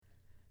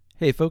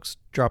Hey folks,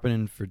 dropping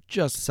in for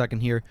just a second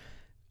here.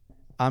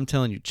 I'm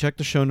telling you, check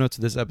the show notes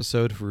of this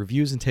episode for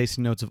reviews and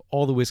tasting notes of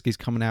all the whiskeys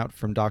coming out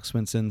from Doc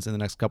Swinson's in the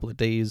next couple of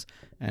days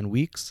and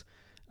weeks.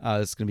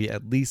 It's going to be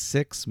at least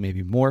 6,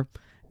 maybe more.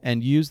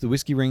 And use the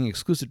Whiskey Ring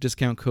exclusive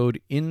discount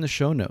code in the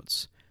show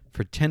notes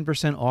for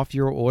 10% off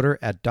your order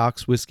at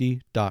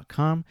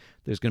docswhiskey.com.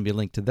 There's going to be a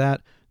link to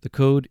that. The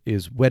code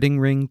is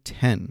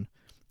WeddingRing10,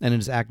 and it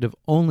is active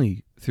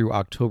only through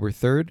October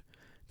 3rd.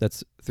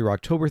 That's through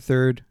October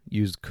 3rd.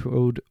 Use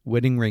code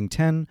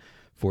WeddingRing10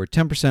 for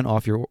 10%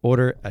 off your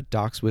order at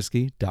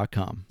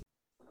docswhiskey.com.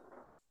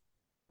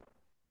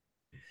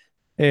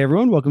 Hey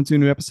everyone, welcome to a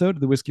new episode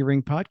of the Whiskey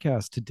Ring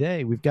podcast.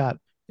 Today we've got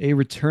a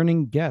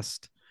returning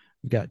guest.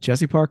 We've got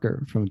Jesse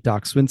Parker from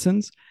Doc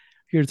Swinson's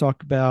here to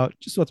talk about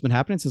just what's been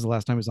happening since the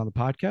last time he was on the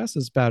podcast.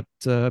 It's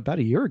about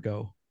a year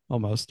ago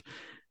almost.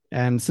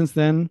 And since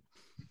then,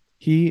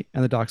 he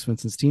and the Doc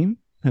Swinson's team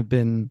have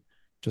been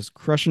just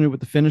crushing it with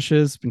the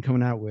finishes, been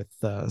coming out with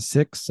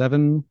 6,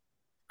 7,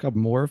 a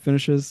couple more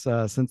finishes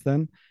since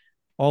then,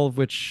 all of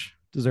which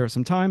deserve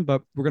some time,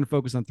 but we're going to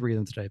focus on 3 of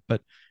them today.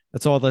 But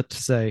that's all that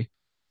to say.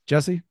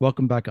 Jesse,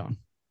 welcome back on.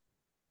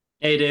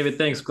 Hey, David,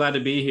 thanks. Glad to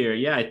be here.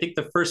 Yeah, I think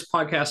the first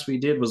podcast we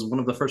did was one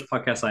of the first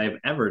podcasts I have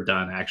ever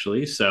done,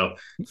 actually. So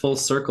full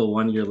circle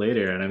 1 year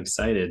later, and I'm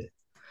excited.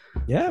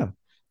 Yeah.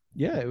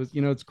 Yeah, it was,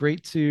 it's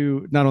great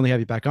to not only have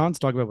you back on to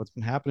talk about what's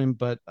been happening,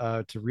 but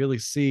to really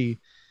see,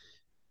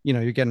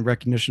 you're getting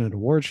recognition at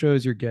award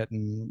shows, you're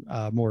getting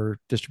more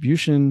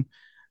distribution,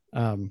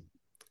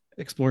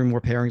 exploring more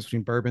pairings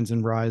between bourbons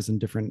and ryes and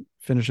different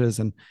finishes.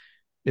 And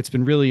it's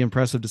been really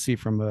impressive to see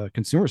from a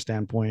consumer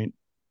standpoint,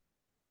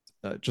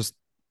 just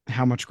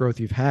how much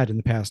growth you've had in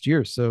the past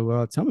year.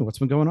 So tell me what's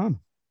been going on.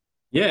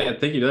 Yeah,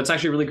 thank you. That's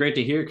actually really great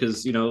to hear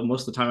because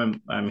most of the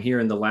time I'm here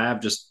in the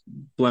lab just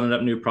blending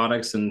up new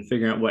products and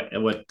figuring out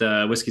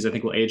what whiskeys I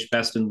think will age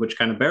best in which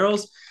kind of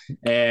barrels.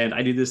 And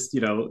I do this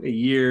a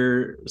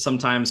year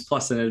sometimes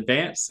plus in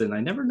advance, and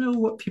I never know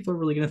what people are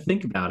really going to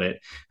think about it.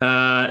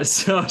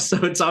 So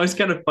it's always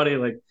kind of funny.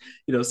 Like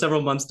several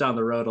months down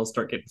the road, I'll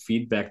start getting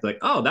feedback like,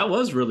 "Oh, that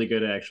was really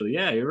good, actually.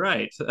 Yeah, you're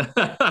right."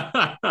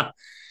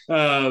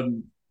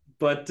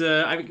 But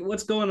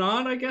what's going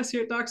on, I guess,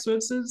 here at Doc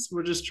Swinson's?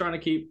 We're just trying to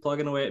keep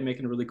plugging away at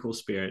making really cool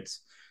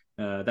spirits.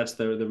 That's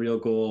the real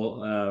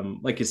goal.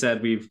 Like you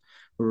said,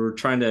 we're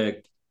trying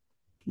to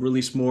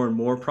release more and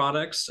more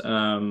products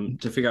to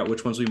figure out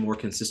which ones we more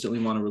consistently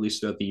want to release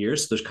throughout the year.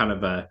 So there's kind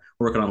of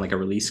working on like a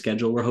release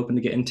schedule we're hoping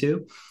to get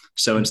into.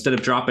 So instead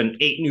of dropping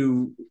eight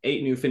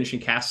new finishing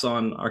casts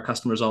on our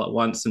customers all at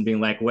once and being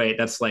like, wait,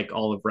 that's like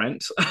all of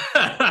rent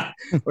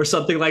or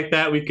something like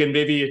that, we can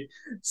maybe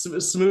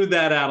smooth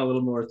that out a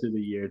little more through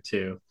the year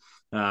too,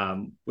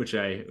 which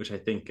I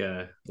think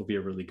will be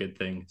a really good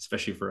thing,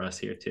 especially for us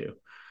here too.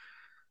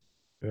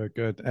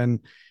 Good. And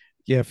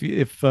yeah, if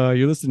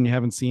you're listening and you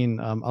haven't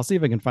seen, I'll see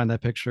if I can find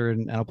that picture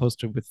and I'll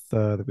post it with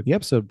the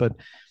episode. But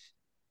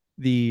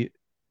the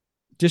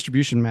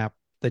distribution map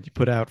that you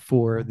put out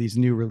for these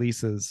new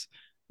releases,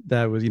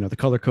 that was the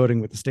color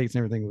coding with the states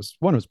and everything was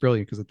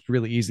brilliant because it's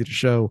really easy to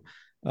show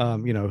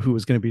who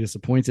was going to be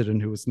disappointed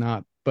and who was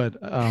not. But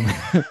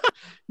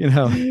you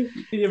have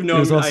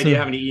no idea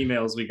how many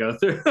emails we go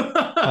through.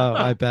 Oh,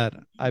 I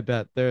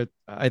bet there.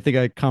 I think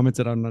I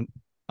commented on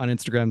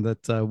Instagram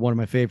that one of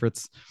my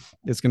favorites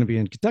is going to be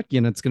in Kentucky,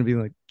 and it's going to be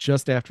like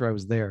just after I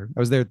was there. I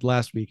was there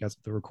last week as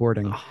of the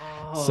recording.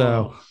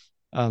 So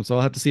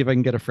I'll have to see if I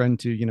can get a friend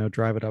to,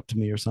 drive it up to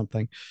me or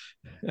something,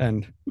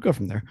 and we'll go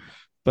from there.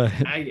 But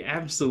I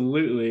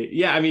absolutely,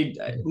 yeah. I mean,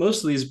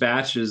 most of these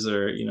batches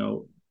are,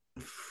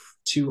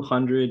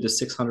 200 to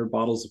 600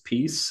 bottles a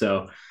piece.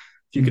 So if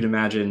you can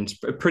imagine, it's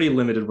pretty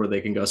limited where they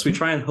can go. So we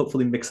try and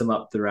hopefully mix them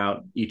up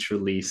throughout each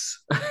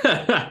release,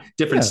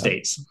 different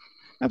states.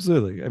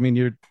 Absolutely. I mean,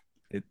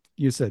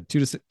 you said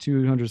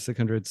 200 to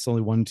 600. It's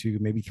only 1, 2,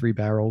 maybe 3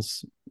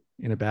 barrels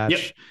in a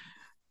batch.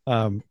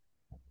 Yep.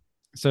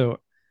 So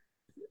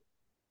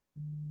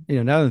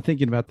now that I'm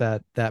thinking about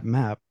that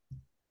map,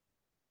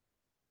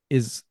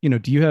 is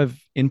do you have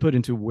input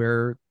into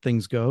where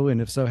things go,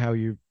 and if so, how are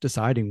you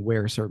deciding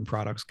where certain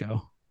products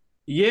go?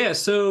 Yeah,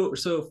 so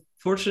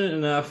fortunate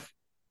enough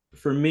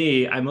for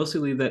me, I mostly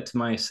leave that to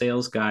my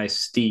sales guy,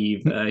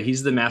 Steve.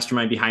 He's the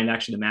mastermind behind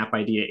actually the map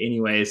idea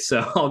anyway,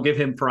 so I'll give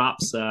him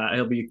props.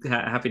 He'll be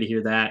happy to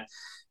hear that.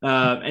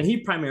 And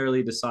he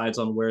primarily decides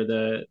on where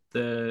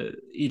the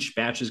each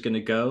batch is going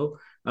to go.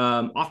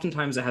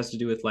 Oftentimes it has to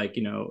do with like,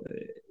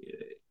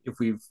 if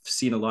we've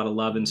seen a lot of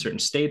love in certain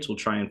states, we'll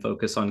try and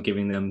focus on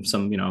giving them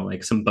some,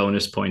 like some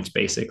bonus points,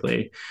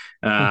 basically,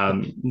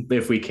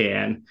 if we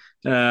can.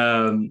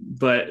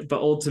 But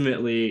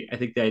ultimately, I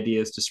think the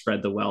idea is to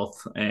spread the wealth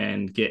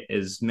and get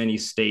as many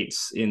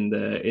states in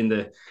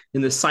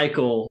the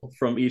cycle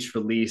from each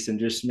release, and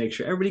just make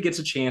sure everybody gets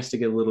a chance to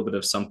get a little bit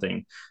of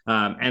something.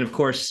 And of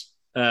course,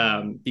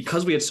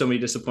 because we had so many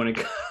disappointing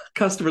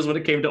customers when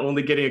it came to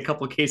only getting a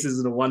couple of cases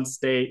in one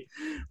state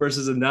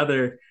versus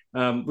another,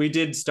 we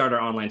did start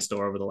our online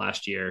store over the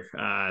last year,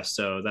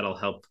 so that'll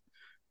help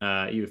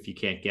You, if you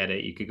can't get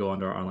it, you could go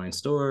onto our online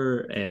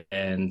store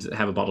and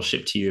have a bottle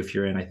shipped to you if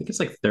you're in, I think it's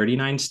like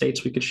 39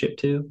 states we could ship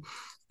to.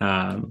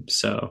 And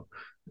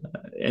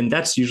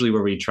that's usually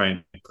where we try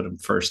and put them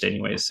first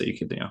anyways. So you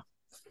could, a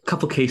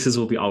couple cases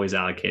will be always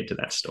allocated to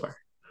that store.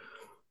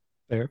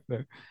 Fair,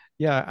 fair.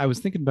 Yeah, I was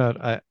thinking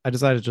about. I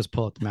decided to just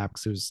pull up the map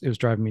because it was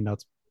driving me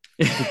nuts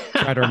to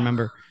try to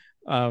remember.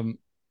 Um,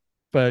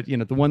 but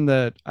the one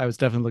that I was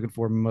definitely looking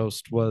for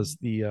most was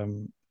the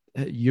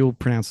you'll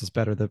pronounce this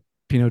better, the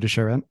Pinot de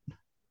Charente.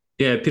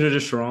 Yeah, Pinot de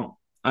Chiron.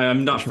 I'm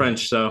De not Charente.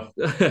 French, so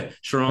Huh?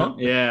 Chiron.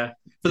 Yeah,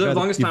 for the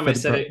longest You've time I had the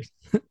said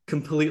pro- it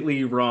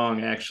completely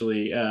wrong,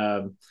 actually.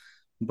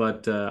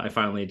 But I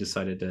finally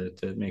decided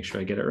to make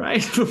sure I get it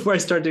right before I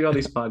start doing all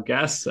these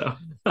podcasts. So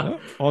No,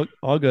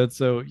 all good.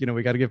 So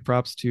we got to give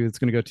props to. It's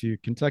going to go to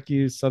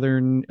Kentucky,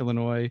 Southern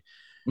Illinois.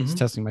 Just Mhm.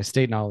 testing my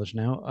state knowledge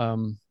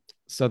now.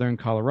 Southern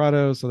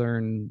Colorado,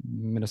 Southern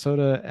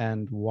Minnesota,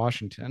 and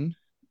Washington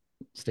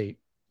State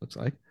looks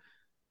like.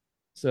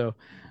 So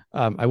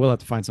I will have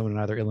to find someone in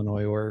either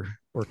Illinois or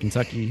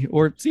Kentucky,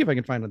 or see if I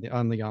can find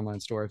on the online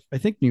store. I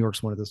think New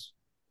York's one of those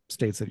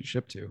states that you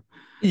ship to.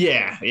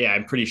 Yeah,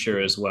 I'm pretty sure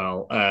as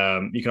well.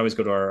 You can always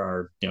go to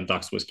our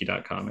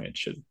docswhiskey.com and it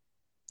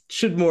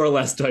should more or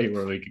less tell you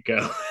where we could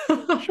go.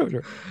 Sure,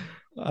 sure.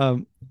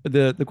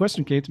 The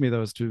question came to me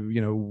though as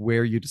to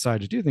where you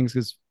decide to do things,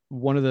 because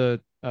one of the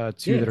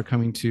two Yeah. that are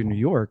coming to New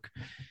York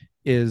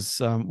is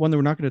one that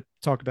we're not going to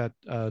talk about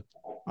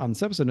on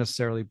this episode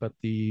necessarily, but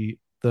the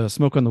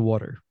Smoke on the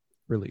Water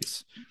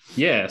release, which is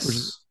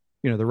Yes.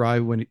 the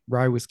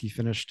rye whiskey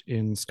finished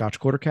in Scotch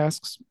quarter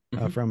casks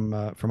Mhm.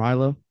 from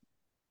Isla,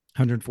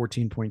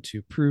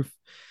 114.2 proof,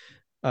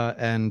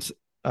 and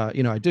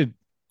I did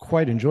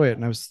quite enjoy it,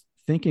 and I was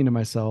thinking to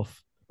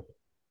myself,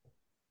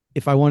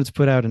 if I wanted to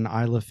put out an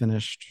Isla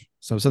finished,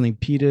 so something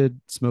peated,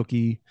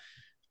 smoky,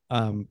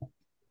 um,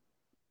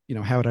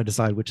 how would I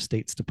decide which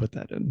states to put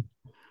that in?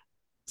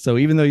 So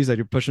even though you said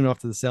you're pushing it off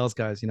to the sales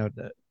guys,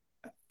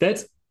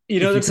 That's if you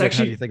that's could, how do you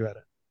actually think about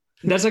it?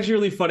 That's actually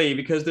really funny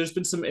because there's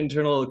been some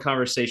internal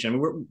conversation. I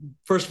mean,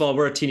 first of all,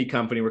 we're a teeny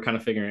company. We're kind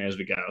of figuring it as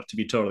we go, to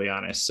be totally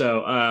honest.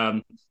 So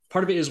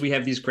part of it is we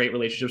have these great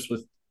relationships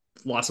with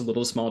lots of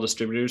little small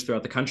distributors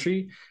throughout the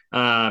country,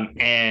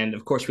 and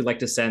of course, we like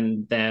to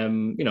send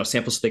them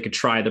samples so they could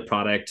try the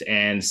product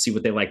and see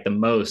what they like the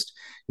most.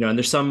 And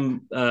there's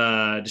some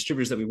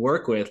distributors that we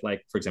work with,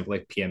 like for example,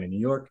 like PM in New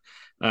York,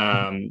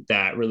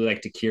 that really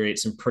like to curate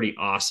some pretty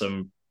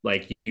awesome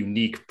like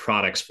unique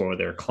products for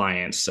their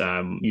clients,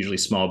 usually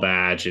small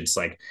batch. It's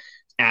like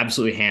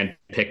absolutely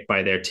handpicked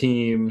by their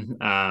team.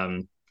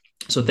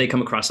 So if they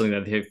come across something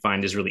that they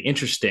find is really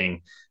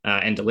interesting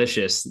and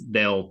delicious,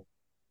 they'll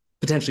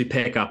potentially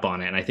pick up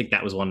on it. And I think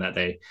that was one that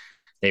they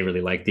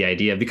really liked the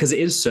idea because it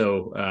is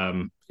so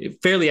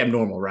fairly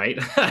abnormal, right?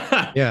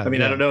 I Yeah,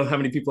 mean, I don't yeah. know how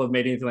many people have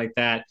made anything like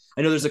that.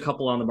 I know there's a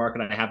couple on the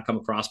market I have come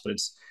across, but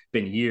it's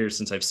been years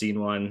since I've seen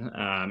one.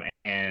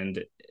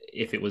 And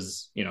if it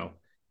was,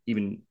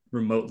 even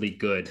remotely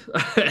good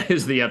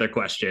is the other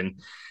question.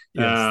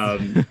 Yes.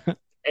 Um,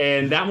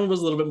 and that one was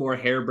a little bit more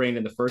harebrained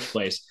in the first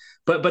place.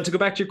 But to go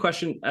back to your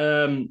question,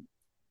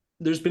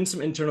 there's been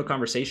some internal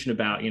conversation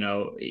about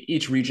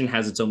each region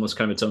has its almost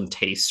kind of its own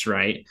tastes,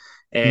 right?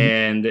 Mhm.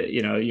 And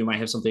you might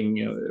have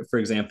something, for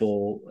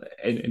example,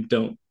 and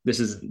don't, this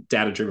is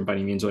data driven by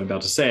any means what I'm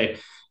about to say,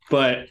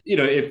 but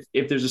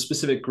if there's a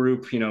specific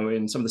group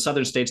in some of the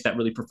southern states that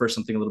really prefer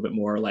something a little bit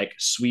more like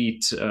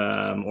sweet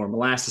or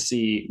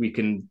molassesy, we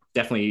can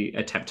definitely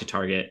attempt to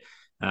target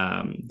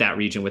that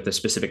region with a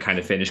specific kind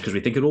of finish because we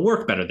think it will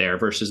work better there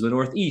versus the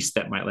Northeast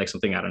that might like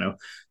something, I don't know,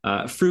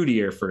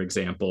 fruitier, for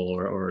example,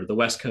 or the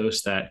West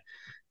Coast that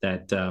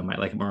might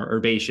like more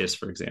herbaceous,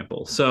 for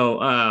example.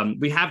 So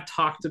we have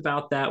talked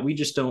about that. We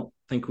just don't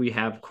think we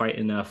have quite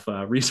enough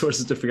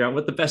resources to figure out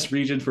what the best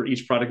region for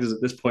each product is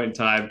at this point in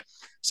time.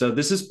 So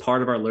this is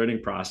part of our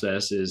learning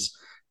process, is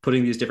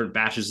putting these different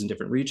batches in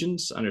different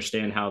regions,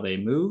 understand how they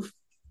move,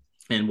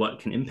 and what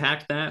can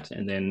impact that,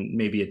 and then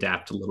maybe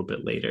adapt a little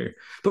bit later.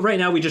 But right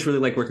now, we just really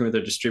like working with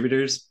our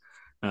distributors.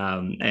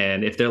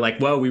 And if they're like,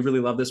 well, we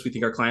really love this, we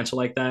think our clients will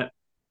like that,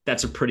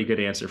 that's a pretty good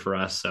answer for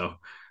us. So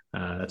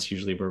that's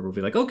usually where we'll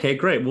be like, okay,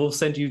 great, we'll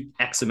send you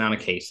X amount of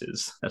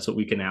cases. That's what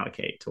we can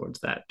allocate towards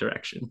that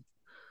direction.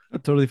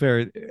 Totally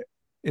fair.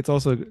 It's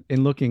also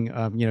in looking,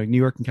 New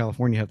York and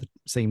California have the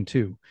same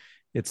two.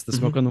 It's the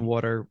Smoke Mm-hmm. on the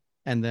Water,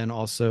 and then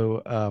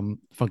also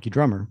Funky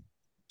Drummer.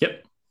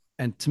 Yep.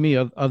 And to me,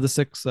 of the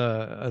six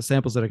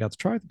samples that I got to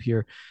try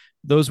here,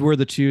 those were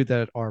the two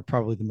that are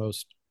probably the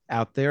most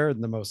out there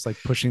and the most like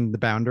pushing the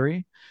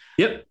boundary.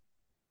 Yep.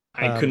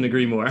 I couldn't Um,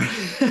 agree more.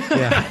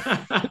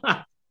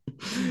 yeah.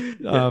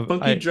 Yeah.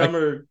 Funky I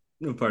drummer.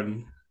 No,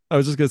 pardon. I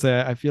was just gonna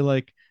say I feel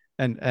like,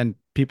 and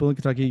people in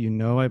Kentucky,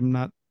 I'm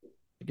not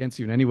against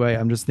you in any way.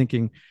 I'm just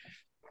thinking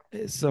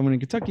someone in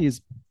Kentucky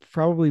is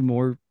probably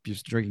more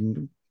used to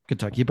drinking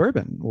Kentucky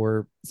bourbon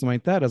or something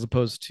like that, as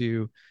opposed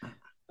to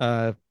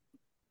uh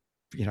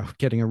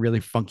getting a really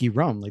funky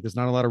rum. Like there's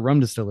not a lot of rum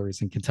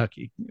distilleries in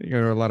Kentucky, a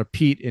lot of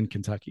peat in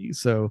Kentucky.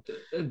 So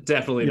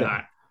Definitely you know,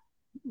 not.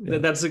 Yeah.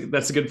 That's a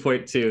good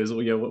point too. Is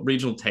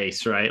regional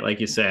taste, right? Like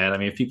you said, I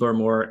mean, if people are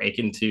more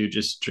akin to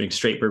just drink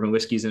straight bourbon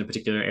whiskeys in a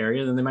particular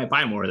area, then they might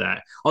buy more of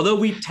that. Although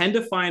we tend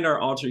to find our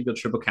alter ego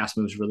triple cask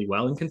moves really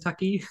well in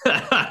Kentucky,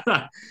 I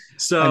mean,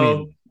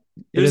 so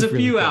it there's is a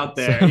really few good. out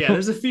So there. Yeah,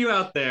 there's a few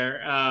out there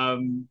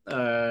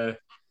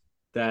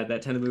that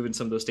tend to move in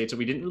some of those states that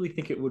we didn't really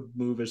think it would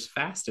move as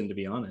fast in, to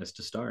be honest,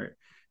 to start.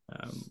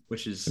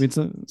 Which I is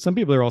mean, some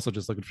people are also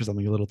just looking for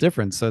something a little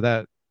different. So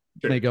that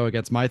may sure. go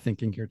against my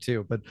thinking here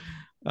too. But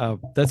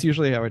that's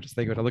usually how I just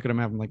think of it. I look at them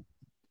and I'm like,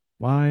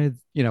 why,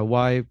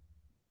 why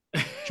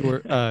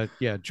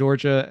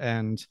Georgia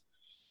and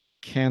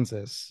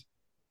Kansas,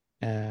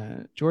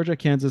 Georgia,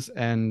 Kansas,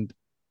 and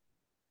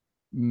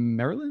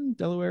Maryland,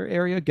 Delaware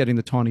area getting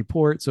the tawny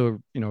port.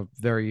 So,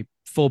 very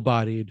full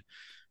bodied,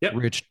 Yep,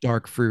 rich,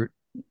 dark fruit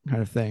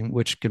kind of thing,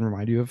 which can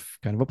remind you of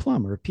kind of a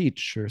plum or a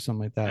peach or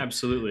something like that.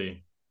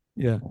 absolutely.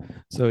 Yeah.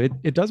 So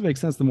it does make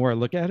sense the more I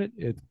look at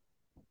it.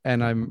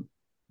 And I'm,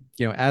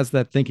 as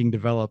that thinking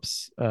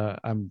develops,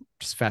 I'm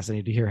just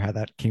fascinated to hear how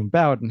that came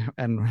about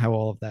and how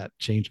all of that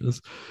changes.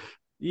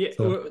 Yeah,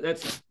 So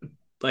that's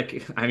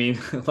like, I mean,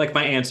 like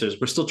my answers,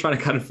 we're still trying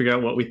to kind of figure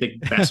out what we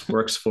think best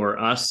works for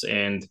us,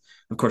 and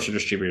of course, the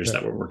distributors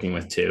right. that we're working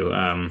with too.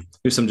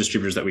 There's some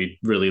distributors that we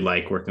really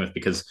like working with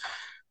because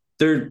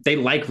they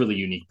like really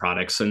unique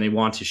products and they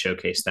want to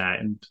showcase that.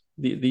 And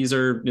this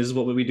is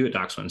what we do at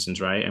Doc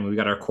Swenson's, right? And we've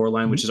got our core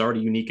line, which Mhm. is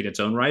already unique in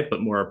its own right,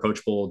 but more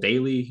approachable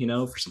daily,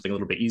 for something a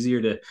little bit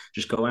easier to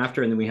just go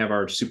after. And then we have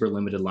our super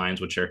limited lines,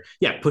 which are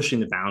pushing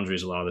the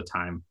boundaries a lot of the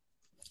time,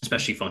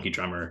 especially Funky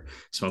Drummer,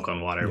 Smoke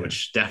on Water, Yeah.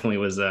 which definitely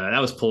was that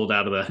was pulled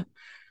out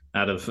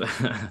of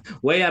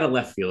way out of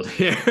left field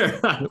here,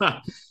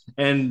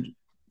 and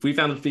we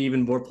found it to be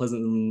even more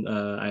pleasant than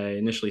I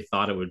initially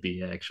thought it would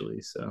be actually.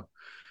 So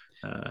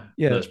that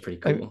Yeah. was pretty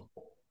I, cool.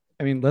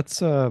 I mean,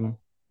 let's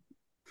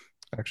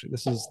actually,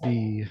 this is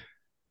the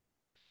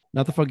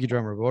not the funky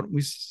drummer, but why don't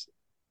we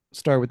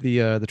start with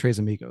the Tres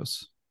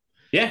Amigos?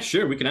 Yeah,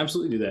 sure, we can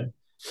absolutely do that.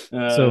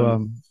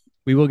 So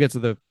we will get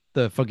to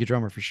the funky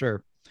drummer for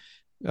sure,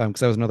 because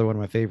that was another one of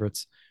my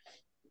favorites.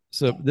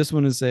 So this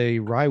one is a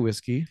rye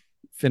whiskey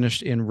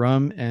finished in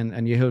rum and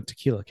añejo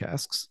tequila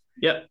casks.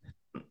 Yep,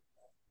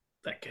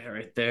 that guy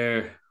right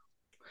there.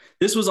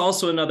 This was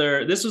also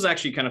another. This was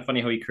actually kind of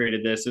funny how he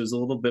created this. It was a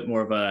little bit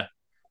more of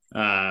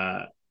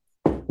a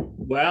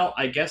well,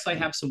 I guess I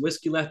have some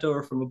whiskey left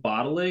over from a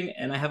bottling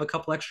and I have a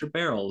couple extra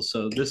barrels.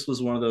 So this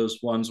was one of those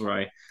ones where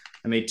I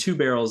made 2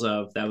 barrels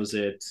of, that was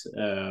it.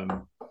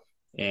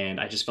 And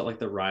I just felt like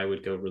the rye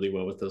would go really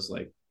well with those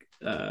like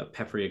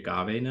peppery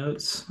agave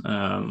notes,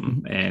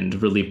 Mhm. and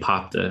really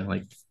pop the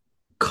like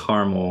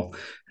caramel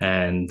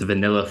and the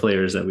vanilla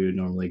flavors that we would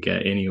normally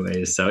get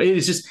anyways. So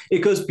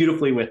it goes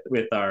beautifully with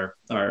our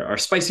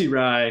spicy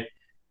rye,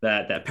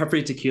 that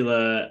peppery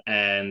tequila,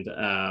 and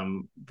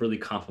really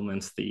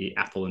complements the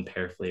apple and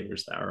pear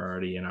flavors that are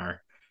already in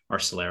our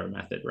Solera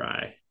method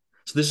rye.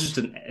 So this is just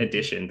an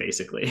addition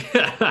basically.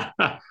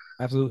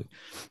 Absolutely.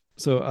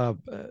 So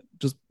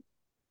just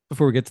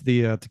before we get to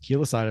the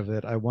tequila side of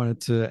it, I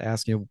wanted to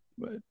ask you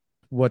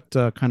what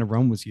kind of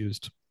rum was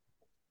used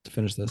to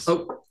finish this.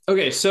 Oh,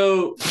 okay.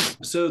 So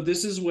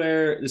this is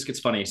where this gets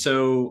funny.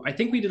 So I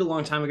think we did a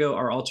long time ago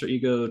our alter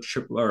ego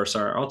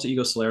our alter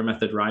ego Solera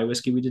method rye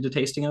whiskey we did a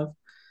tasting of.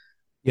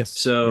 Yes.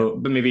 Yeah. So,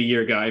 but maybe a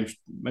year ago, I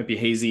might be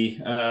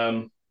hazy.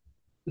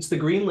 It's the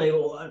green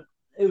label.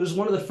 It was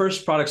one of the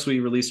first products we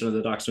released under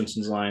the Doc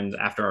Swenson's lines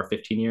after our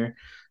 15 year.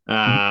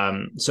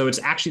 Mhm. So it's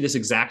actually this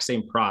exact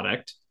same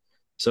product.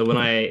 So when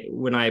Okay.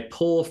 I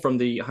pull from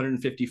the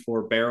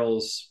 154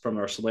 barrels from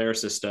our Solera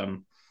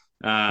system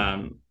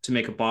to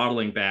make a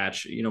bottling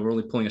batch, we're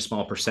only pulling a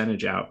small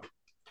percentage out.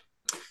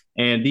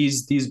 And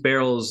these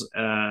barrels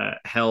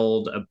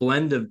held a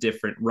blend of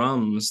different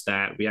rums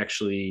that we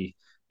actually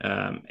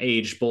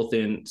aged both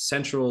in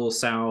Central and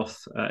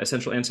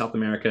South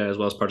America, as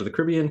well as part of the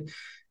Caribbean,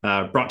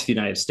 brought to the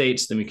United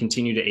States. Then we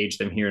continue to age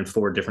them here in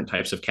 4 different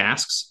types of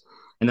casks.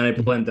 And then I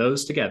Mhm. blend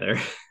those together.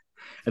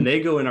 And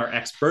they go in our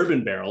ex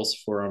bourbon barrels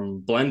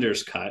from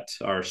Blender's Cut,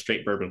 our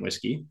straight bourbon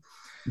whiskey.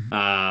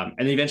 Mhm.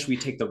 And then eventually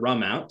we take the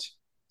rum out.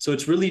 So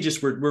it's really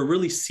just we're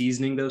really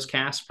seasoning those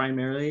casks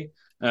primarily,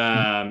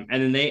 Mhm.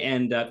 and then they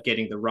end up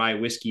getting the rye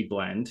whiskey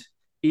blend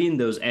in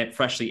those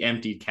freshly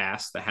emptied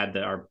casks that had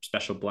our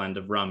special blend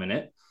of rum in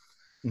it.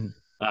 Mhm.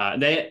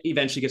 They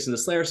eventually gets in the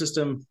Slayer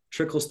system,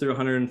 trickles through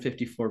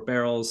 154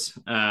 barrels,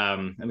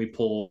 and we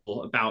pull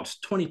about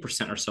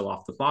 20% or so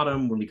off the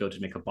bottom when we go to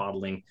make a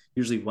bottling,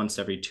 usually once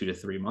every 2 to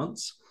 3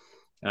 months.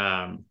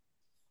 Um,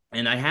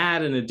 and I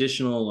had an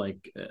additional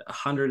like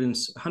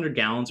 100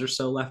 gallons or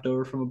so left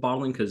over from a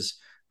bottling because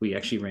we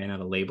actually ran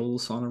out of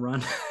labels on a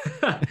run.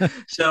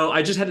 So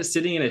I just had it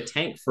sitting in a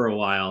tank for a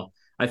while.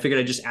 I figured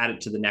I'd just add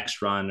it to the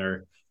next run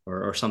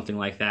or something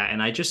like that.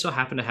 And I just so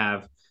happened to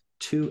have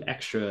 2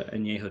 extra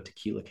añejo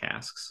tequila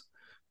casks,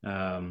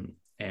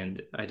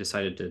 and I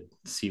decided to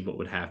see what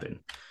would happen.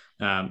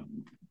 But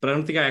I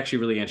don't think I actually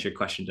really answered your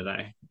question, did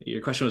I?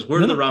 Your question was, where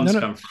No, do the no, no, rums no,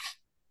 come from?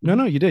 no,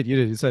 no. You did. You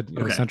did. You said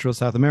Okay. Central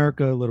South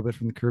America, a little bit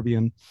from the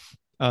Caribbean.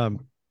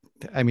 Um,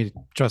 I mean,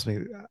 trust me,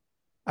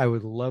 I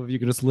would love if you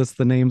could just list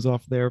the names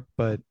off there,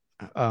 but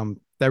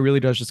that really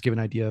does just give an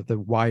idea of the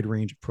wide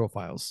range of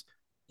profiles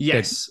that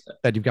Yes,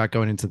 that you've got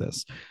going into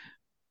this.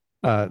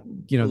 Uh,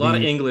 you a know, lot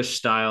of the English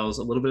styles,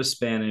 a little bit of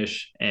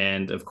Spanish,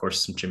 and of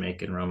course some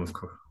Jamaican rum, of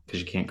course, because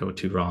you can't go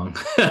too wrong.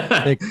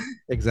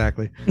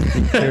 exactly.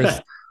 And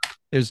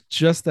there's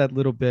just that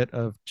little bit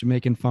of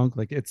Jamaican funk.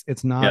 Like Yep.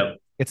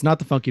 it's not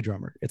the funky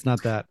drummer. It's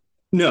not that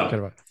No,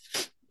 kind of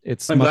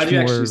it's I'm much glad you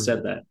actually more.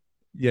 said that.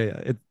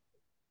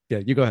 Yeah,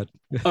 you go ahead.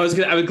 I was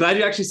glad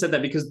you actually said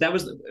that because that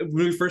was when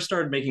we first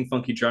started making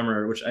Funky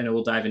Drummer, which I know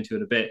we'll dive into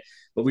in a bit.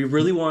 But we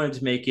really wanted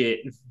to make it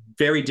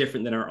very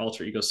different than our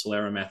alter ego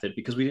Solera method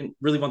because we didn't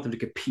really want them to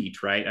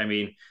compete, right? I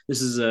mean,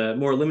 this is a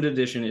more limited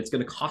edition. It's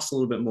going to cost a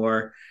little bit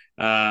more.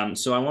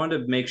 So I wanted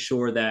to make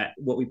sure that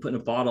what we put in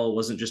a bottle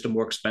wasn't just a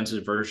more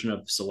expensive version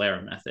of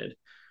Solera method.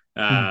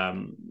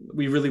 Mm.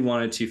 We really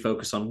wanted to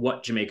focus on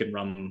what Jamaican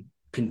rum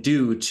can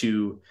do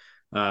to.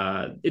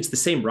 It's the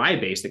same rye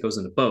base that goes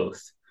into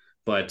both,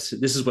 but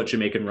this is what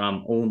Jamaican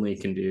rum only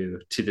can do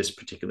to this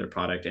particular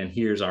product. And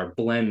here's our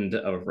blend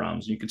of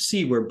rums. You can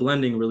see where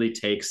blending really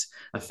takes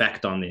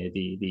effect on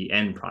the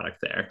end product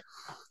there.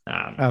 So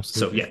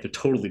Absolutely. yeah, they're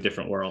totally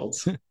different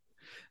worlds.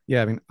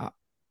 Yeah, I mean,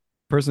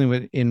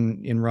 personally,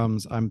 in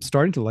rums, I'm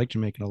starting to like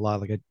Jamaican a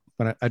lot. Like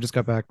I just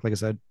got back, like I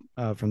said,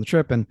 from the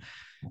trip, and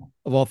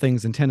of all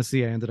things in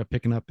Tennessee, I ended up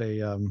picking up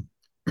a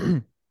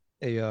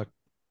a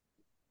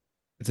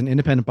it's an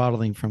independent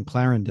bottling from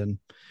Clarendon.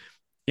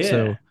 Yeah.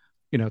 So,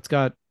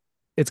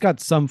 it's got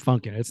some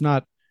funk in it. It's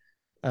not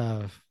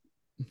uh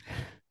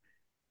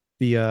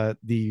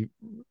the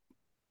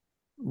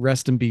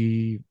rest and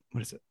be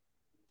what is it?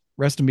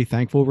 Rest and be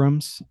thankful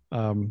rums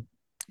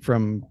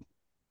from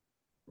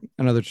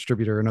another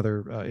distributor,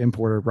 another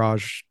importer,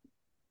 Raj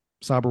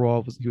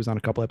Sabharwal. He was on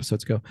a couple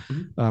episodes ago.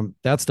 Mhm.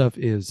 That stuff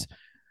is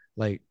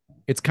like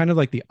it's kind of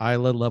like the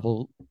Isla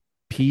level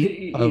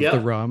peat of the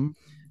Yep. rum,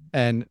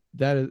 and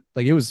that is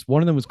like it was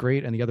one of them was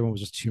great, and the other one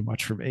was just too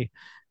much for me.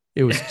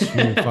 It was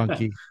too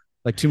funky,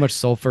 like too much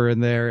sulfur in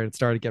there, and it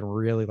started getting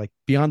really like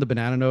beyond the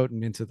banana note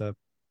and into the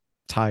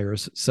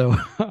tires. So,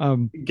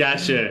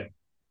 Gotcha.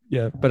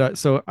 yeah, but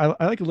so I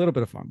like a little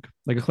bit of funk,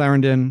 like a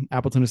Clarendon,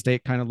 Appleton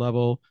Estate kind of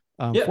level.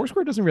 Yep.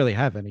 Foursquare doesn't really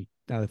have any.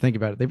 Now that I think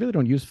about it, they really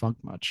don't use funk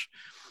much.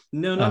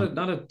 No, Um,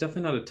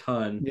 definitely not a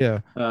ton. yeah,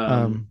 Um,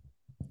 um,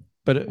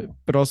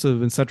 but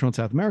also in Central and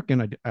South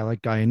American, I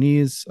like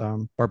Guyanese,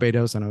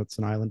 Barbados. I know it's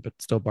an island, but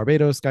still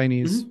Barbados,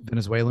 Guyanese, mhm.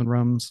 Venezuelan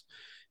rums,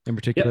 in Yep.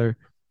 particular.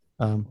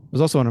 I was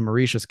also on a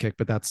Mauritius kick,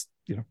 but that's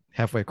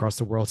halfway across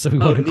the world, so we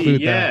Oh, won't neat.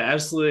 include that. Yeah,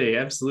 absolutely.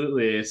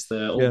 Absolutely. It's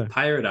the Yeah, old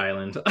pirate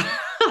island.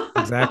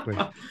 exactly,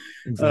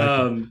 exactly.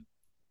 um,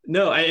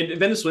 no,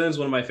 Venezuelan is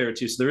one of my favorite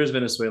too. So there is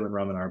Venezuelan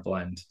rum in our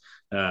blend,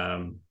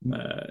 um,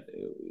 uh,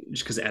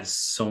 just because it adds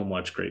so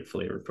much great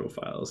flavor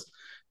profiles.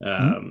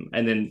 Mm-hmm.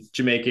 And then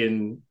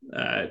Jamaican,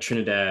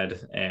 Trinidad,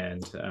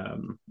 and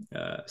some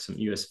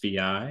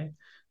USVI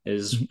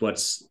is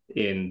what's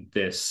in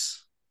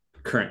this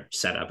current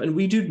setup. And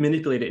we do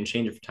manipulate it and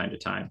change it from time to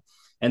time.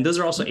 And those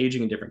are also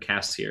aging in different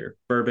casks here: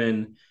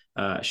 bourbon,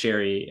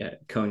 sherry,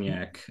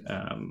 cognac,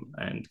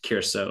 and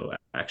curacao,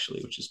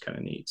 actually, which is kind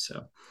of neat.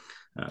 So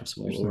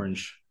some old Interesting.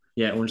 orange,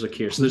 yeah, orange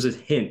liqueur. So there's a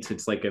hint.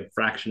 It's like a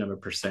fraction of a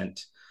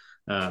percent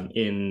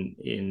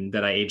in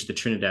that I aged the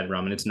Trinidad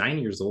rum, and it's 9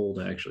 years old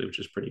actually, which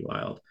is pretty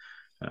wild.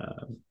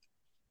 Um,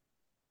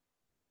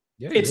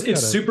 Yeah, you it's really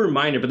it's gotta. super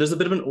minor, but there's a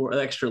bit of an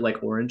extra like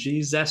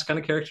orangey zest kind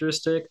of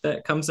characteristic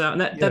that comes out,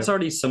 and Yeah, that's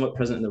already somewhat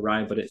present in the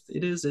rye, but it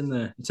is in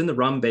the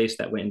rum base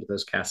that went into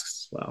those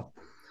casks as well.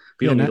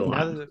 But you yeah. don't need Now,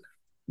 a now lot. that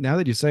now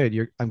that you say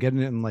it, I'm getting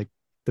it in like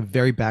the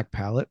very back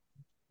palate,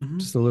 Mm-hmm.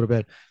 just a little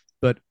bit.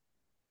 But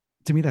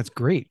to me, that's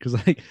great because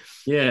like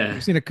Yeah,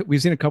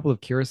 we've seen a couple of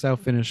Curacao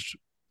finished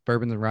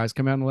bourbons and ryes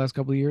come out in the last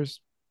couple of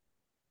years,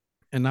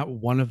 and not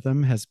one of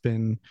them has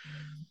been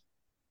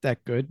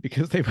that good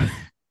because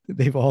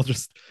they've all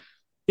just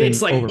it's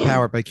been like,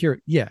 overpowered by Cura.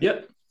 Yeah,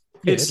 yep.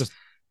 yeah, it It's just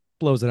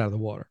blows it out of the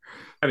water.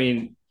 I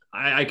mean,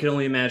 I can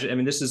only imagine. I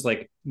mean, this is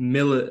like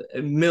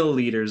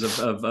milliliters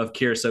of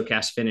curacao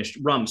cast finished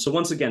rum. So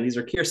once again, these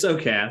are curacao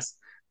casts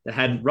that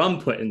had rum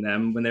put in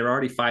them when they were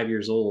already 5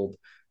 years old.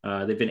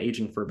 They've been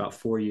aging for about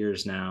 4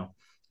 years now,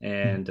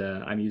 and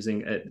I'm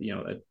using a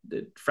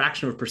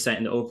fraction of a percent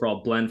in the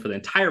overall blend for the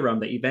entire rum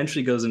that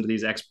eventually goes into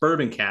these ex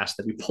bourbon casks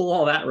that we pull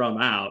all that rum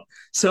out.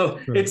 So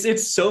Sure.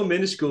 it's so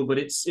minuscule, but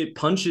it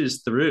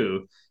punches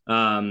through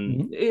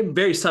Mhm.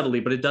 very subtly,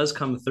 but it does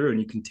come through, and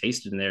you can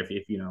taste it in there if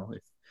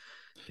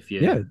if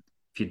you Yeah,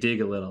 if you dig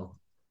a little.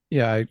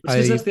 yeah. It's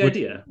because I that's the would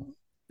idea.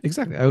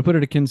 exactly. I would put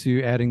it akin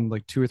to adding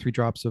like 2 or 3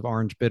 drops of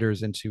orange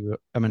bitters into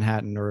a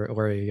Manhattan or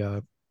a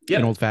an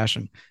Yep. old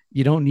fashioned.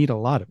 You don't need a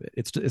lot of it.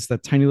 It's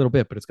that tiny little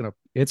bit, but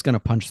it's gonna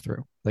punch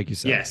through, like you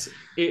said. Yes,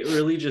 it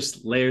really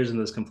just layers in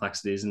those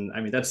complexities, and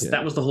I mean Yeah.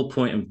 that was the whole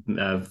point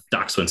of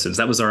Doc Swinson's.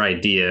 That was our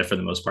idea for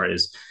the most part.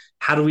 Is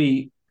how do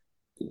we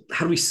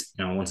how do we,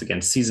 once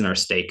again, season our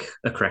steak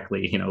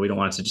correctly? We don't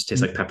want it to just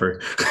taste Mhm. like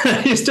pepper.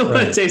 You still want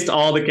to Right. taste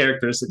all the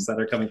characteristics that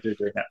are coming through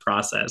during that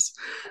process.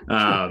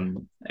 Sure.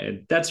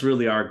 And that's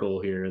really our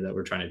goal here that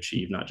we're trying to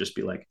achieve, not just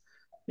be like,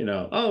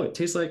 oh, it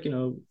tastes like,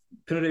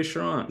 Pinot de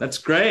Chiron. That's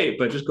great,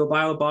 but just go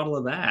buy a bottle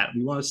of that.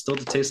 We want it still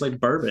to taste like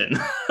bourbon.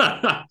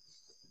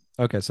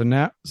 Okay.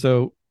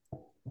 So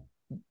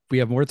we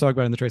have more to talk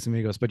about in the Trace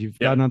Amigos, but you've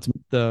gotten Yep. onto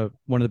the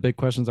one of the big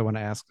questions I want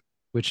to ask,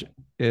 which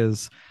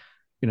is,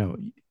 you know,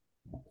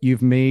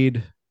 you've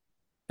made,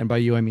 and by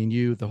you I mean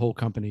you, the whole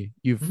company,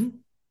 Mm-hmm.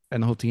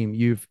 and the whole team,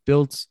 you've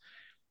built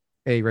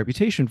a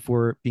reputation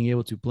for being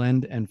able to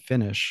blend and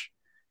finish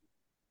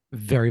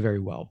very, very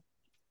well.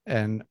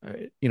 And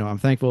I'm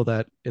thankful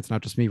that it's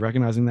not just me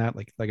recognizing that.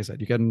 Like I said,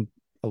 you're getting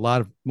a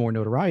lot of more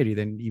notoriety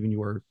than even you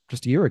were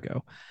just a year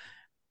ago.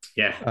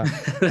 Yeah, Uh,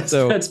 that's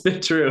so that's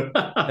been true.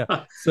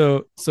 yeah,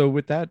 so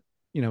with that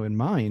in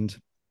mind,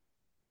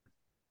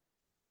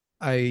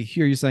 I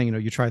hear you saying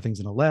you try things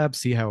in a lab,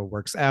 see how it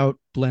works out,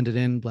 blend it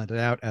in, blend it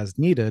out as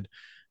needed.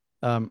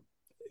 Um,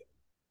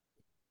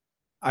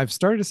 I've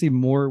started to see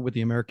more with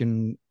the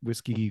American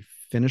whiskey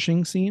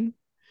finishing scene.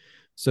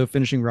 So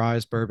finishing rye,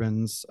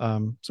 bourbons,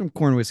 some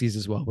corn whiskeys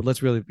as well. But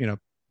let's really,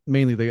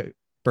 mainly the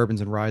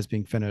bourbons and ryes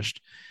being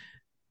finished.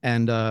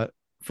 And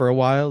for a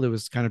while, it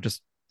was kind of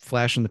just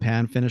flash in the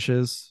pan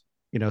finishes.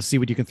 See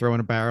what you can throw in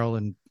a barrel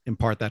and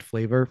impart that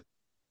flavor.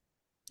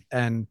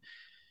 And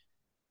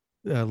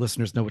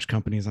listeners know which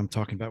companies I'm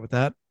talking about with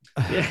that.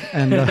 Yeah,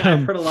 And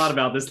I've heard a lot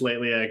about this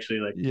lately. Actually,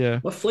 like, yeah,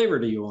 what flavor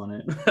do you want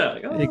it?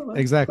 Like,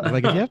 exactly.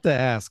 Like if you oh, have to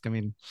ask, I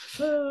mean,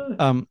 uh,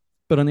 um,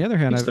 but on the other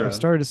hand, each I've their own.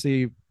 started to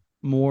see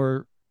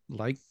more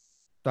like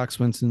Doc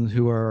Swinson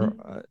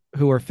Hmm.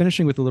 who are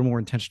finishing with a little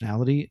more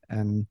intentionality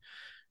and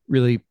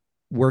really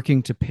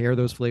working to pair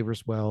those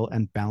flavors well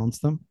and balance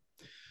them.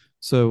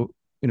 So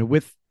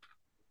with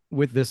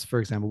this, for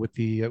example, with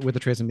the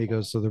Tres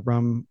Amigos, so the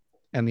rum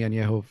and the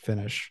añejo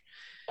finish.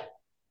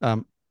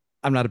 Um,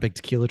 I'm not a big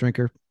tequila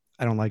drinker.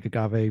 I don't like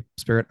agave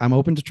spirit. I'm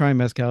open to trying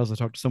mezcals. I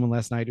talked to someone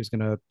last night who's going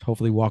to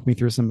hopefully walk me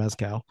through some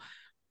mezcal.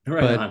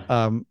 Right But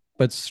on.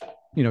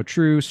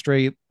 true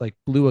straight like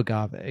blue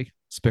agave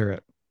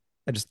spirit.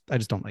 I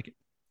just don't like it.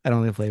 I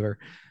don't like the flavor.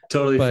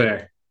 Totally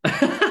But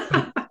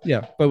fair.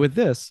 yeah, but with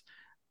this,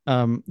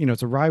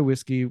 it's a rye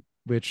whiskey,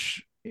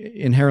 which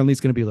inherently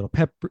is going to be a little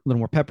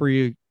more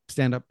peppery,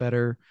 stand up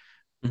better,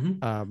 Hmm.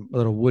 a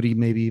little woody,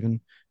 maybe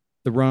even.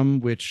 The rum,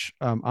 which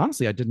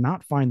honestly I did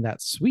not find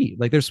that sweet.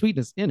 Like there's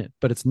sweetness in it,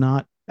 but it's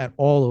not at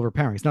all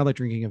overpowering. It's not like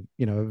drinking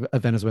a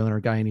Venezuelan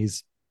or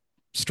Guyanese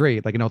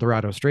straight, like an El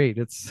Dorado straight.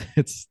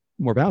 It's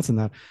more balanced than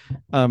that.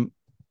 Um,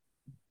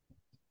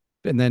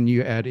 and then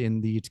you add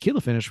in the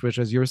tequila finish, which,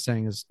 as you're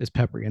saying, is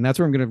peppery, and that's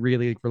where I'm going to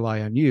really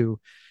rely on you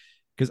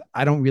because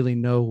I don't really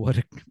know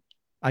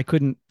I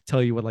couldn't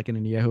tell you what like an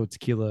añejo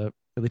tequila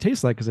really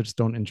tastes like because I just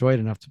don't enjoy it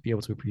enough to be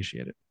able to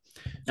appreciate it.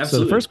 So the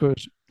Absolutely.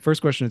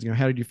 first question is,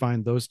 how did you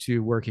find those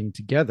two working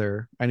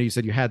together? I know you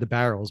said you had the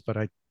barrels, but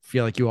I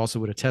feel like you also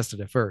would have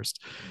tested it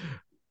first.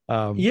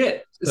 Um, Yeah.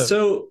 so,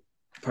 So,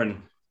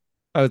 pardon.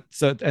 and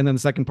then the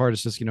second part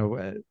is just,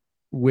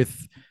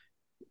 with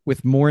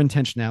with more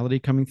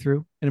intentionality coming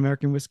through in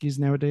American whiskeys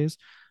nowadays.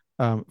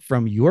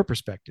 From your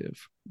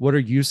perspective, what are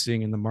you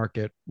seeing in the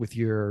market with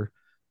your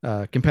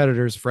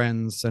competitors,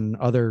 friends, and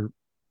other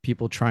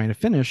people trying to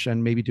finish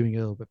and maybe doing it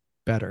a little bit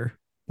better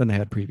than they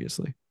had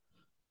previously?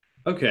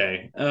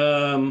 Okay.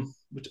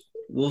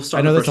 We'll I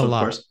start know with the that's first a one, of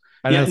lot. course.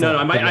 I know Yeah, that's a no, no,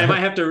 lot, but I yeah. might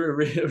have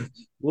to.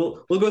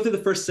 We'll go through the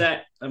first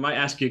set. I might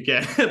ask you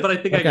again, but I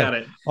think I Okay. got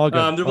it. All good.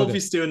 There All will be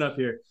good. stewing up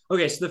here.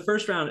 Okay, so the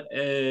first round,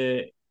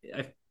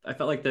 I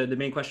felt like the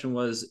main question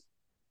was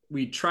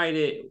we tried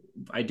it.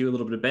 I do a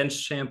little bit of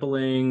bench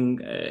sampling.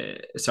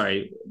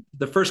 Sorry,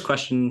 the first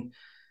question,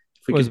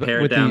 if we Was could pare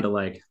it with down the to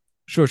like,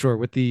 sure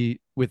with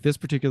this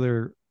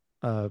particular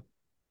uh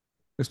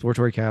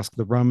exploratory cask,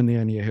 the rum and the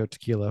añejo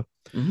tequila.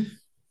 mhm.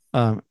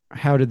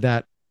 How did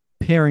that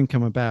pairing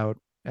come about,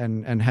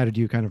 and how did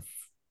you kind of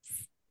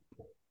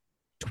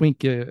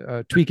tweak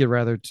it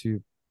rather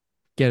to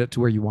get it to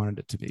where you wanted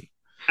it to be?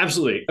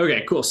 Absolutely.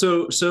 Okay, cool.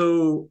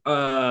 So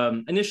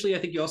initially I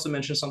think you also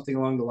mentioned something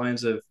along the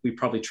lines of we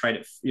probably tried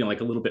it,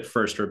 like a little bit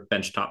first or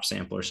benchtop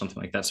sample or something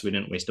like that, so we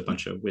didn't waste a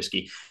bunch of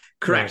whiskey.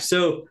 Correct. Right.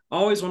 So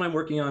always when I'm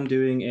working on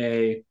doing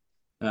a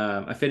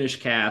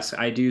finished cask,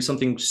 I do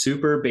something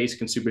super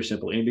basic and super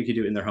simple. Anybody can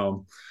do it in their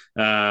home.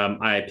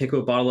 I pick up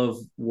a bottle of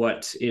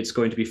what it's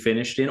going to be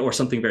finished in, or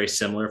something very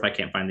similar if I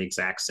can't find the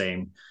exact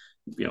same,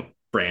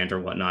 brand or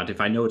whatnot. If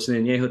I know it's an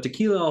añejo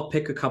tequila, I'll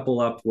pick a couple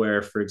up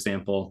where, for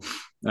example,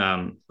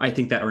 I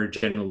think that are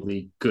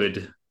generally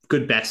good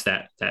bets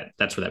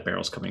that's where that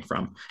barrel's coming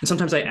from. And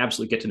sometimes I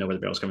absolutely get to know where the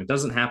barrel's coming. It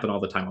doesn't happen all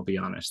the time, I'll be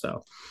honest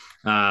though.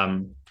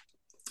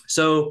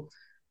 So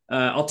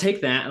I'll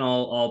take that and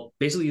I'll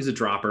basically use a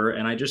dropper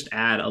and I just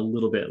add a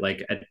little bit,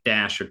 like a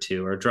dash or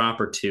two or a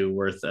drop or two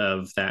worth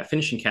of that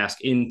finishing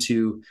cask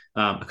into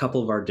a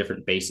couple of our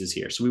different bases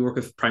here. So we work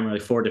with primarily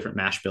four different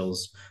mash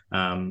bills.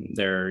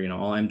 They're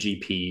all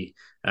MGP,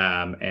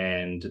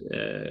 and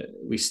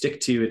we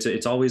stick to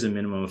it's always a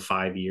minimum of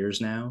 5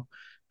 years now,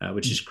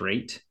 which is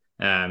great.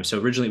 So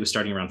originally it was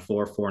starting around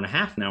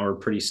 4.5. Now we're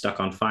pretty stuck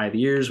on 5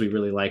 years. We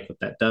really like what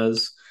that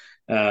does.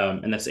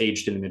 And that's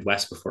aged in the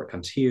Midwest before it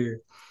comes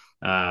here.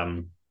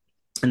 And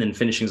then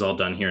finishing's all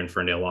done here in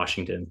Ferndale,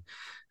 Washington,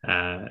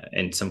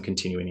 and some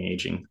continuing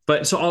aging.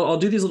 But so I'll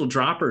do these little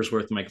droppers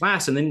worth in my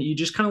glass, and then you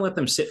just kind of let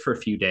them sit for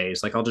a few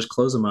days. Like I'll just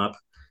close them up,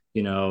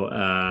 let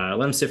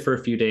them sit for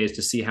a few days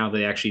to see how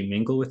they actually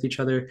mingle with each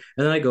other. And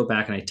then I go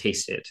back and I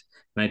taste it.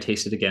 And I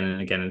taste it again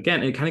and again and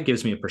again. And it kind of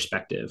gives me a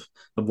perspective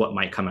of what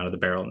might come out of the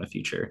barrel in the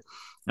future.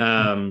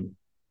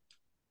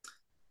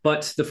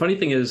 But the funny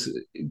thing is,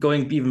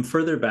 going even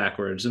further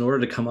backwards, in order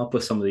to come up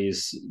with some of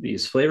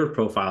these flavor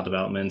profile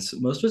developments,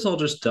 most of it's all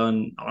just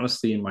done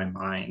honestly in my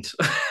mind.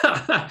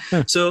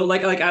 So I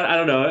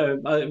don't know.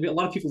 A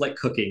lot of people like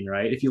cooking,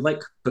 right? If you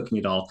like cooking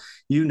at all,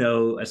 you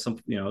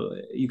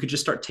could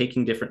just start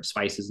taking different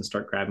spices and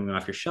start grabbing them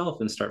off your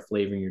shelf and start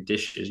flavoring your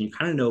dishes. And you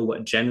kind of know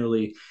what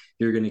generally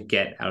you're going to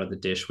get out of the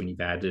dish when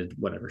you've added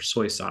whatever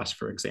soy sauce,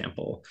 for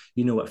example.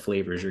 You know what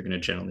flavors you're going to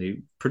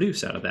generally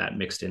produce out of that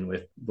mixed in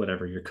with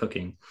whatever you're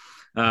cooking.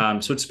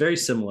 So it's very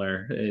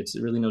similar. It's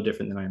really no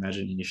different than I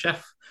imagine any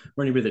chef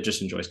or anybody that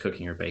just enjoys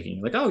cooking or baking.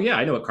 You're like, oh yeah,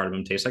 I know what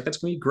cardamom tastes like. That's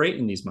going to be great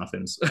in these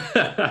muffins.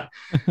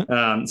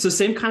 So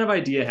same kind of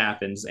idea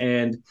happens.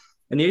 And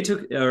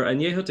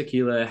añejo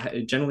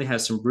tequila generally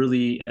has some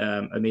really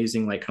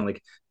amazing, like kind of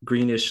like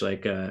greenish,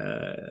 like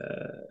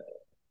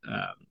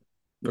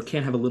or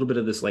can have a little bit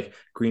of this like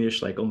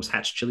greenish, like almost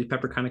hatch chili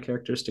pepper kind of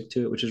characteristic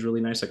to it, which is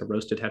really nice, like a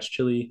roasted hatch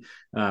chili.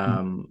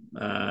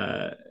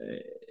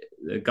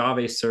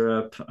 Agave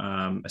syrup,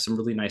 some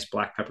really nice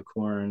black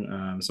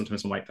peppercorn,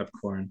 sometimes some white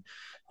peppercorn.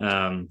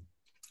 And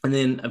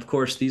then, of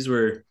course, these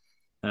were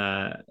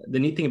the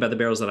neat thing about the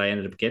barrels that I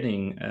ended up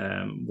getting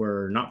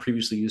were not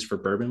previously used for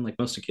bourbon. Like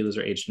most tequilas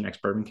are aged in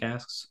ex-bourbon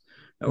casks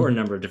or a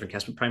number of different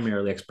casks, but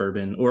primarily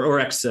ex-bourbon or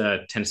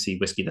ex-Tennessee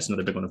whiskey. That's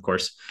another big one, of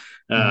course.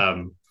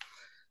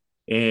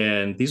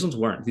 And these ones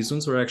weren't. These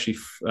ones were actually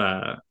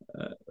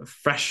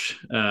fresh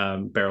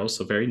barrels,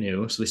 so very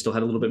new. So they still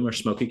had a little bit more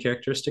smoky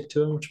characteristic to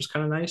them, which was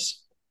kind of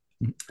nice.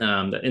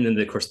 And then,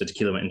 of course, the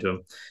tequila went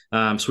into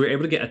them. So we were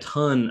able to get a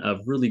ton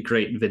of really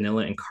great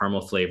vanilla and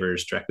caramel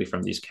flavors directly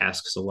from these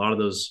casks. A lot of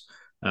those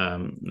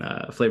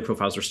flavor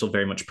profiles were still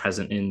very much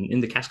present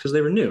in the casks because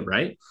they were new,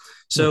 right?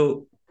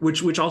 So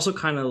which also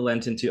kind of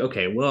lent into,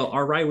 okay, well,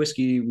 our rye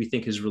whiskey we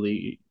think is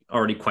really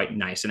already quite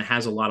nice, and it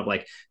has a lot of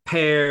like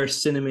pear,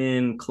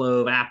 cinnamon,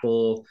 clove,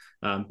 apple,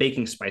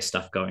 baking spice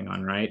stuff going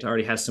on, right? It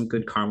already has some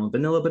good caramel and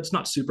vanilla, but it's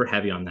not super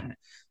heavy on that.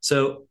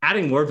 So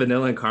adding more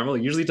vanilla and caramel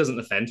usually doesn't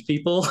offend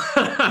people.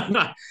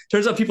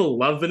 Turns out people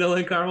love vanilla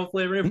and caramel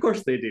flavoring. Of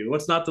course they do.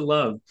 What's not to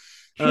love?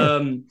 Sure.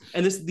 And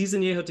these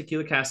añejo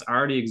tequila casks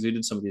already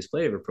exuded some of these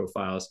flavor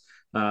profiles,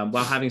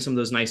 while having some of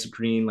those nice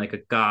green, like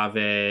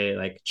agave,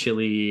 like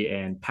chili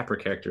and pepper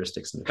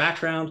characteristics in the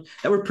background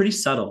that were pretty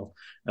subtle.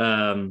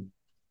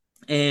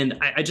 And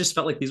I just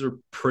felt like these were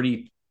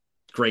pretty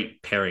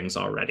great pairings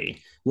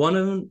already. One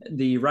of them,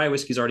 the rye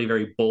whiskey is already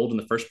very bold in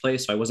the first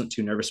place, so I wasn't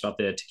too nervous about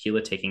the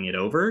tequila taking it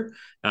over.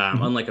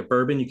 Unlike a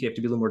bourbon, you have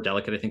to be a little more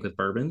delicate, I think, with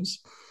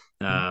bourbons,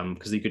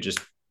 because you could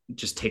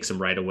just take some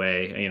right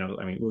away.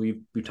 I mean,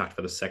 we talked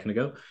about this a second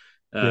ago.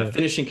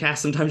 Finishing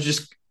cast sometimes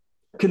just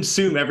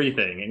consume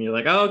everything, and you're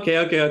like, oh, okay,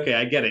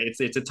 I get it.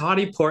 It's a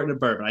toddy port and a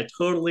bourbon. I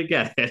totally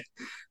get it,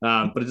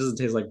 but it doesn't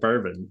taste like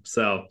bourbon.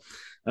 So.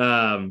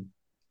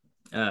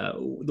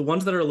 The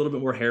ones that are a little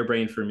bit more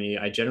harebrained for me,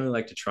 I generally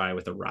like to try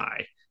with a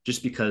rye,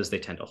 just because they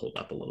tend to hold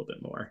up a little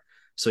bit more.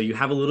 So you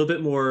have a little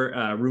bit more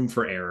room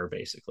for error,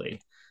 basically.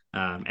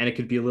 And it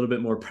could be a little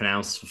bit more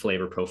pronounced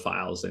flavor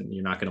profiles, and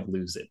you're not going to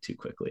lose it too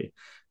quickly.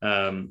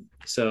 And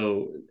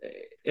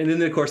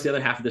then, of course, the other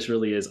half of this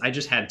really is I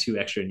just had 2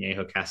 extra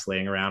añejo casks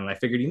laying around, and I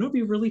figured, it'd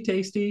be really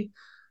tasty.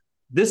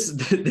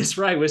 This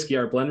rye whiskey,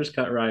 our Blender's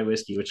Cut rye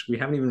whiskey, which we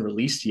haven't even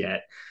released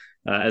yet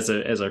as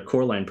our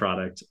core line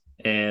product,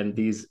 and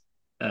these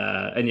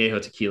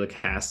añejo tequila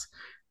casks.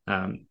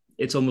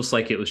 It's almost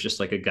like it was just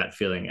like a gut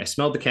feeling. I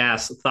smelled the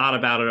cask, thought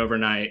about it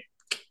overnight.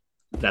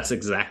 That's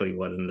exactly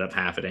what ended up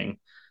happening.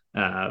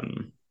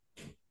 And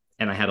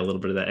I had a little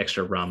bit of that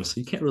extra rum, so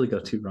you can't really go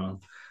too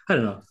wrong. I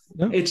don't know.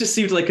 No. It just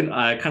seemed like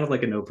kind of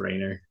like a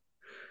no-brainer.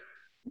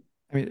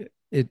 I mean,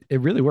 it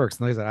really works.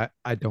 And like I said,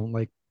 I don't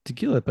like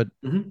tequila, but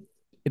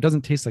it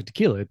doesn't taste like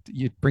tequila.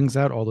 It brings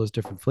out all those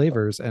different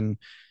flavors, and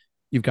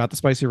you've got the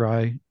spicy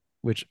rye,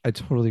 which I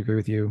totally agree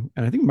with you.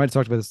 And I think we might have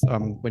talked about this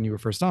when you were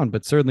first on,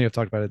 but certainly I've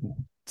talked about it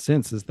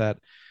since, is that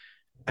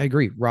I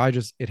agree. Rye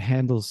it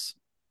handles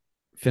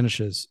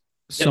finishes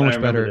so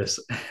much better.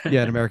 In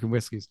American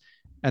whiskeys.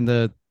 And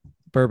the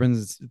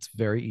bourbons, it's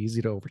very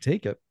easy to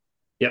overtake it.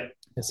 Yep.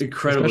 It's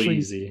incredibly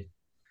easy.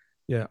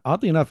 Yeah.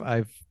 Oddly enough,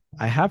 I've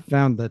I have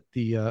found that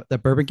the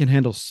that bourbon can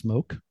handle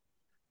smoke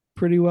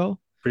pretty well.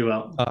 Pretty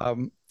well.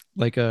 Um,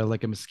 like a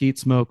mesquite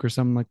smoke or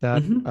something like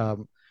that.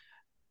 Hmm.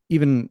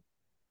 Even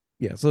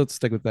yeah, so let's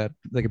stick with that.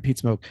 Like a peat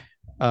smoke.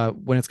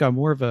 When it's got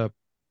more of a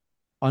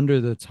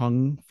under the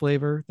tongue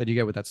flavor that you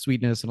get with that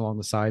sweetness and along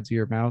the sides of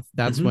your mouth,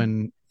 that's Hmm.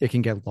 when it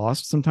can get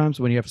lost sometimes.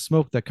 When you have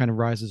smoke that kind of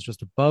rises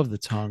just above the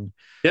tongue,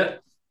 Yeah.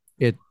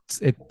 it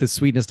the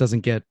sweetness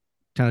doesn't get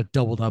kind of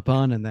doubled up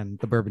on, and then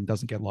the bourbon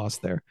doesn't get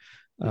lost there.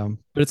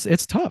 But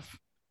it's tough.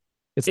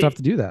 It's tough It,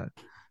 to do that.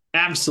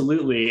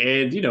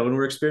 Absolutely. And when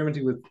we're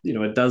experimenting with,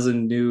 a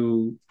dozen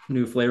new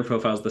flavor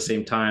profiles at the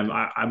same time,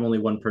 I'm only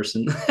one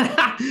person.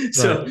 Right.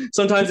 So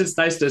sometimes it's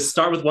nice to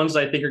start with ones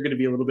that I think are going to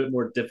be a little bit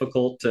more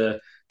difficult to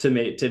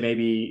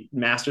maybe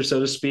master, so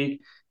to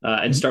speak,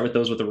 and Mhm. start with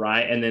those with the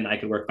rye, and then I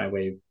could work my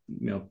way,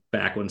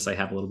 back once I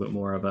have a little bit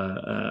more of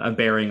a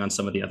bearing on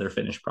some of the other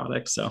finished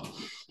products. So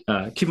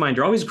keep in mind,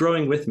 you're always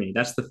growing with me.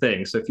 That's the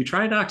thing. So if you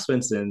try Doc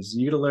Swenson's,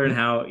 you got to learn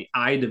how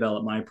I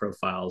develop my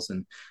profiles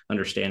and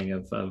understanding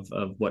of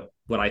what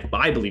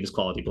I believe is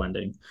quality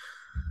blending.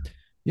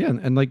 Yeah,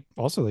 and like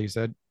also like you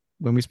said,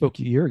 when we spoke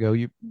a year ago,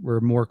 you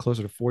were more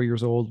closer to 4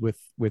 years old with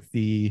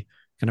the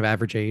kind of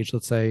average age,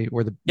 let's say,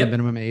 or the Yep.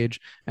 minimum age,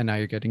 and now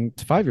you're getting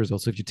to 5 years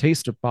old. So if you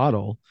taste a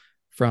bottle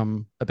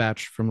from a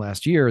batch from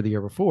last year or the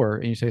year before,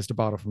 and you taste a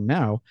bottle from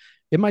now,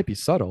 it might be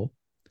subtle,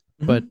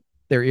 but Mm-hmm.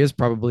 there is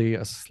probably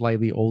a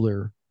slightly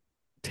older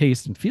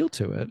taste and feel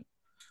to it.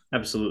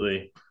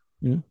 Absolutely.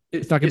 You know,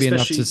 it's not going to be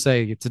enough to Especially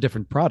say it's a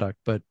different product,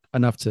 but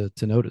enough to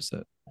notice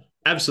it.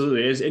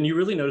 Absolutely is, and you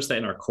really notice that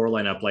in our core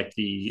lineup, like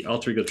the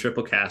Alter Ego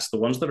Triple Cast, the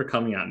ones that are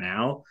coming out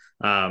now.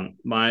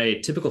 My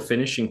typical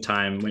finishing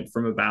time went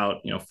from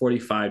about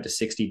 45 to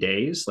 60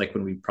 days, like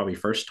when we probably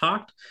first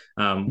talked.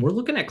 We're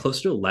looking at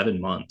close to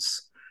 11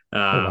 months. Oh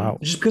wow.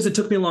 Just because it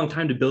took me a long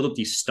time to build up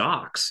these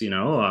stocks,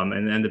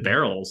 and then the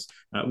barrels.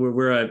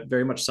 We're a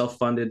very much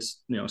self-funded,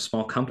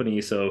 small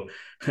company, so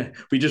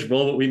we just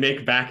roll what we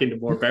make back into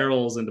more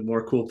barrels, into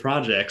more cool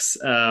projects.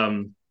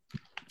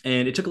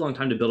 And it took a long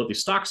time to build up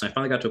these stocks. And I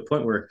finally got to a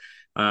point where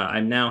I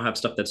now have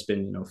stuff that's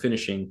been,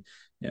 finishing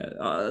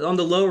on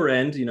the lower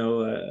end,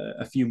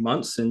 a few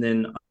months, and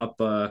then up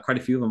quite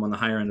a few of them on the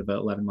higher end of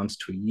 11 months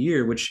to a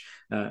year, which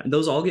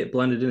those all get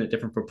blended in at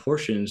different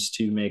proportions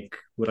to make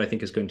what I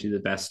think is going to be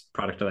the best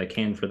product that I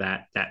can for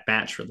that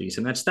batch release.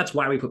 And that's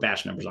why we put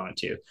batch numbers on it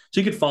too.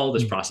 So you could follow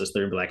this process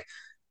there and be like,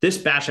 this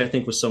batch I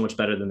think was so much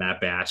better than that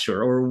batch,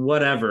 or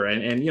whatever,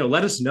 and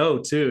let us know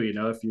too,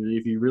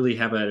 if you really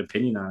have an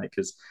opinion on it,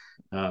 because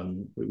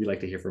we like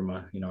to hear from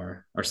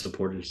our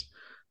supporters.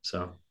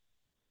 So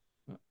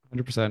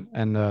 100%.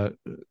 And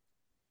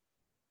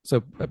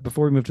so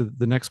before we move to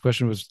the next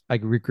question, was I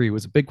agree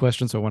was a big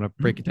question, so I want to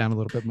break it down a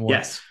little bit more.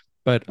 yes.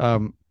 But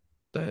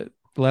the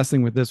last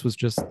thing with this was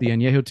just the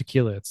añejo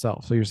tequila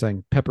itself. So you're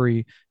saying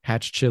peppery,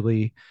 hatch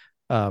chili,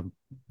 um,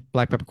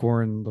 black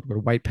peppercorn, a little bit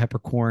of white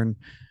peppercorn,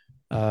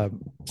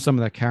 some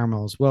of that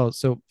caramel as well.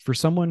 So for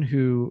someone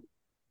who,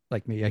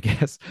 like me, I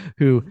guess,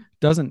 who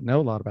doesn't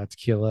know a lot about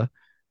tequila,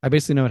 I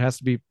basically know it has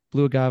to be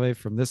blue agave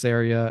from this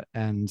area,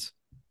 and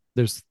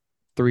there's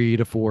 3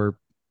 to 4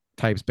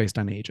 types based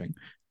on aging.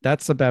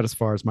 That's about as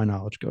far as my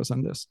knowledge goes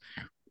on this.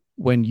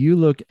 When you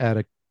look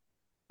at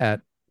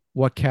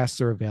what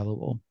casks are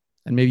available,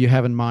 and maybe you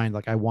have in mind,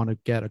 like I want to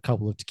get a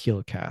couple of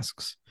tequila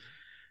casks.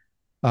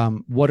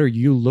 What are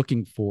you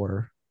looking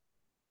for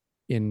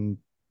in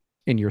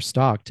in your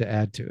stock to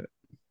add to it?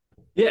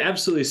 Yeah,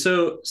 absolutely.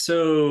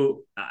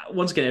 So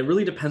once again, it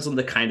really depends on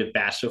the kind of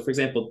batch. So, for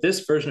example,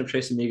 this version of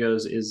Trace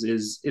Amigos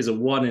is a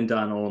one and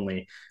done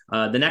only.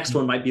 The next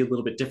one might be a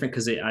little bit different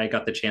because I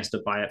got the chance to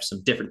buy up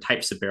some different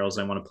types of barrels.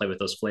 And I want to play with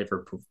those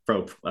flavor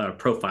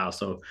profiles.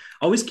 So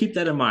always keep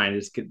that in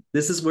mind.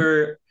 This is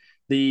where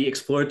the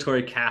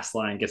exploratory cast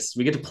line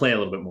we get to play a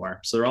little bit more.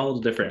 So they're all a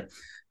little different.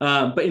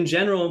 But in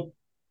general,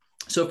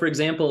 so, for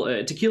example,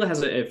 tequila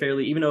has a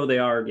fairly, even though they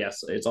are,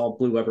 yes, it's all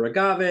blue Weber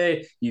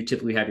agave. You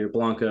typically have your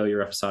Blanco,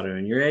 your Reposado,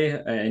 and your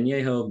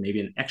Añejo,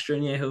 maybe an extra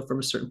Añejo from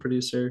a certain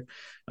producer.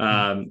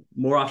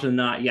 More often than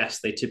not, yes,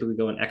 they typically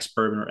go in ex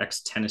bourbon or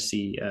ex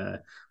Tennessee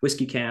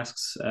whiskey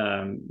casks,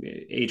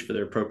 aged for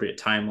their appropriate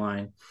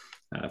timeline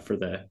for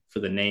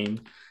the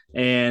name,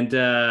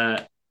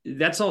 and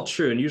that's all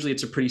true. And usually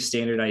it's a pretty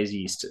standardized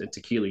yeast,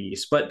 tequila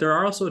yeast. But there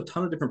are also a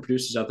ton of different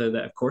producers out there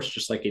that, of course,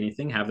 just like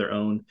anything, have their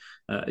own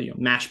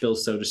mash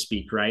bills, so to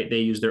speak, right? They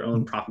use their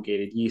own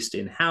propagated yeast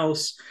in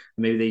house.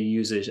 Maybe they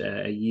use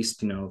a yeast,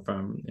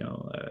 from,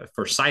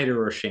 for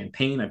cider or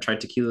champagne. I've tried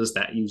tequilas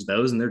that use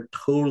those, and they're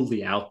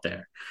totally out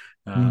there.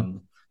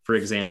 For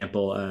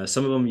example,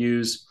 some of them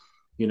use,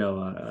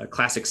 a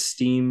classic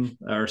steam,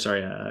 or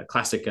sorry, a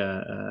classic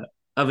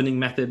ovening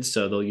methods.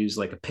 So they'll use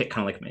like a pit,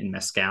 kind of like in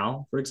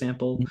mezcal, for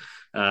example.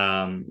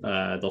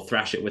 They'll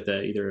thrash it with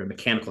either a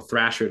mechanical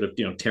thrasher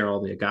to tear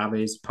all the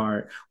agaves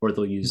apart, or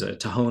they'll use a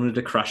tahona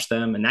to crush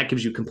them, and that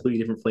gives you a completely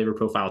different flavor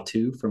profile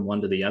too from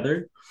one to the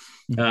other.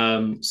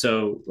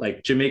 So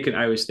like Jamaican,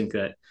 I always think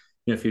that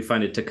if you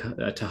find a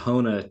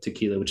Tahona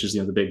tequila, which is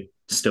the big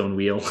stone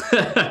wheel,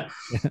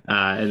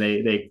 and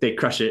they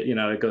crush it.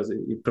 It goes.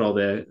 You put all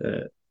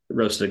the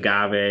roasted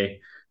agave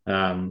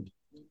um,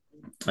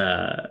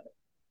 uh,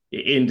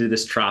 into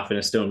this trough, and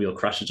a stone wheel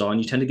crushes all,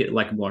 and you tend to get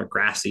like more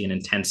grassy and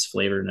intense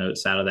flavor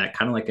notes out of that,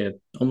 kind of like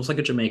almost like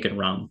a Jamaican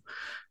rum.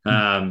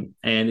 And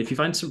if you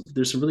find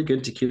there's some really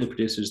good tequila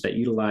producers that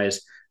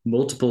utilize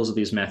multiples of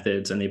these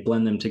methods and they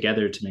blend them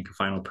together to make a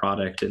final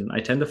product. And I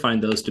tend to find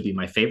those to be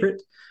my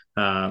favorite.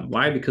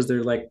 Why? Because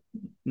they're like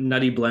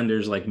nutty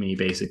blenders like me,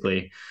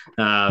 basically.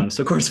 So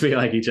of course we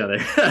like each other.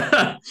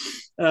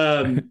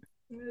 um,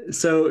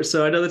 so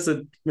I know that's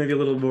maybe a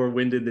little more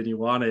winded than you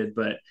wanted,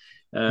 but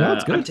No,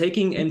 it's I'm good.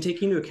 taking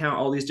into account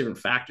all these different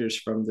factors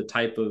from the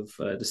type of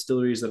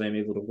distilleries that I'm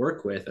able to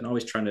work with, and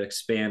always trying to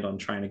expand on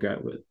trying to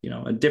get with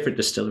a different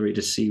distillery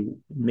to see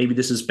maybe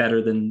this is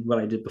better than what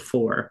I did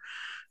before,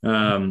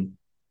 um,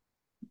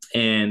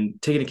 and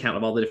taking account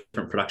of all the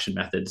different production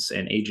methods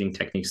and aging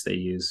techniques they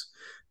use,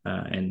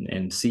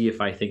 and see if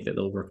I think that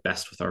they'll work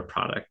best with our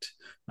product,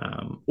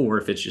 or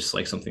if it's just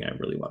like something I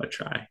really want to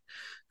try.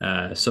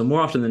 So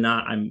more often than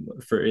not,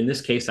 in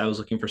this case, I was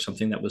looking for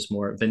something that was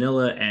more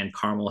vanilla and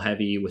caramel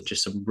heavy with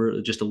just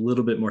a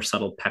little bit more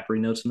subtle peppery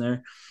notes in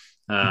there,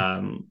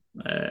 and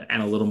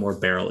a little more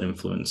barrel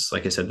influence.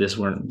 Like I said, these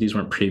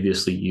weren't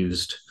previously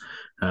used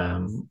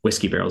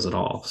whiskey barrels at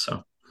all.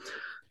 So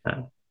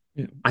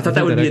Yeah, I I thought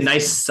that think would that be a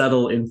nice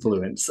subtle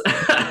influence.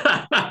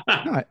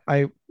 no,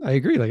 I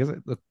agree. Like I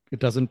said, look, it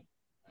doesn't.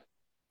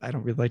 I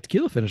don't really like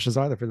tequila finishes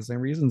either for the same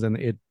reasons, and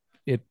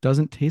it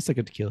doesn't taste like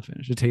a tequila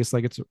finish. It tastes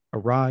like it's a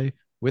rye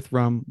with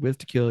rum with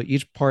tequila.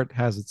 Each part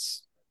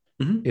has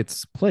Mhm.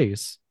 its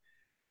place,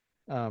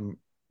 um,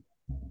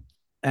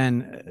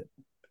 and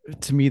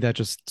to me that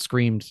just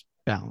screamed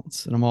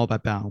balance. And I'm all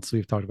about balance.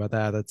 We've talked about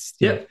that. That's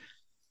Yep.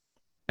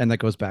 and that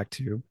goes back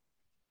to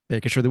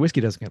making sure the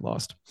whiskey doesn't get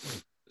lost.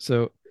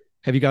 So,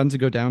 have you gotten to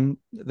go down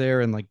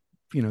there and like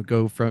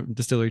go from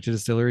distillery to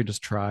distillery,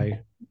 just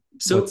try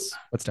So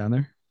what's down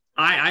there?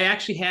 I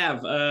actually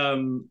have.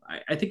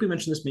 I think we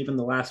mentioned this maybe in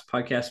the last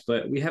podcast,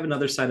 but we have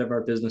another side of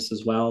our business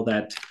as well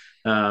that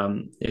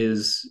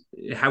is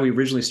how we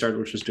originally started,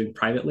 which was doing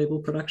private label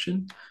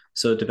production.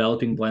 So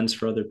developing blends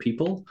for other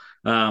people,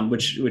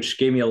 which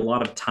gave me a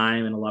lot of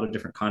time and a lot of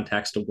different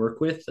contacts to work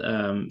with,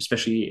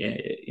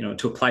 especially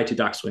to apply to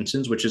Doc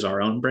Swinson's, which is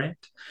our own brand.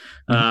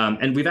 Mhm.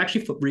 And we've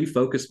actually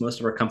refocused most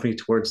of our company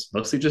towards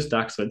mostly just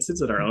Doc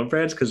Swinson's and our own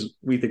brands because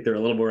we think they're a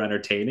little more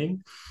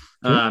entertaining.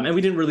 Cool. And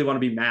we didn't really want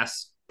to be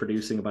mass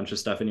producing a bunch of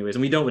stuff anyways.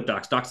 And we don't with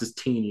Docs. Docs is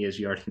teeny, as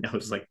you already know.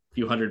 It's like a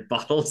few hundred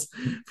bottles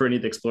for any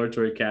of the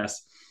exploratory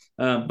casts.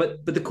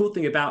 But the cool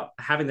thing about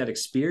having that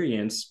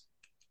experience,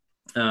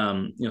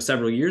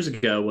 several years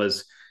ago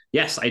was,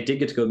 yes, I did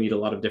get to go meet a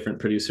lot of different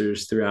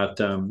producers throughout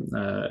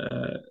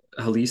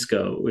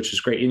Jalisco, which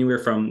is great. Anywhere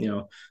from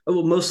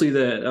mostly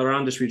the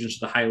around this region to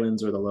the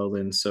highlands or the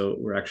lowlands. So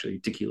we're actually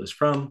tequila's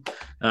from.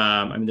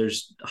 I mean,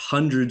 there's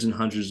hundreds and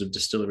hundreds of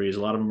distilleries.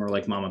 A lot of them are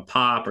like mom and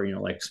pop or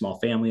like small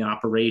family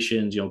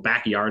operations.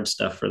 Backyard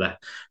stuff for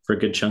a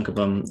good chunk of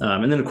them.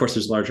 And then of course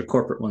there's larger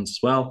corporate ones as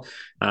well.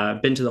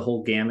 Been to the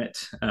whole gamut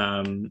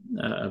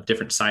of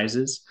different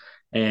sizes,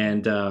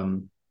 and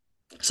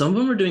some of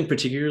them are doing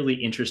particularly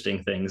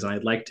interesting things, and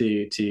I'd like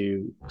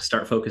to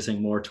start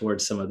focusing more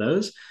towards some of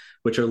those,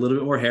 which are a little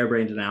bit more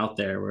harebrained and out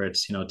there, where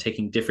it's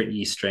taking different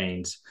yeast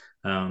strains,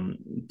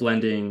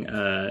 blending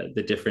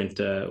the different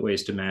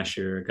ways to mash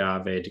your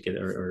agave to get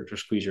or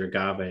squeeze your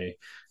agave,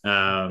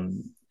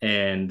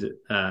 and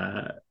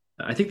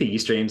I think the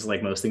yeast strains,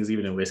 like most things,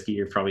 even in whiskey,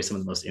 are probably some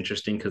of the most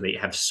interesting because they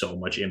have so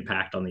much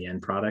impact on the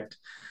end product.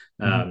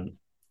 Mhm.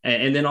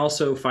 And then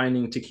also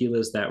finding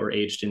tequilas that were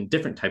aged in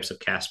different types of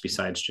casks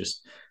besides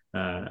just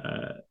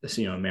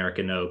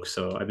American oak.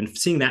 So I've been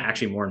seeing that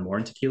actually more and more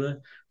in tequila.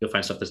 You'll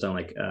find stuff that's done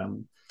like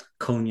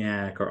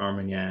cognac or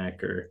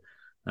armagnac or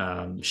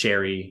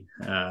sherry,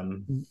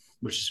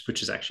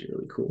 which is actually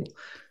really cool.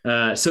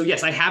 So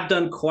yes, I have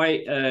done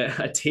quite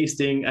a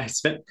tasting. I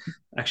spent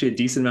actually a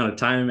decent amount of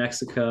time in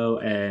Mexico,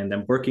 and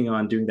I'm working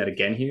on doing that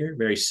again here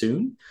very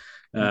soon,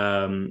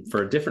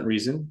 for a different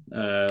reason.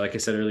 Like I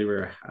said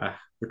earlier,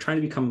 we're trying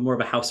to become more of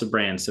a house of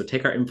brands. So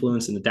take our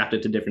influence and adapt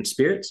it to different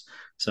spirits.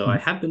 So I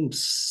Mhm. have been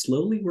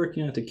slowly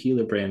working on a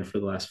tequila brand for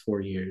the last 4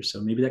 years. So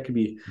Mhm. maybe that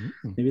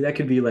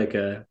could be like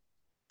a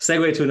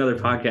segue to another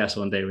podcast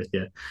one day with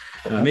you.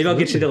 Maybe I'll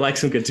get you to Absolutely. like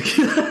some good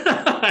tequila.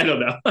 I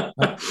don't I,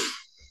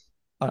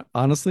 know.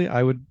 honestly,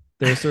 I would.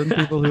 There are certain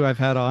people who I've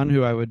had on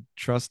who I would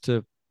trust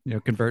to,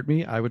 convert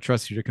me. I would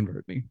trust you to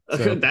convert me.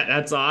 So,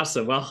 That's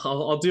awesome. Well,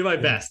 I'll do my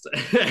yeah. best.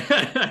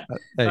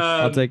 Hey,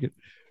 I'll um, take it.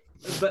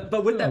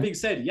 but with that Um, being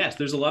said, yes,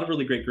 there's a lot of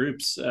really great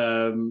groups,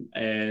 and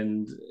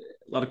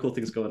a lot of cool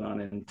things going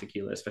on in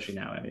tequila, especially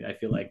now. I mean, I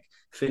feel like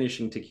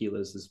finishing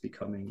tequilas is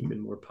becoming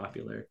even more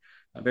popular,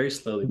 very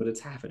slowly, but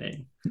it's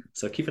happening.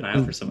 So keep an eye out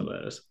does, for some of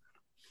those.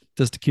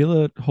 does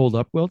tequila hold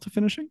up well to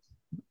finishing?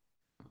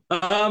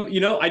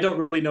 I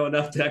don't really know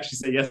enough to actually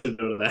say yes or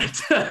no to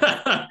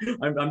that.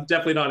 I'm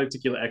definitely not a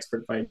tequila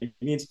expert by any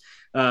means,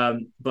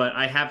 but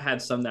I have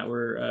had some that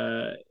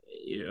were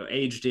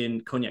aged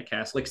in cognac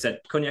casks. Like I said,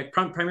 cognac,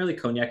 primarily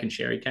cognac and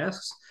sherry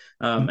casks.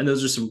 And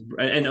those are some,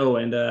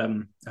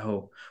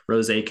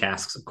 rosé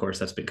casks. Of course,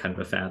 that's been kind of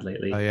a fad Oh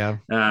lately. yeah,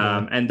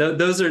 yeah. And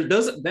those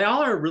they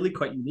all are really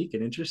quite unique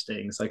and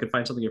interesting. So I could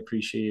find something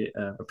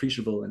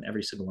appreciable in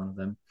every single one of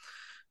them.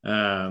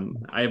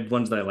 I have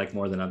ones that I like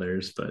more than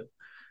others, but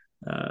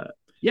uh,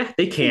 yeah,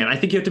 they can. I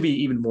think you have to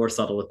be even more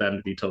subtle with them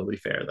to be totally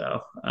fair,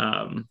 though.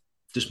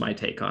 Just my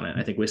take on it.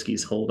 I think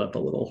whiskeys hold up a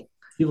little,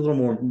 you have a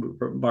little more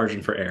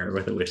margin for error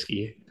with a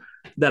whiskey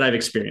that I've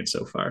experienced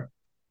so far.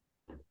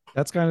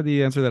 That's kind of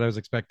the answer that I was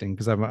expecting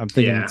because I'm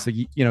thinking Yeah, it's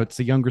it's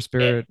a younger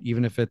spirit,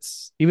 even if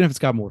it's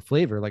got more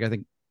flavor. Like I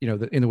think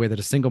in the way that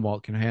a single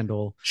malt can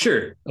handle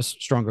sure. a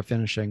stronger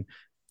finishing,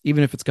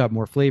 even if it's got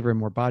more flavor and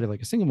more body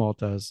like a single malt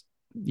does,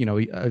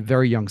 a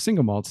very young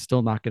single malt's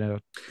still not going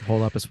to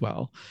hold up as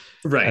well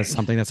as Right.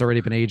 something that's already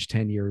been aged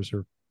 10 years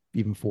or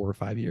even 4 or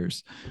 5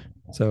 years.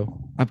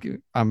 So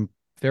I'm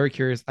very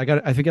curious. I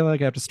think I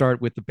have to start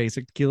with the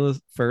basic tequila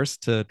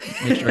first to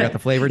make sure I got the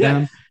flavor Yeah,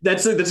 down.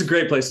 that's a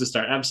great place to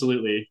start.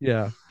 Absolutely.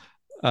 Yeah.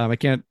 I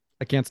can't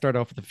start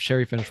off with the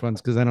sherry finished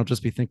ones because then I'll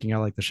just be thinking I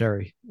like the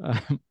sherry.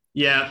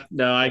 Yeah,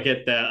 no, I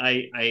get that.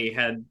 I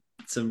had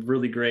some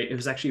really great. It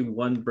was actually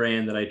one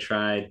brand that I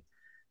tried.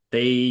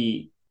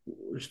 They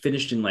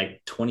finished in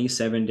like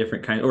 27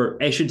 different kinds, or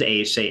I should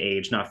say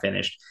age, not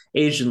finished,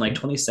 aged in like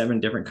 27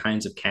 different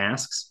kinds of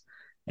casks,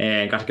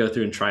 and got to go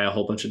through and try a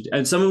whole bunch of,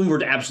 and some of them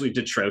were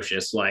absolutely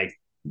atrocious, like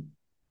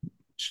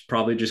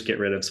probably just get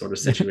rid of sort of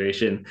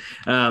situation.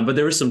 But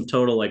there were some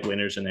total like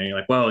winners in there. You're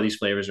like, whoa, these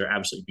flavors are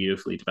absolutely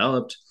beautifully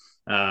developed.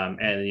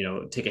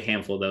 And take a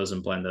handful of those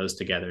and blend those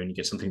together, and you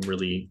get something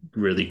really,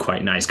 really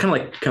quite nice. Kind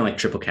of like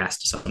triple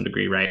cast to some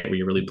degree, right? Where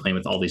you're really playing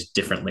with all these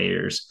different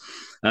layers,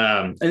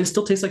 and it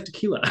still tastes like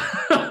tequila,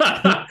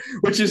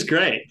 which is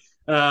great.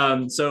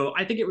 So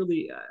I think it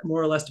really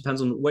more or less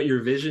depends on what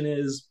your vision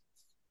is,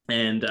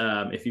 and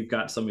if you've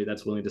got somebody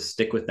that's willing to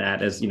stick with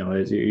that as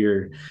as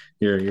your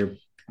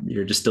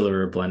your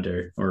distiller or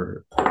blender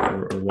or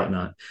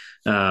whatnot.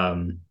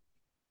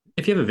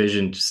 If you have a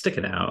vision, just stick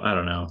it out. I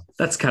don't know.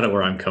 That's kind of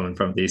where I'm coming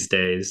from these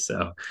days.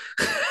 So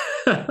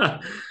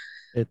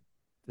it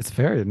it's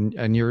fair,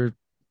 and you're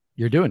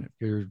doing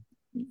it.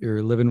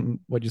 You're living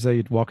what you say.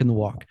 You'd walk in the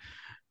walk.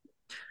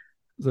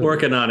 So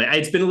working on it.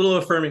 It's been a little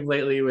affirming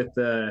lately with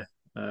the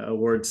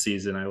award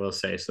season, I will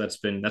say. So that's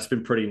been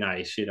pretty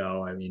nice.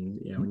 I mean,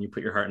 when you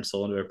put your heart and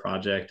soul into a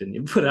project and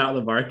you put it out in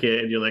the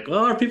market, and you're like,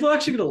 well, are people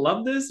actually going to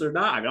love this or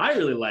not? I mean, I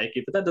really like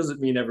it, but that doesn't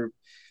mean every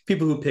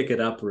people who pick it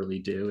up really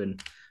do.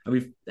 And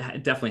we've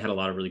definitely had a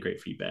lot of really great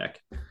feedback,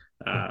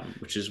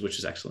 which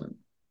is excellent.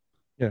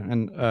 yeah,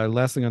 and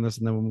last thing on this,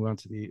 and then we'll move on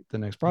to the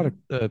next product.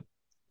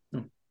 Mm-hmm.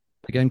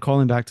 Again,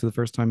 calling back to the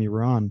first time you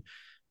were on,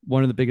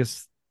 one of the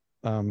biggest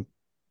um,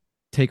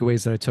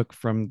 takeaways that I took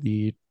from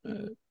the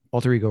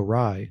alter ego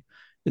rye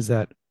is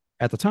that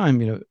at the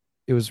time,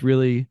 it was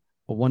really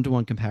a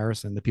one-to-one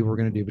comparison that people were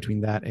going to do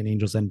between that and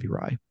Angel's Envy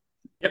rye.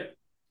 Yep.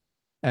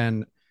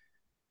 And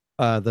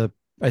the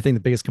I think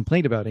the biggest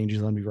complaint about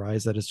Angel's Envy rye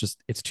is that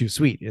it's too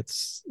sweet.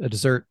 It's a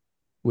dessert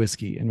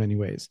whiskey in many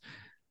ways.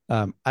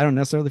 I don't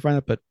necessarily find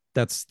that, but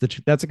that's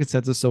a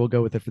consensus, so we'll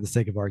go with it for the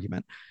sake of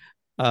argument.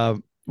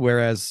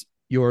 Whereas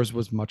yours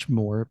was much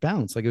more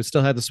balanced. Like it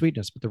still had the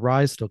sweetness, but the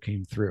rye still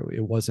came through.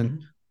 It wasn't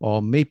Mm-hmm. all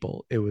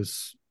maple. It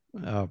was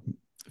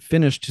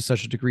finished to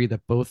such a degree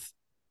that both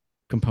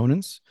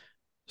components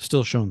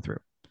still shone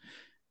through.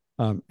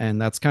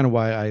 And that's kind of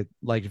why I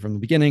liked it from the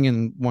beginning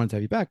and wanted to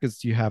have you back,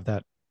 is you have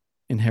that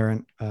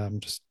inherent,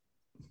 just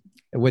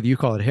whether you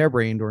call it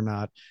harebrained or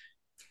not,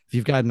 if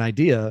you've got an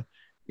idea,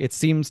 it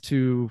seems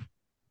to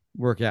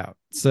work out.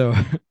 So,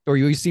 or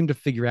you seem to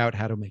figure out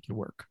how to make it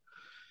work.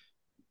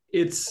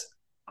 It's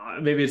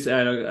maybe it's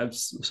I don't, I'm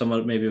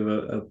somewhat maybe of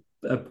a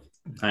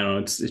I don't know.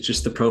 It's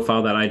just the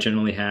profile that I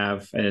generally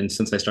have, and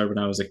since I started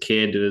when I was a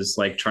kid, it was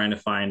like trying to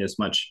find as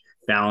much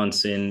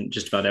balance in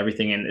just about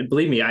everything. And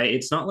believe me,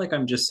 it's not like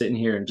I'm just sitting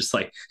here and just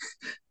like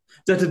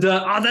da da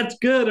da. Oh, that's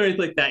good or anything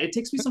like that. It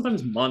takes me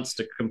sometimes months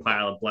to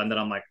compile a blend that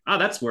I'm like, oh,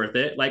 that's worth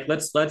it. Like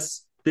let's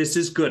this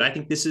is good. I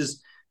think this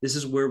is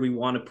where we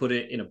want to put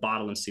it in a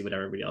bottle and see what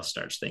everybody else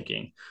starts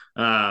thinking.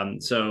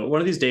 So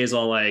one of these days,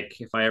 I'll like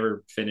if I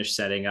ever finish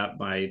setting up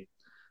my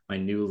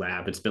new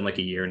lab. It's been like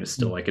a year and it's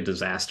still like a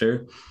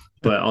disaster,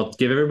 but I'll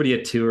give everybody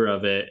a tour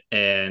of it.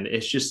 And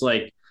it's just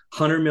like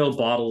 100 ml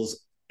bottles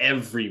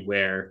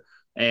everywhere.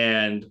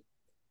 And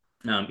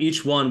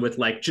each one with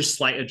like just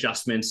slight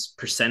adjustments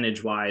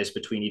percentage wise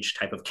between each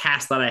type of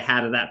cast that I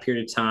had at that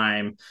period of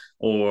time,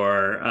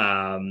 or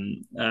a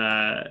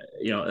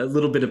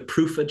little bit of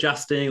proof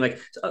adjusting. Like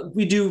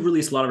we do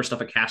release a lot of our stuff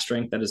at cast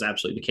strength. That is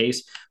absolutely the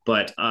case.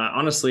 But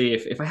honestly,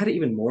 if I had it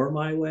even more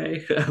my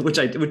way, which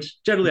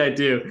generally I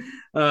do,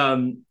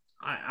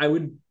 I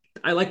would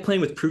I like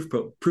playing with proof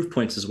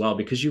points as well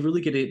because you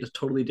really get a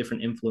totally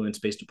different influence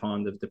based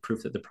upon the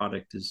proof that the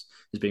product is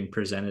being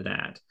presented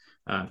at.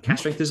 Mhm. Cast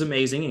strength is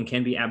amazing and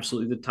can be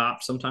absolutely the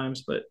top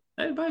sometimes, but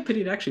in my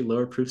opinion, actually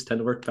lower proofs tend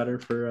to work better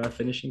for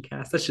finishing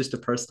cast. That's just a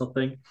personal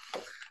thing.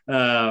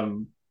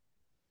 Um,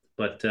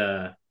 but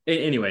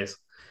anyways,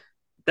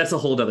 that's a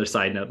whole other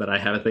side note that I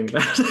have a thing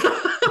about.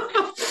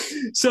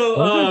 so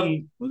All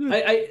good. All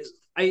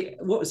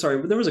good.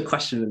 sorry, there was a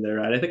question in there,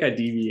 right? I think I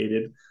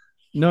deviated.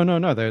 No.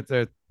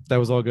 That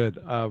was all good.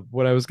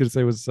 What I was going to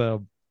say was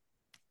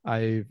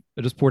I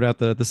just poured out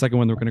the second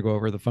one that we're going to go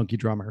over, the Funky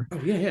Drummer, Oh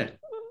yeah,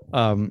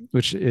 yeah.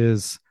 which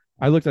is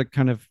I looked at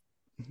kind of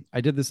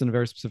I did this in a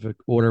very specific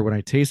order when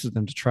I tasted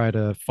them to try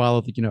to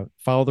follow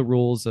follow the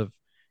rules of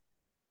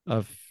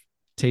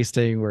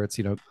tasting, where it's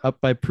up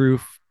by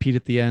proof, peat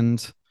at the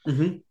end,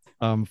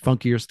 Mm-hmm.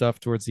 funkier stuff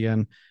towards the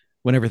end.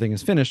 When everything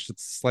is finished,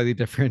 it's slightly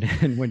different,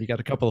 and when you got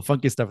a couple of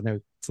funky stuff in there,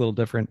 it's a little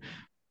different.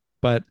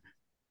 But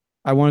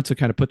I wanted to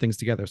kind of put things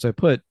together, so I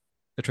put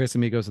the Trace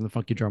Amigos and the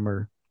Funky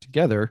Drummer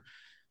together,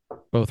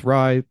 both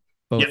rye,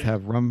 both Yep.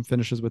 have rum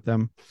finishes with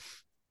them.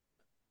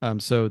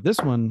 So this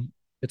one,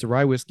 it's a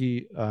rye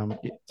whiskey.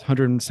 It's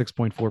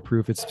 106.4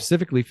 proof. It's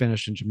specifically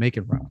finished in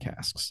Jamaican rum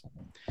casks,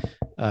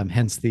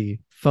 hence the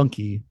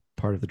funky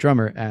part of the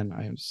drummer. And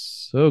I am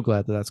so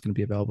glad that that's going to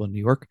be available in New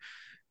York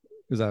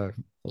because I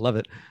love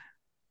it.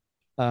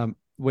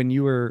 When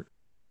you're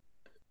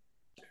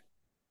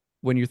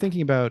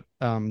thinking about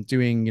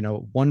doing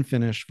one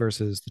finish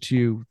versus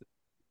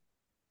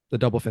the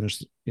double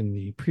finish in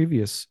the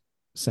previous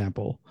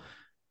sample,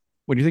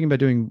 when you're thinking about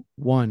doing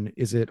one,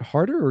 is it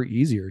harder or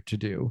easier to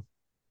do?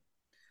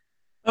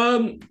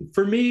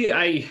 For me,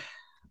 I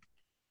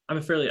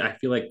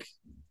feel like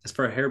as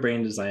far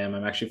harebrained as I am,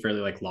 I'm actually a fairly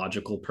like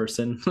logical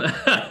person.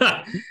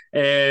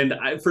 And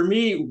for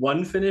me,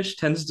 one finish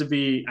tends to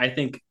be, I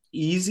think,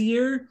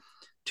 easier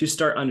to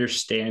start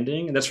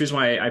understanding. And that's the reason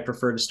why I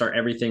prefer to start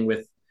everything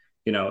with,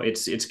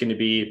 it's going to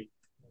be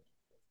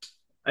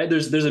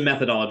there's a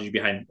methodology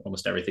behind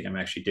almost everything I'm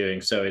actually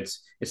doing. So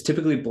it's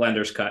typically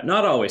blender's cut.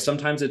 Not always.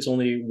 Sometimes it's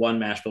only one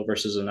mash bill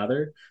versus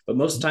another, but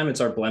most of the time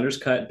it's our blender's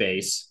cut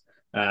base.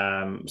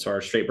 So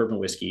our straight bourbon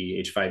whiskey,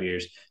 aged 5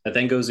 years, that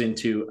then goes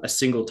into a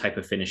single type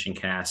of finishing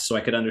cast. So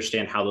I could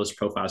understand how those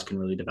profiles can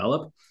really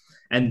develop.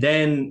 And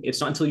then it's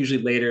not until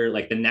usually later,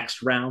 like the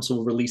next round. So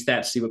we'll release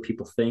that, see what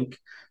people think.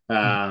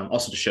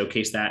 Also to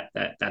showcase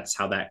that's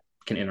how that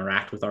can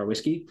interact with our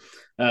whiskey.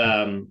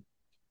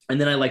 And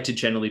then I like to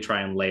generally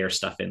try and layer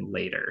stuff in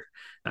later.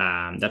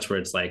 That's where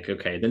it's like,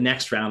 okay, the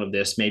next round of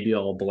this, maybe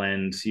I'll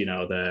blend,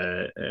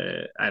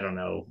 I don't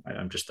know.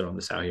 I'm just throwing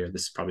this out here.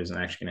 This probably isn't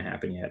actually going to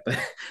happen yet, but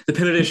the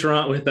Pinot de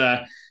Charente with,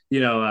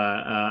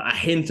 a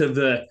hint of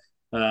the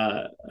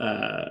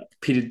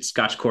peated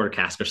Scotch quarter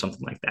cask or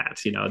something like that.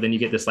 Then you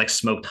get this like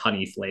smoked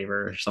honey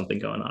flavor or something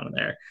going on in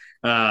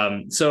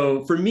there.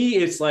 So for me,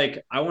 it's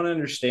like, I want to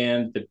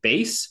understand the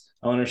base.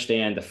 I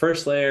understand the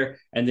first layer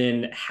and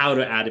then how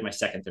to add in my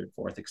second, third,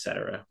 fourth,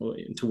 etc.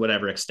 To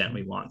whatever extent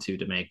we want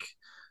to make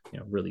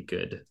really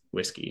good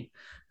whiskey.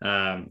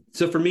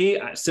 So for me,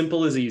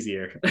 simple is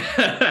easier.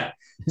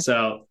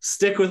 So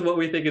stick with what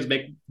we think is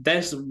make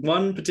this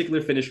one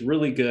particular finish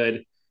really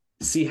good,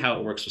 see how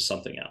it works with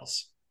something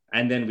else,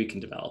 and then we can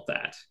develop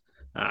that.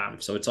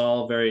 So it's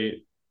all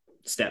very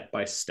step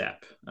by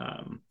step.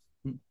 I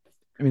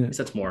mean,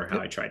 that's more how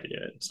I try to do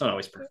it. It's not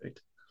always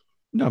perfect.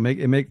 no,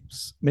 it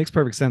makes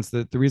perfect sense.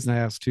 The reason I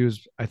asked too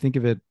is I think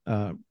of it.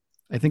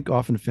 I think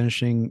often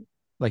finishing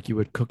like you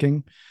would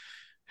cooking,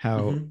 how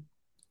Mm-hmm.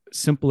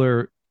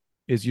 simpler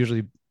is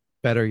usually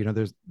better.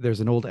 There's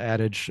an old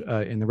adage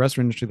in the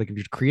restaurant industry, like if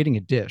you're creating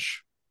a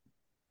dish,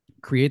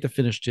 create the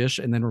finished dish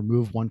and then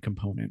remove one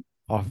component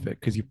off of it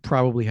because you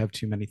probably have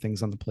too many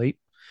things on the plate.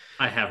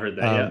 I have heard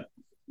that. Yeah. Um,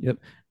 yep.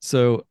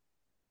 So,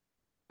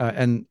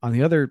 and on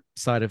the other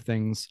side of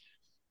things,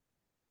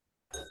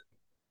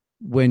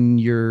 when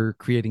you're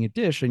creating a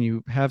dish and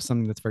you have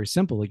something that's very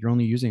simple, like you're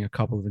only using a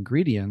couple of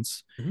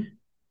ingredients, Mm-hmm.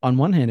 on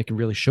one hand, it can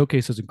really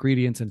showcase those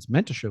ingredients and it's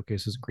meant to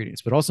showcase those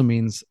ingredients, but also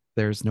means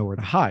there's nowhere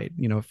to hide.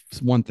 If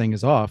one thing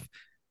is off,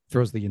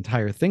 throws the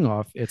entire thing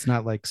off. It's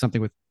not like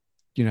something with,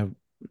 you know,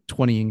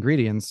 20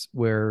 ingredients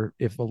where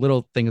if a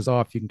little thing is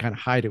off, you can kind of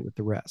hide it with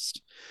the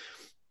rest.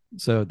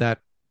 So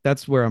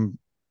that's where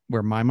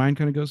my mind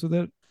kind of goes with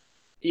it.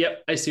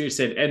 Yep, I see what you're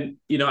saying,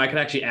 and I can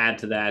actually add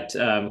to that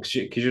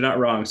because you're not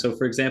wrong. So,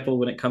 for example,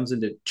 when it comes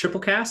into triple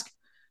cask,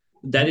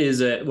 that Mhm.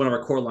 is one of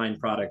our core line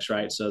products,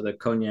 right? So the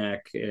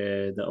cognac,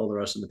 the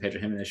Oloroso, and the Pedro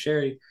Jimenez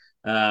sherry.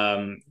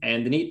 And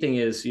the neat thing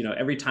is,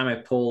 every time I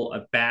pull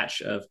a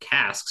batch of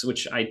casks,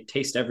 which I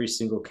taste every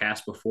single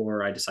cask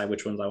before I decide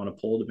which ones I want to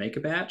pull to make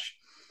a batch.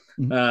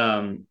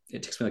 Mhm.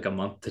 It takes me like a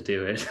month to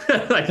do it.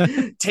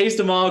 Like taste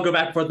them all, go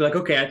back and forth. Be like,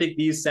 okay, I think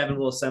these seven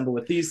will assemble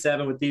with these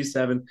seven, with these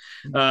seven.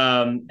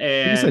 Like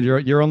you said,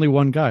 And you're only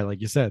one guy, like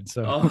you said.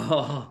 So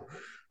oh,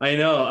 I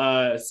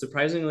know.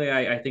 Surprisingly,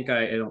 I think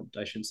I don't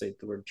I shouldn't say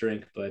the word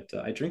drink, but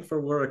I drink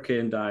for work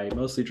and I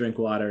mostly drink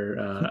water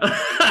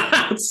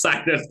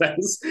outside of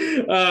this.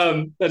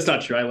 That's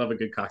not true. I love a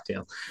good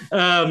cocktail.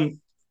 Um,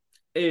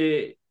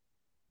 it,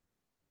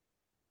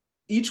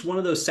 each one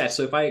of those sets.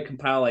 So if I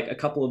compile like a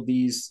couple of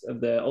these of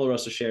the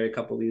Oloroso Sherry, a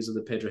couple of these of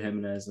the Pedro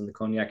Jimenez and the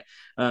Cognac,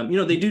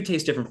 they do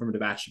taste different from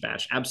batch to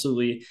batch,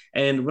 absolutely.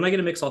 And when I get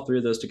to mix all three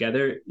of those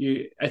together,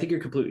 I think you're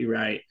completely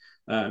right.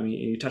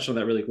 You touched on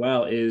that really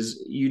well.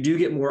 Is you do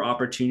get more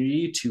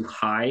opportunity to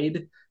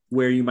hide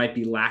where you might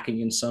be lacking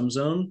in some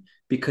zone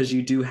because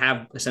you do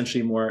have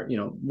essentially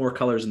more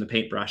colors in the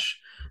paintbrush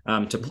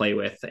to play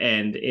with,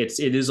 and it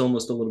is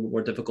almost a little bit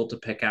more difficult to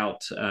pick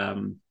out.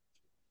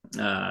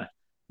 Uh,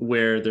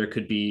 where there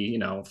could be,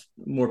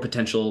 more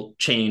potential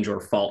change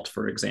or fault,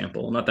 for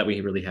example. Not that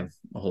we really have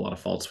a whole lot of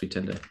faults. We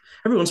tend to,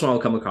 every once in a while,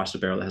 we'll come across a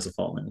barrel that has a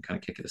fault and we kind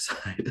of kick it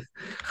aside.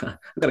 I've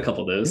got a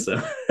couple of those,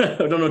 so I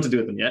don't know what to do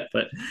with them yet.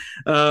 But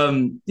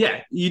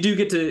yeah, you do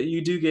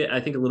get, I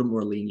think, a little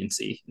more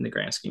leniency in the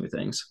grand scheme of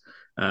things.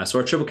 So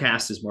our triple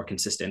cast is more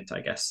consistent,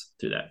 I guess,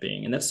 through that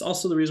being, and that's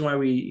also the reason why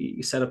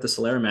we set up the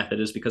Solera method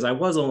is because I'm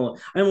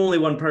only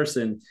one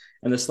person,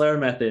 and the Solera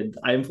method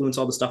I influence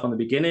all the stuff on the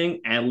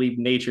beginning and leave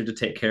nature to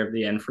take care of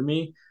the end for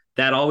me.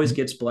 That always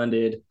gets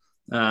blended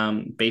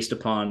based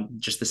upon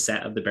just the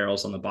set of the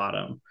barrels on the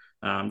bottom.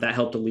 That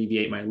helped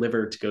alleviate my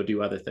liver to go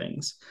do other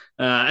things.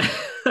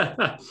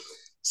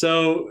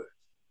 So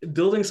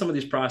building some of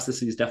these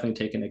processes definitely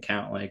take into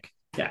account like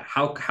yeah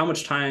how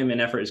much time and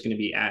effort is going to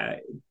be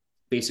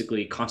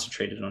basically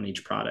concentrated on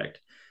each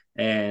product.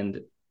 And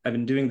I've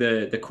been doing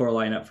the core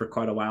lineup for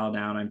quite a while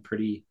now, and I'm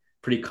pretty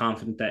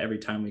confident that every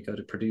time we go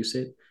to produce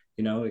it,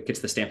 it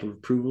gets the stamp of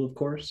approval, of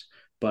course.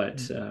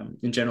 But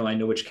in general, I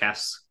know which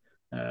casks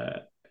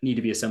need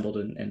to be assembled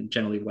and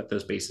generally what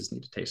those bases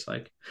need to taste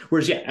like.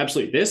 Whereas, yeah,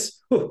 absolutely,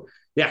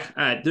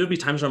 there'll be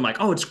times where I'm like,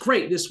 oh, it's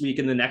great this week,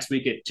 and the next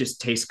week it just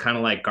tastes kind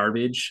of like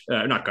garbage,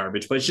 not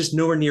garbage, but it's just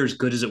nowhere near as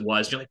good as it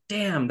was. You're like,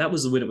 damn, that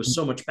was when it was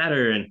so much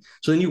better. And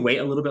so then you wait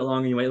a little bit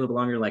longer,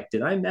 you're like,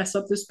 did I mess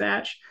up this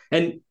batch?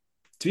 And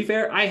to be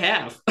fair, I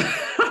have.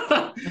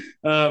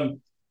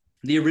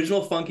 The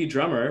original Funky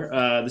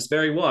Drummer, this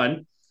very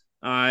one,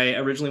 I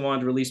originally wanted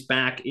to release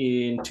back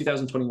in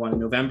 2021 in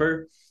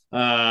November,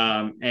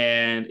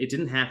 and it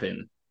didn't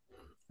happen.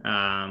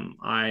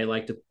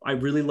 I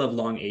really love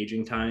long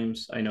aging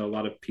times. I know a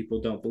lot of people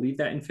don't believe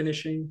that in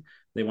finishing.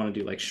 They want to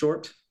do like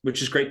short,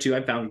 which is great too.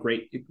 I found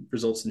great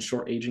results in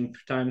short aging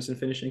times in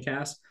finishing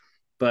casts.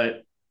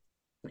 But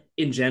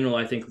in general,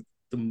 I think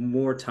the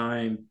more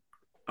time,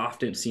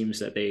 often it seems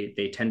that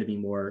they tend to be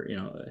more,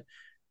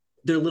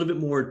 they're a little bit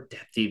more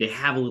depthy. They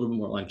have a little bit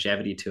more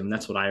longevity to them.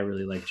 That's what I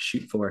really like to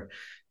shoot for.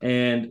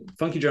 And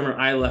Funky Drummer,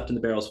 I left in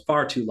the barrels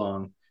far too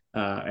long.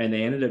 And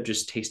they ended up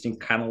just tasting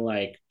kind of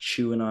like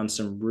chewing on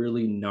some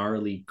really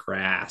gnarly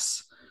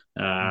grass.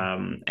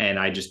 And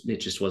it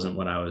just wasn't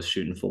what I was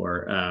shooting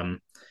for.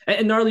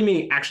 And gnarly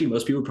meaning actually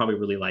most people probably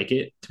really like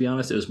it. To be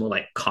honest, it was more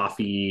like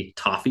coffee,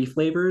 toffee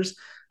flavors.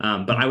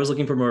 But I was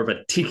looking for more of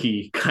a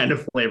tiki kind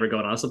of flavor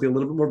going on, something a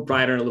little bit more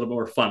brighter and a little bit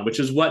more fun,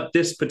 which is what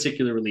this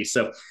particular release.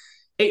 So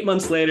 8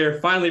 months later,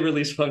 finally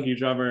released Funky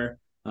Drummer.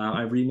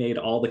 I remade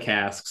all the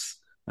casks,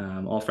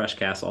 all fresh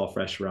casks, all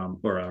fresh rum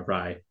or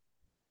rye,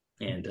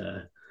 and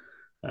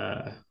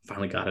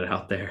finally got it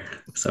out there.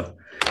 So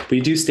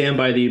we do stand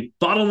by the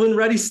bottle when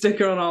ready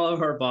sticker on all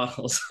of our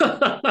bottles.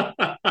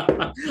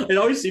 It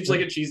always seems like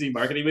a cheesy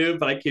marketing move,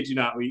 but I kid you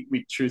not,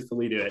 we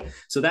truthfully do it.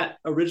 So that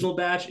original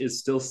batch is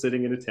still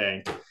sitting in a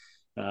tank,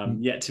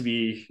 yet to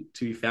be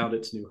found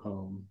its new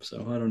home.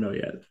 So I don't know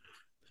yet.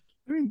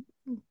 I mean,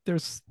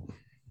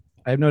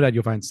 I have no doubt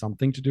you'll find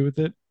something to do with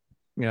it.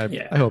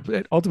 I hope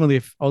ultimately,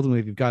 if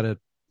you got to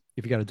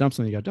dump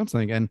something, you got to dump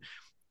something. And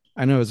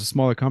I know as a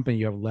smaller company,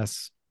 you have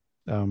less,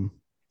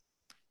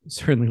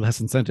 certainly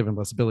less incentive and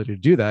less ability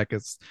to do that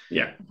because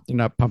you're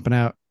not pumping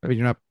out. I mean,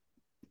 you're not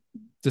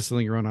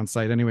distilling your own on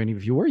site anyway. And even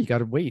if you were, you got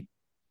to wait.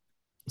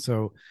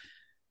 So,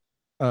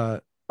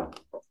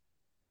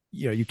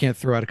 you can't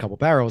throw out a couple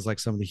barrels like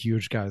some of the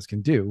huge guys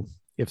can do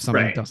if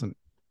something doesn't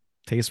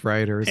taste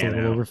right or is a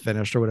little over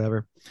finished or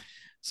whatever.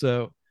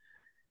 So,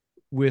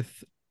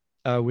 with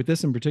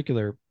this in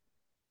particular,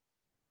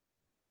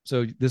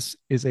 so this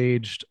is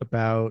aged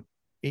about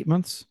 8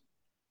 months.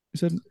 You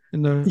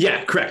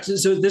said correct.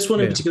 So this one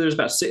in particular is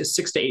about 6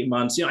 to 8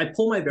 months. I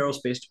pull my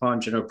barrels based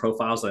upon general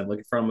profiles that I'm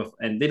looking for,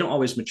 and they don't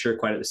always mature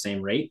quite at the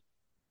same rate.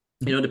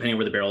 Depending on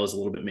where the barrel is, a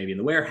little bit maybe in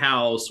the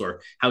warehouse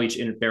or how each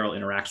barrel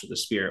interacts with the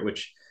spirit,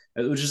 which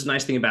is a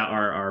nice thing about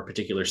our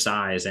particular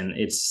size, and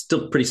it's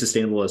still pretty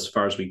sustainable as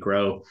far as we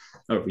grow,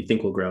 or we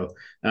think we'll grow.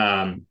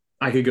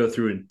 I could go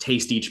through and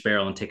taste each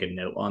barrel and take a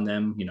note on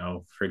them.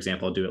 For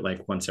example, I'll do it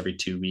like once every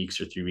 2 weeks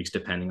or 3 weeks,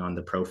 depending on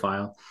the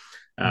profile.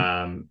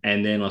 And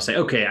then I'll say,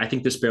 okay, I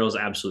think this barrel is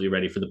absolutely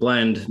ready for the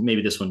blend.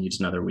 Maybe this one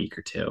needs another week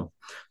or two.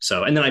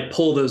 So, and then I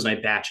pull those and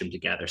I batch them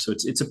together. So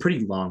it's a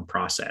pretty long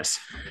process.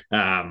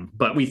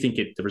 But we think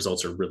the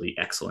results are really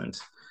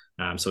excellent.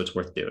 So it's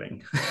worth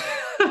doing.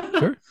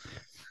 Sure.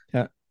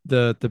 Yeah.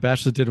 the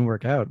batch that didn't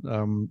work out.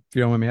 If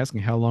you don't mind me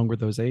asking, how long were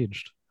those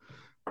aged?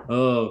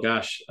 Oh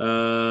gosh.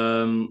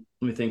 Let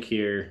me think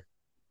here.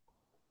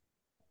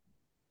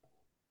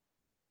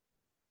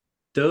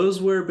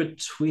 Those were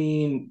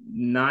between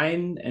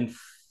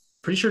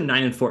pretty sure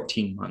 9 and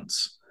 14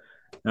 months.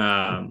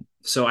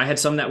 So I had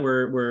some that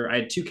were I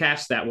had two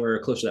casts that were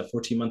close to that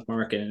 14-month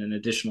mark, and an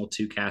additional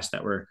two casts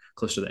that were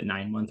close to that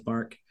 9 month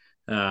mark.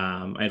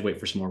 I had to wait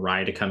for some more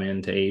rye to come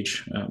in to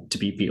age to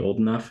be old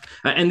enough,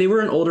 and they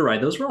were an older rye.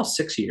 Those were all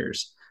 6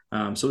 years,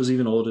 so it was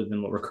even older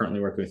than what we're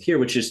currently working with here,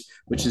 which is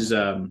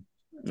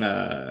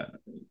uh,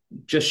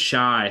 just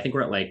shy. I think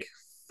we're at like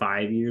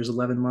 5 years,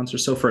 11 months or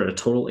so for a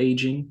total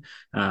aging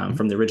Mhm.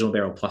 from the original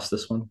barrel plus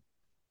this one.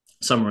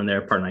 Somewhere in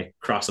there. Pardon, I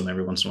cross them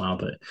every once in a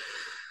while,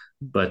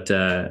 but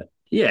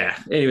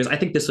yeah. Anyways, I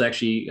think this will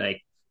actually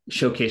like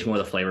showcase more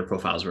of the flavor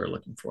profiles we were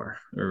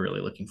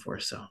really looking for.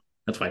 So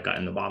that's why I got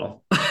in the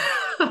bottle.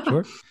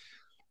 Sure.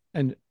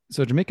 And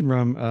so Jamaican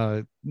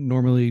rum,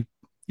 normally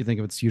you think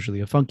of it's usually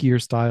a funkier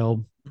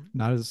style,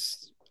 not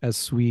as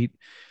sweet.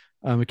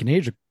 It can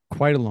age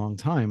quite a long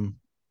time,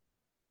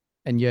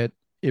 and yet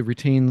it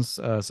retains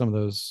some of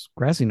those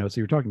grassy notes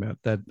that you were talking about.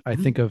 That I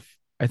think of.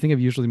 I think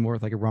of usually more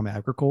like a rum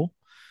agricole.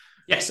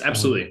 Yes, Um,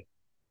 absolutely.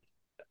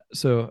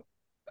 so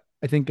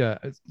I think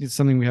it's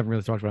something we haven't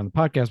really talked about on the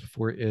podcast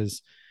before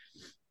is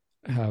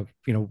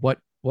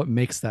what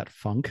makes that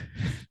funk.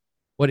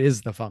 What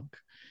is the funk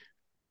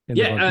in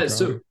the Yeah. rum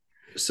So controller?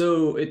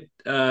 so it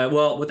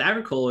well with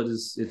agricole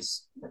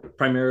it's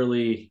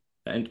primarily,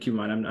 and keep in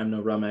mind I'm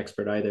no rum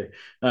expert either,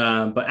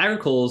 but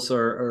agricoles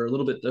are a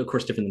little bit of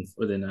course different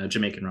than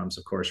Jamaican rums,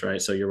 of course,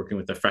 right? So you're working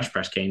with the fresh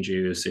pressed cane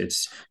juice.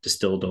 It's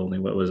distilled only,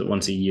 what was it,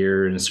 once a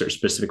year in a certain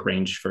specific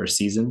range for a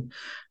season.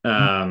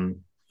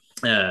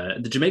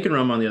 The Jamaican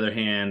rum, on the other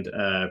hand,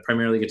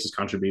 primarily gets its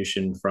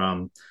contribution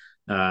from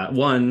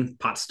one,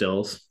 pot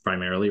stills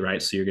primarily,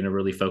 right? So you're going to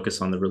really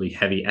focus on the really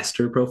heavy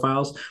ester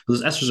profiles.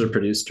 Those esters are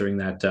produced during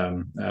that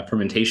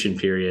fermentation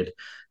period,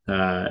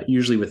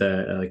 usually with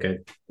I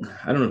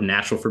don't know if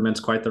natural ferment's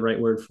quite the right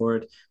word for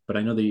it, but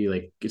I know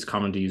that it's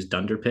common to use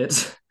dunder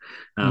pits.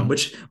 Mhm.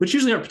 Which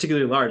usually aren't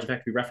particularly large. In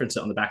fact, we reference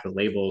it on the back of the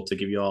label to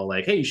give you all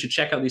like, hey, you should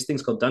check out these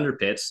things called dunder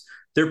pits.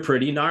 They're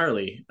pretty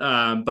gnarly,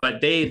 but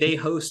they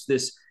host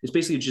this. It's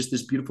basically just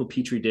this beautiful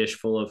petri dish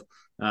full of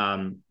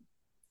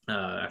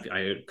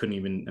I couldn't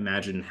even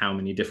imagine how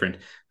many different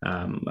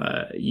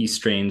yeast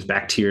strains,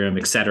 bacterium,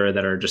 et cetera,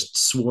 that are just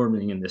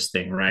swarming in this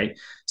thing, right?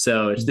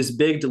 So it's this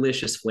big,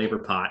 delicious flavor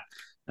pot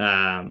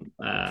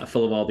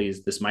full of all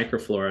this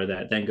microflora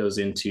that then goes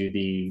into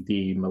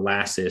the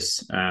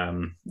molasses,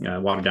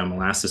 watered down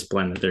molasses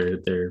blend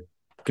that they're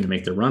going to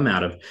make their rum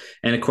out of.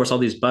 And of course, all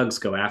these bugs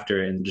go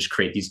after it and just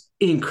create these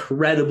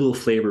incredible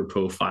flavor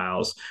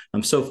profiles.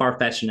 I'm so far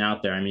fetched and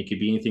out there. I mean, it could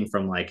be anything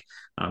from like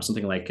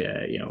something like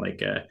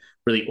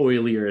really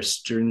oily or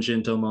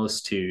astringent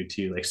almost to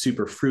like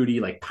super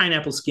fruity, like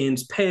pineapple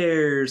skins,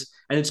 pears.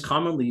 And it's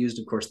commonly used,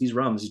 of course, these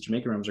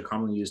Jamaican rums are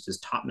commonly used as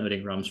top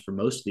noting rums for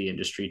most of the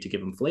industry to give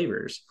them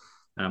flavors.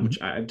 Mhm.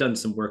 Which I've done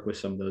some work with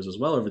some of those as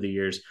well over the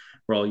years,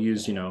 where I'll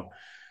use,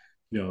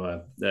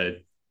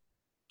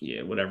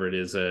 yeah, whatever it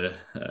is, a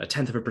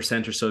tenth of a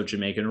percent or so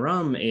Jamaican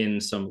rum in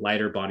some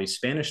lighter body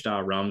Spanish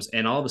style rums,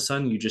 and all of a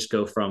sudden you just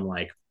go from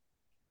like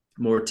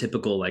more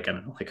typical, like I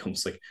don't know, like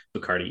almost like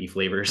Bacardi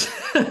flavors,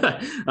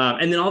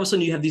 and then all of a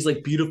sudden you have these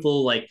like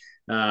beautiful like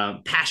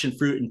passion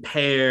fruit and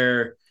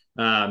pear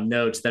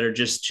notes that are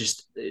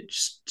just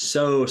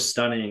so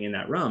stunning in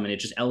that rum, and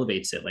it just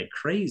elevates it like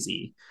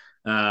crazy.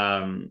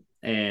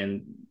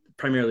 And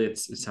primarily,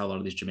 it's how a lot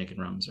of these Jamaican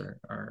rums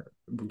are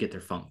get their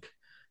funk.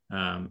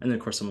 And then of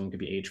course some of them could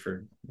be aged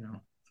for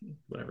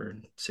whatever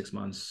 6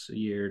 months, a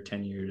year,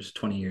 10 years,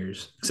 20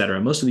 years, etc.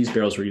 Most of these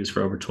barrels were used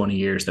for over 20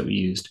 years that we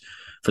used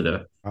for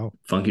the Wow.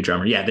 funky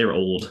drummer. Yeah, they were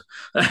old,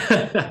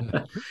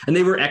 and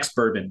they were ex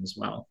bourbon as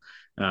well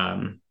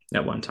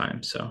at one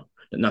time. So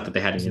not that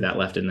they had any of that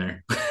left in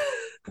there.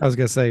 I was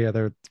gonna say, yeah,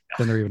 they're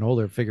even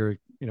older. Figure,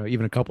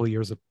 even a couple of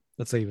years of,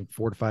 let's say, even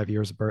 4 to 5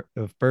 years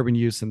of bourbon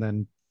use, and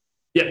then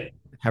Yeah,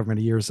 however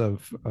many years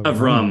of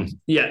of rum use.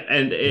 rum. Yeah,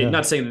 and Yeah,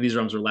 not saying that these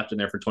rums were left in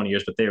there for 20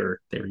 years, but they were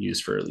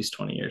used for at least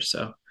 20 years.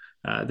 So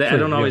I sure.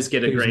 don't Yeah, always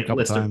get a could use them a great couple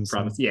list of times.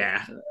 problems.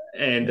 Yeah,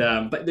 and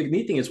Yeah. but the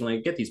neat thing is when I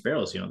get these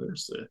barrels,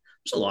 there's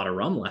a lot of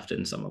rum left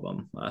in some of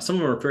them. Some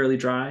of them are fairly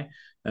dry,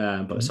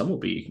 but Mhm. some will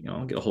be,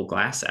 I'll get a whole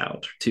glass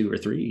out, two or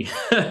three,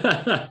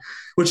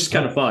 which is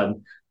kind Wow,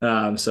 of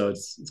fun. So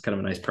it's kind of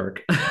a nice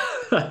perk.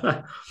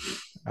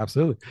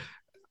 absolutely.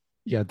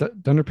 Yeah,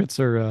 Dunder pits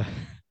are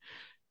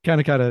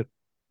kind of.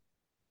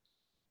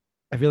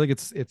 I feel like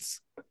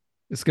it's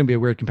gonna be a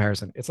weird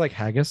comparison. It's like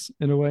haggis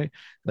in a way.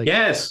 Like,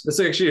 Yes, that's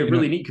actually a you know,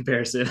 really neat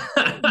comparison.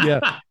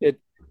 yeah, it's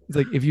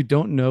like if you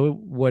don't know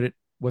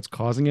what's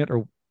causing it,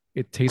 or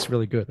it tastes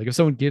really good. Like if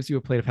someone gives you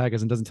a plate of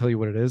haggis and doesn't tell you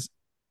what it is, it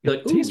You're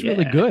like, ooh, tastes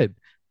really yeah. good.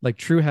 Like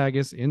true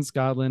haggis in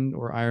Scotland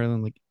or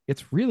Ireland, like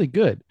it's really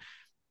good.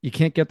 You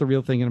can't get the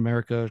real thing in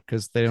America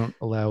because they don't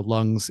allow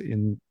lungs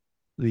in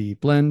the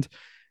blend.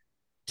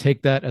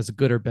 Take that as a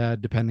good or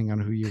bad depending on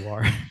who you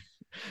are.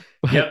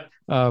 But Yep.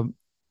 Um,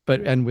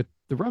 but and with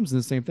the rums, and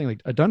the same thing.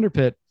 Like a Dunder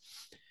Pit,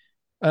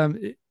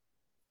 it,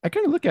 I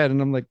kind of look at it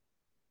and I'm like,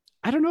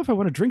 I don't know if I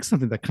want to drink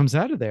something that comes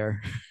out of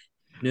there.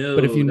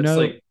 But if No, you that's know,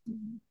 like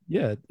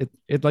yeah,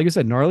 it like you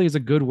said, gnarly is a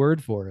good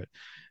word for it.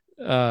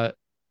 Uh,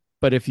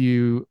 but if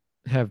you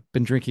have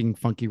been drinking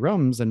funky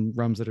rums and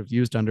rums that have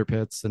used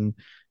underpits and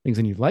things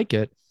and you like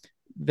it,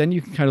 then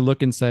you can kind of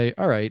look and say,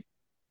 all right,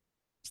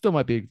 still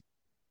might be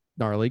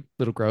gnarly, a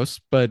little gross,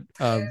 but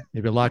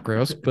maybe a lot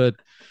gross,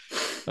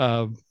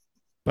 um,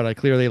 but I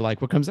clearly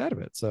like what comes out of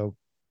it. So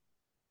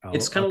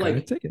it's I'll kind of kind of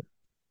like take it.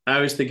 I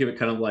always think of it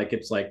kind of like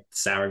it's like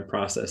souring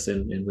process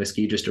in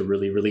whiskey, just a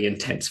really, really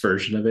intense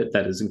version of it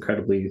that is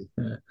incredibly,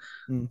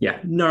 Mm. yeah,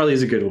 gnarly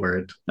is a good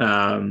word.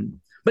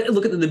 But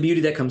look at the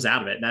beauty that comes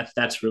out of it.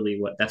 That's really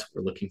what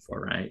we're looking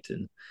for, right?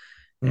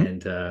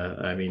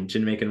 Mm. I mean,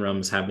 Jamaican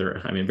rums have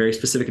their, I mean, very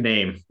specific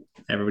name.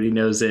 Everybody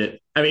knows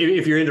it. I mean,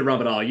 if you're into rum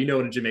at all, you know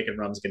what a Jamaican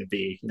rum is going to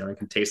be. You know, it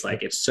can taste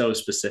like it's so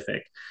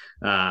specific.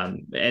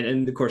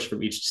 And of course,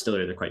 from each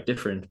distillery, they're quite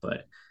different,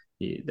 but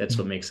that's Mm.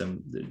 what makes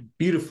them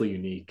beautifully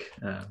unique.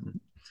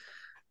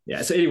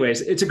 Yeah. So,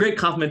 anyways, it's a great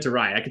compliment to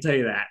rye. I can tell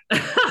you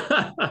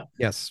that.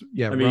 Yes,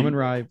 yeah, I rum and mean,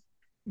 rye,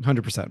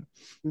 100%.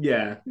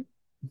 yeah.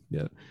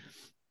 Yeah.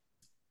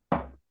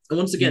 And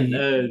once again,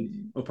 The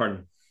oh,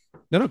 pardon.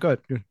 no, no, go ahead.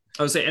 Go ahead.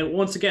 I would say, and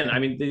once again, I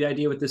mean, the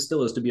idea with this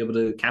still is to be able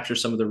to capture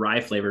some of the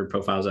rye flavor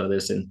profiles out of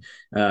this. And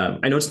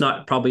I know it's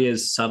not probably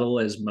as subtle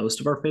as most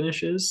of our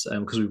finishes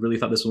because we really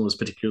thought this one was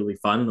particularly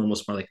fun and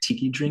almost more like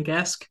tiki drink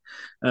esque.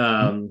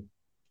 Mm.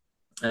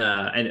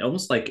 Um, and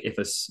almost like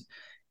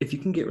if you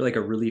can get like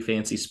a really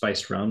fancy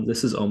spiced rum,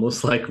 this is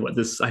almost like what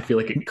this I feel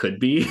like it could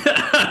be.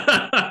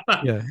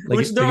 Yeah,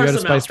 Which there like you are had a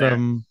some out spice there.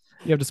 rum,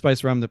 you have to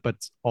spice rum that, but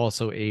it's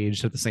also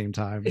aged at the same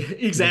time.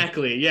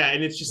 Exactly. Yeah.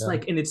 And it's just Yeah,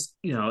 like, and it's,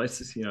 it's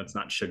just, it's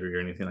not sugary or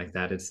anything like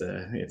that. It's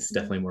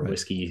definitely more right.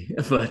 whiskey,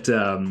 but,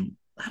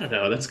 I don't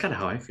know. That's kind of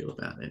how I feel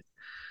about it.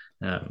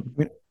 Um, I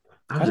mean,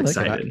 I I was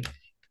like it. excited.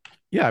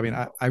 Yeah, I mean,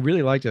 I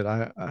really liked it.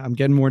 I'm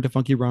getting more into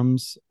funky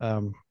rums.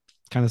 Kind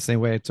of the same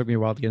way it took me a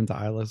while to get into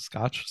Isla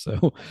Scotch,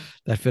 so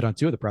that fit on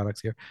two of the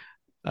products here.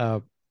 Uh,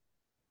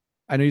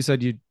 I know you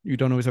said you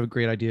don't always have a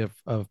great idea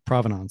of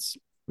provenance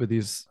with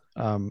these.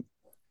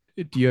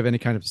 Do you have any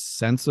kind of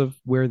sense of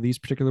where these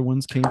particular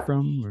ones came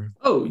from? Or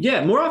Oh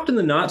yeah. More often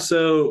than not.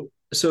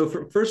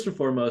 First and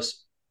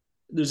foremost,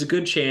 there's a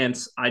good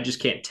chance I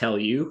just can't tell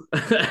you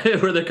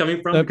where they're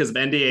coming from uh, because of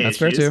NDA that's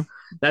fair issues. too.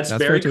 That's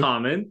That's fair very too.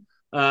 common.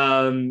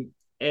 And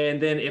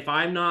then if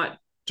I'm not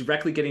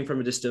directly getting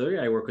from a distillery,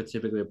 I work with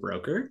typically a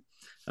broker.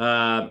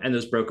 And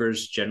those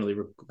brokers generally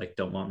like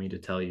don't want me to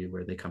tell you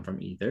where they come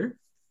from either.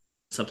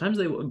 Sometimes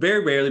they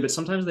very rarely, but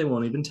sometimes they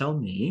won't even tell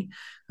me.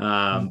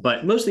 Mm.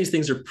 But most of these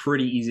things are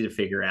pretty easy to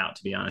figure out,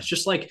 to be honest.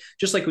 Just like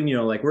when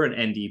like we're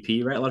an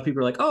NDP, right? A lot of people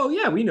are like, oh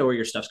yeah, we know where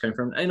your stuff's coming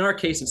from. In our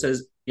case, it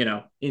says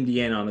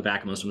Indiana on the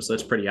back of most of them, so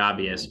that's pretty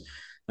obvious.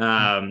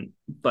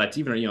 But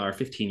even our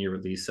 15-year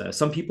release,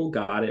 some people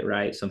got it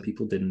right, some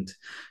people didn't.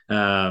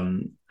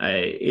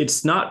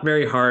 It's not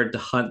very hard to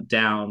hunt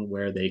down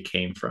where they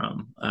came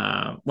from.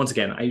 Once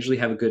again, I usually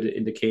have a good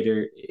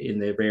indicator in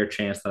the rare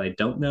chance that I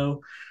don't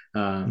know.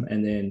 Mm.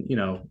 And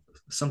then,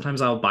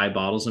 sometimes I'll buy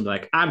bottles and be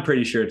like, I'm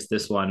pretty sure it's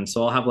this one.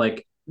 So I'll have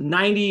like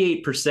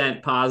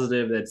 98%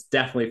 positive that's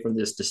definitely from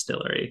this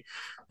distillery.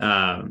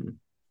 Um,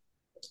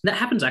 that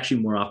happens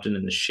actually more often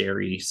in the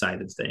sherry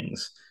side of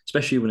things,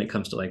 especially when it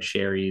comes to like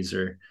sherries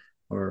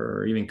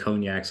or even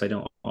cognacs. I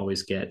don't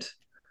always get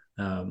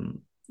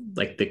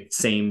like the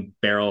same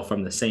barrel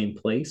from the same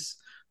place.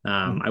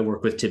 Mm. I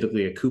work with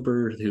typically a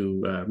cooper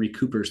who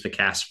recoupers the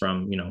cask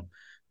from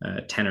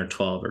 10 or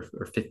 12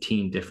 or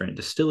 15 different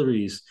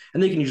distilleries,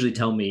 and they can usually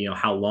tell me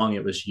how long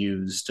it was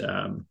used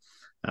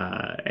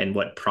and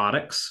what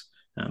products,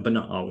 but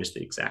not always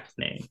the exact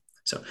name.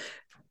 So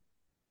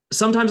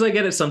sometimes I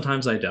get it,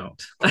 sometimes I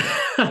don't.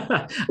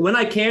 When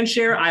I can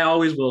share, I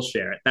always will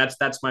share it.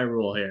 That's my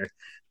rule here.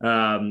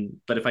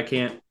 But if I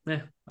can't,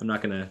 I'm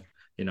not gonna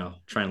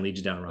try and lead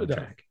you down the wrong No,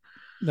 track.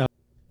 no.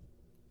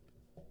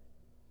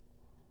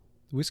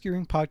 The Whiskey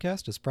Ring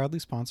podcast is proudly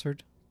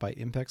sponsored by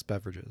Impex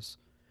Beverages.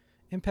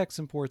 Impex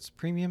imports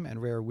premium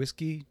and rare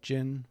whiskey,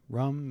 gin,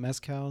 rum,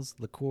 mezcals,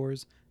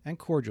 liqueurs, and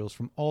cordials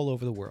from all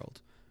over the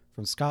world,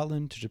 from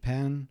Scotland to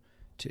Japan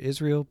to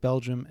Israel,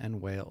 Belgium,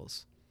 and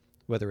Wales.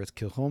 Whether it's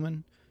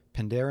Kilchoman,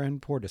 Penderyn,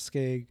 Port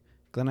Portiskeag,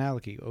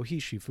 Glenallachie,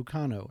 Ohishi,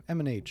 Fukano,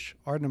 M&H,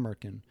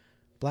 Ardnamurchan,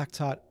 Black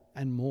Tot,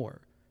 and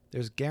more,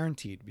 there's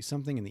guaranteed to be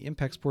something in the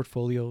Impex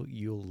portfolio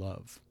you'll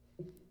love.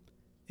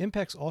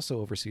 Impex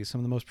also oversees some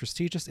of the most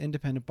prestigious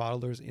independent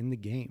bottlers in the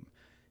game,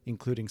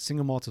 including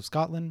Single Malts of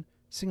Scotland,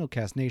 Single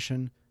Cask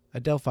Nation,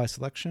 Adelphi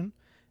Selection,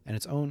 and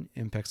its own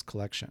Impex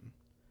collection.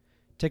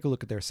 Take a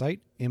look at their site,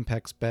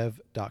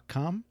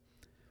 impexbev.com,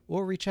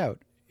 or reach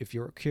out if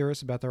you're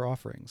curious about their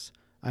offerings.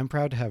 I'm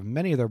proud to have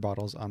many of their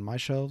bottles on my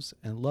shelves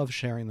and love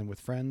sharing them with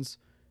friends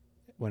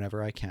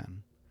whenever I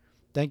can.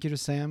 Thank you to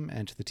Sam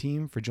and to the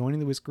team for joining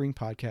the Whiskey Ring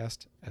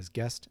podcast as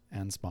guest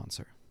and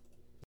sponsor.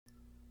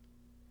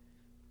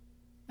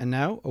 And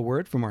now, a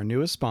word from our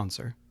newest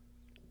sponsor.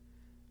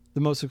 The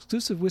most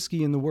exclusive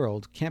whiskey in the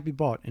world can't be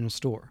bought in a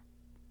store.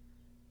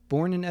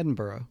 Born in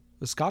Edinburgh,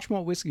 the Scotch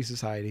Malt Whisky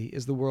Society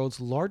is the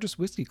world's largest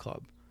whiskey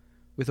club,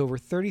 with over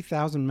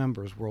 30,000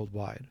 members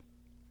worldwide.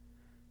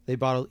 They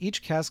bottle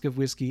each cask of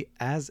whiskey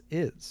as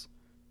is.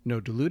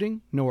 No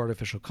diluting, no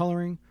artificial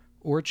coloring,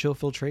 or chill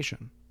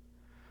filtration.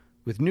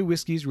 With new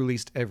whiskeys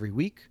released every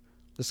week,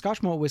 the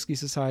Scotch Malt Whisky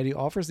Society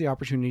offers the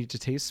opportunity to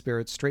taste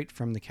spirits straight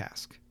from the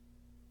cask.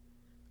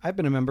 I've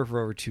been a member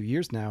for over 2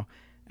 years now,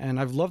 and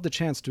I've loved the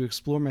chance to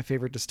explore my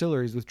favorite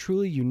distilleries with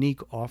truly unique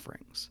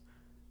offerings,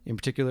 in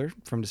particular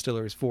from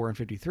distilleries 4 and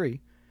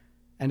 53,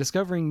 and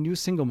discovering new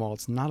single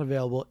malts not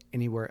available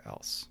anywhere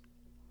else.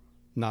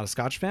 Not a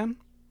Scotch fan?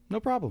 No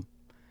problem.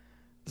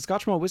 The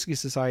Scotch Malt Whisky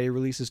Society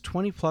releases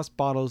 20 plus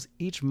bottles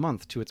each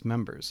month to its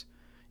members,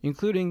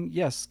 including,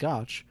 yes,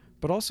 Scotch,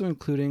 but also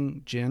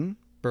including gin,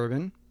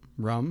 bourbon,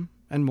 rum,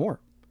 and more.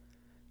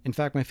 In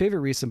fact, my favorite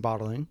recent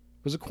bottling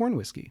was a corn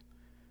whiskey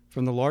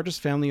from the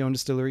largest family-owned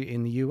distillery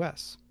in the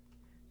U.S.,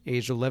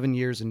 aged 11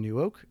 years in new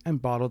oak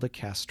and bottled at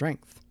cask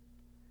strength.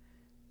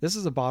 This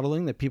is a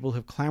bottling that people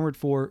have clamored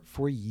for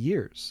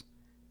years,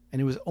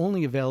 and it was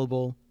only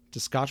available to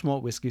Scotch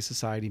Malt Whisky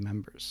Society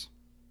members.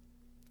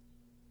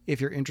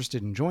 If you're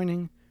interested in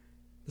joining,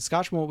 the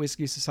Scotch Malt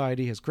Whisky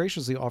Society has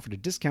graciously offered a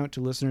discount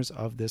to listeners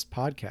of this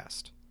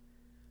podcast.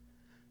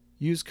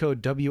 Use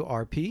code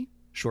WRP,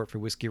 short for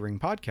Whiskey Ring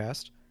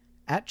Podcast,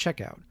 at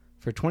checkout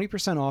for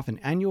 20% off an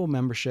annual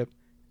membership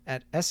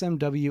at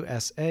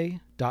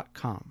smwsa.com.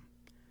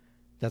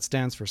 That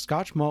stands for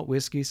Scotch Malt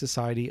Whisky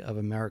Society of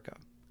America.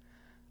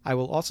 I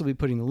will also be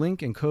putting the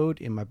link and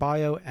code in my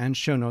bio and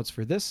show notes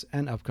for this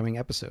and upcoming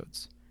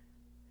episodes.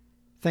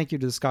 Thank you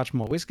to the Scotch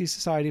Malt Whisky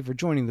Society for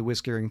joining the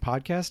Whiskey Ring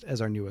Podcast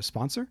as our newest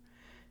sponsor,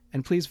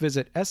 and please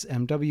visit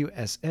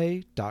smwsa.com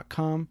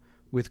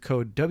with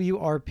code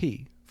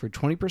WRP for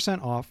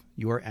 20% off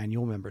your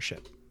annual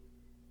membership.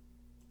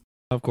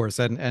 Of course,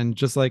 and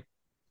just like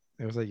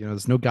it was like,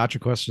 there's no gotcha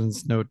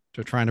questions, no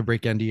trying to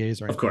break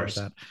NDAs or anything like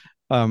that.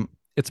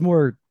 It's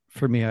more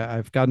for me.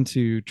 I've gotten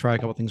to try a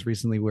couple things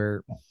recently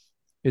where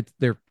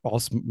they're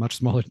all much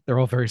smaller. They're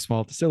all very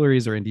small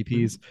distilleries or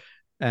NDPs,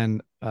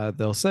 and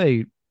they'll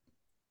say,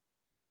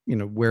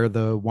 where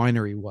the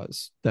winery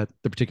was that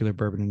the particular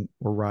bourbon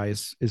or rye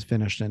is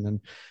finished in.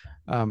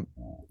 And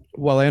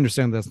while I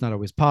understand that's not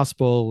always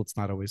possible, it's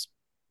not always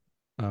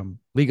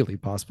legally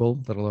possible,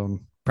 let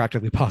alone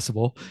practically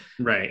possible.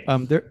 Right.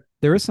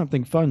 There is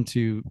something fun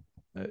to,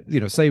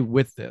 say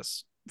with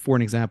this, for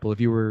an example,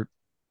 if you were,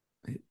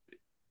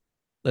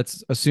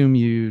 let's assume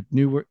you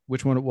knew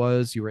which one it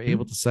was, you were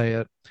able to say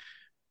it.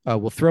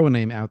 We'll throw a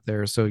name out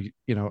there. So,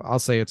 I'll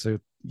say it's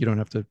you don't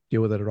have to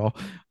deal with it at all.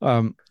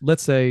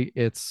 Let's say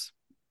it's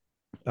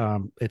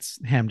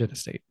Hampden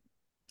Estate.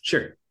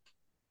 Sure.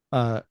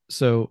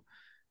 So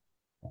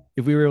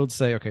if we were able to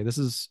say, okay, this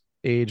is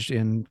aged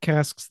in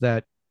casks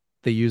that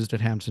they used at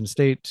Hampden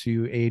Estate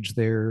to age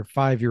their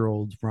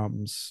 5-year-old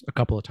rums a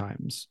couple of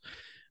times,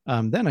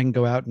 then I can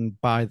go out and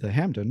buy the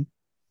Hampden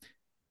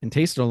and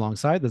taste it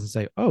alongside this and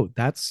say, oh,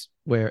 that's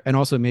where, and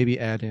also maybe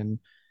add in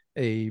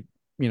a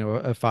 4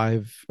 to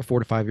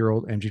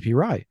 5-year-old MGP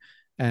rye,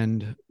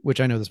 and which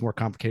I know there's more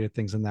complicated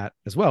things than that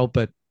as well,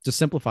 but just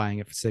simplifying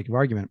it for the sake of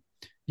argument,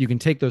 you can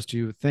take those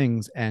two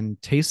things and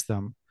taste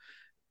them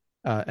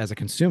as a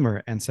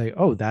consumer and say,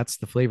 oh, that's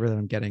the flavor that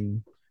I'm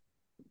getting,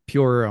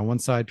 pure on one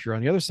side, pure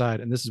on the other side,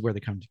 and this is where they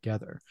come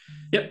together.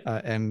 Yep.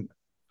 And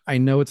I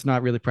know it's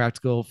not really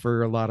practical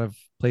for a lot of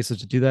places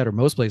to do that, or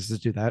most places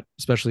to do that,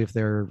 especially if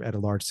they're at a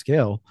large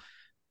scale.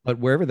 But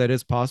wherever that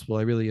is possible,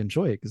 I really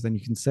enjoy it, because then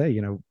you can say,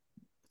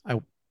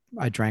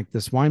 I drank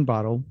this wine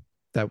bottle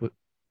that the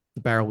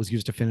barrel was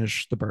used to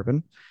finish the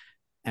bourbon,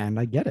 and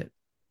I get it.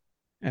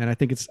 And I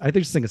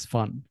just think it's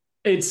fun.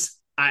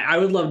 I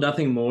would love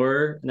nothing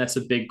more, and that's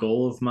a big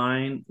goal of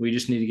mine. We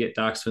just need to get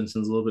Doc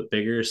Swinson's a little bit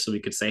bigger so we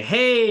could say,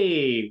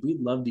 hey, we'd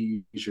love to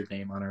use your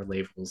name on our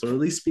labels, or at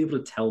least be able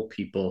to tell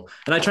people.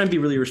 And I try and be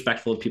really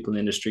respectful of people in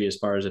the industry as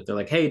far as if they're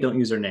like, hey, don't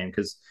use their name,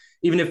 because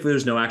even if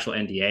there's no actual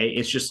NDA,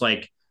 it's just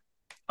like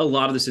a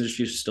lot of this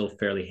industry is still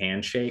fairly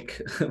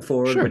handshake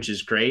forward, sure, which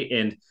is great.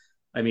 And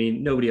I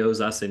mean, nobody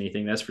owes us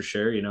anything, that's for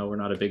sure. We're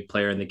not a big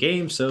player in the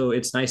game, so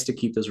it's nice to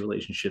keep those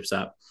relationships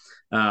up.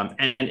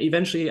 And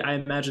eventually, I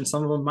imagine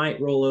some of them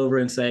might roll over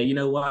and say, you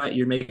know what,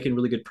 you're making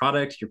really good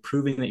product, you're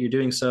proving that you're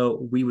doing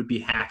so, we would be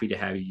happy to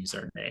have you use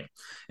our name.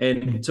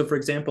 And so, for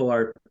example,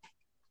 our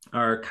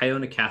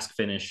Kiona cask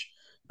finish,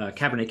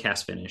 Cabernet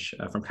cask finish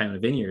from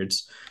Kiona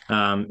Vineyards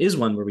is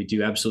one where we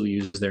do absolutely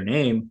use their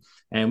name.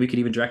 And we could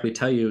even directly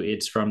tell you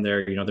it's from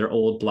their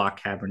old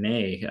block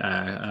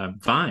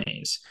Cabernet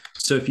vines.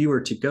 So if you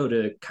were to go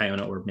to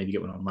Kiona, or maybe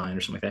get one online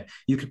or something like that,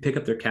 you could pick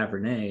up their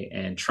Cabernet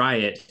and try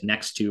it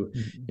next to,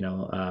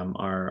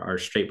 our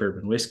straight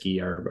bourbon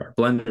whiskey, our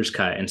blender's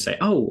cut, and say,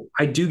 oh,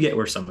 I do get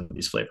where some of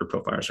these flavor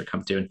profiles are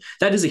come to. And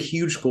that is a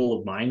huge goal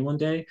of mine one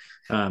day.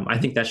 I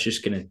think that's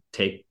just going to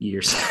take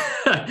years.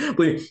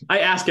 I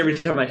ask every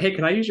time, hey,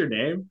 can I use your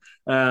name?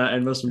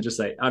 And most of them just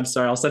say, I'm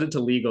sorry, I'll send it to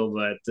legal,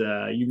 but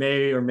you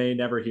may or may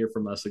never hear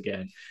from us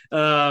again.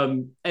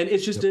 And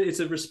it's just Yep. it's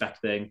a respect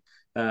thing.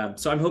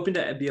 So I'm hoping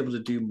to be able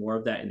to do more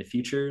of that in the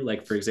future.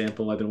 Like for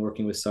example, I've been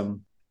working with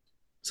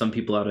some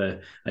people out of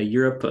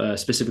Europe,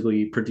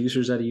 specifically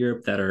producers out of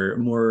Europe that are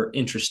more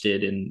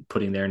interested in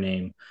putting their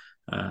name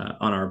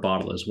on our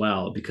bottle as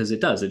well, because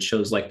it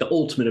shows like the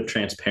ultimate of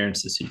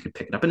transparency. So you could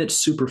pick it up, and it's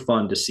super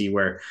fun to see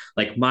where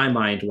like my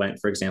mind went.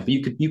 For example,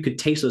 you could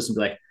taste this and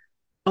be like,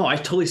 oh, I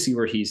totally see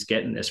where he's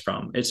getting this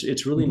from.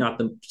 It's really Mhm. not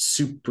the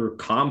super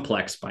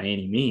complex by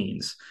any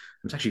means.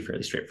 It's actually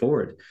fairly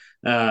straightforward.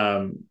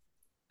 Um,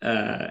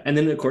 and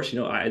then of course,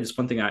 this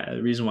one thing,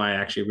 the reason why I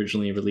actually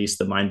originally released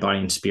the Mind, Body,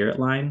 and Spirit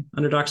line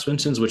under Doc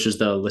Swinson's, which is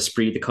the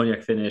L'Esprit, the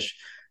cognac finish,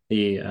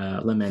 the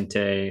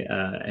Lemente,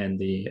 and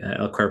the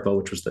El Cuerpo,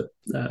 which was the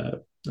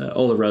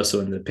Oloroso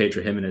and the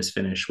Pedro Jimenez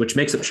finish, which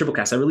makes up triple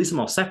cast. I released them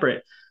all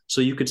separate, so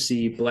you could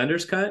see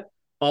Blender's Cut,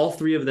 all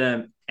three of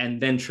them, and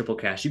then triple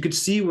cast. You could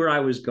see where I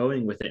was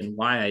going with it and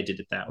why I did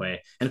it that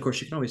way. And of course,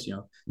 you can always,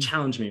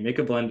 challenge me, make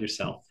a blend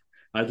yourself.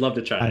 I'd love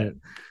to try I it.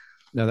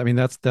 no, I mean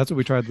that's what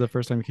we tried the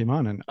first time we came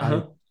on, and I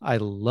Uh-huh. I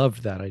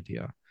loved that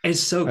idea. It's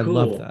so I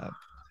loved cool. that.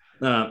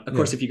 Of Yeah.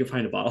 course, if you could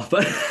find a bottle,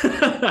 but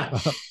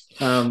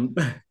um,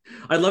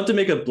 I'd love to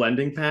make a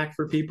blending pack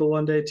for people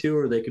one day too,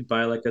 or they could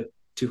buy like a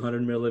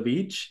 200 ml of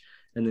each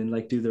and then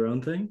like do their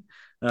own thing.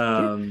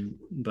 Sure.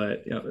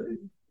 But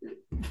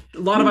a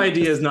lot of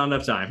ideas, not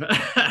enough time.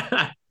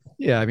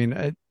 Yeah, I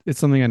mean, it's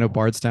something I know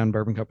Bardstown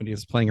Bourbon Company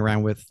is playing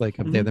around with. Like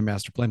they have Mm-hmm. their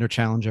Master Blender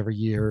Challenge every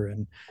year,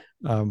 and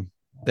um,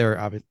 they're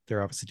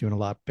obviously doing a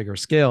lot bigger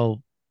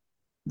scale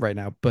right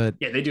now. But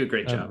Yeah, they do a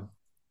great um, job.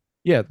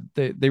 yeah,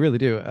 they really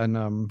do. And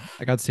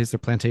I got to taste their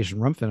plantation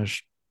rum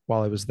finish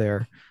while I was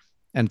there,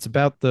 and it's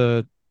about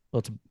the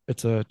well,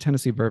 it's a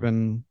Tennessee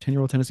bourbon,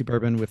 10-year-old Tennessee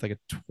bourbon with like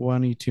a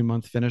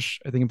 22-month finish,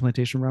 I think, in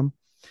plantation rum.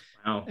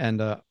 Wow. And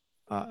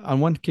on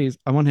one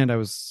hand, I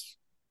was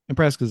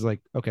impressed because, like,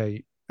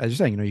 okay, as you're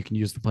saying, you can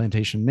use the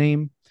plantation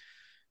name.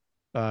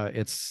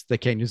 It's they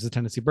can't use the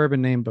Tennessee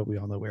bourbon name, but we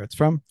all know where it's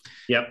from.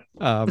 Yep.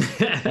 Um,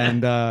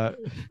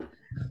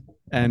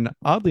 and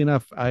oddly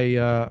enough,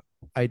 I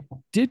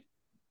did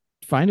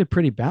find it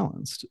pretty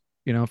balanced.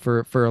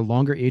 For a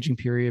longer aging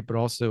period, but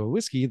also a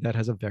whiskey that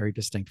has a very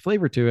distinct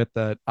flavor to it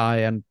that I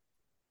and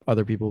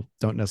other people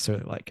don't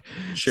necessarily like.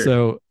 Sure.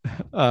 So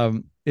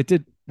it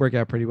did work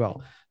out pretty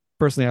well.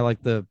 Personally, I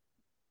like the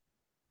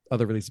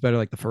other releases better,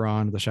 like the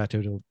Ferran, the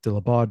Chateau de la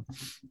Baude.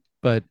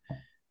 But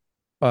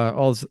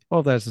all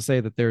of that is to say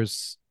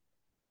that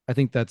I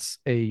think that's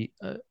a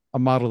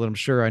model that I'm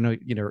sure I know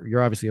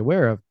you're obviously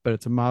aware of, but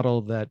it's a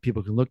model that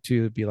people can look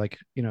to be like,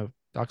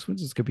 Doc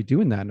Swinson could be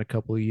doing that in a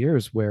couple of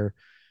years, where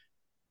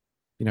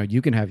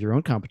you can have your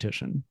own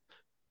competition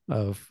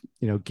of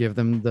give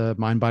them the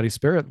Mind, Body,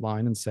 Spirit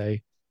line and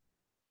say,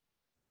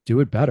 do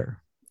it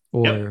better,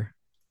 Yep.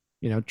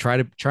 or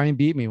try and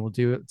beat me. We'll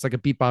do it. It's like a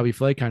beat Bobby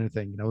Flay kind of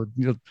thing.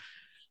 You'll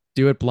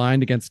do it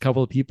blind against a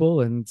couple of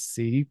people and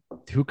see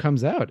who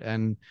comes out,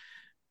 and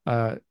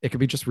it could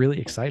be just really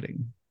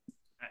exciting.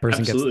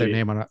 Person gets their Absolutely.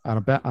 name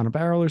on a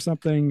barrel or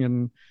something,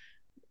 and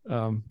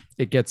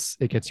it gets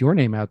your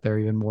name out there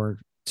even more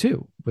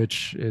too,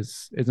 which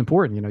is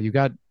important. You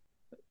got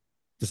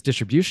this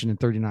distribution in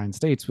 39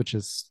 states, which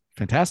is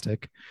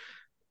fantastic.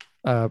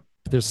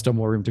 There's still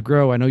more room to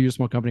grow. I know you're a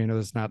small company. I know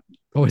there's not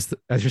always,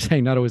 as you're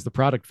saying, not always the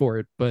product for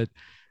it, but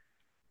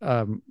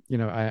you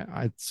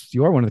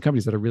are one of the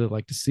companies that I really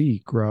like to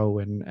see grow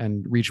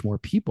and reach more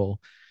people.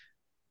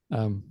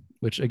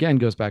 Which again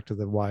goes back to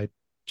the why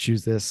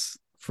choose this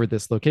for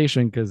this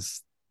location,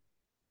 because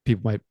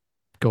people might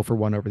go for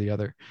one over the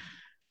other.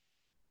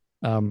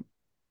 Um,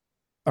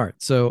 all right,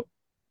 so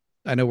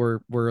I know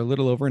we're a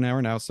little over an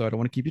hour now, so I don't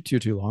want to keep you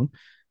too long.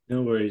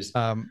 No worries.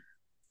 Um,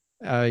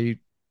 I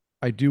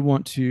I do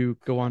want to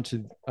go on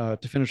to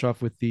finish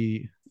off with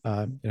the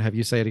have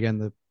you say it again,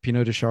 the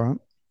Pinot de Charente.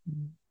 Is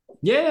that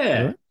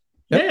Yeah. right?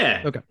 Yep.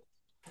 Yeah. Okay.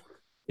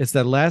 It's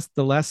the last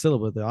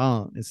syllable,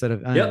 the instead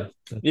of Yep.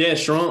 Yeah.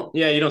 Strong.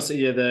 Yeah. You don't see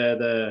yeah.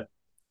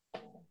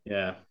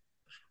 yeah,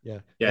 Yeah.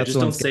 that's Just the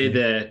one that's getting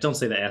me. don't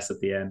say the S at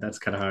the end. That's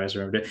kind of how I always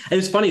remembered it. And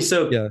it's funny.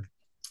 So Yeah.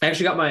 I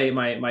actually got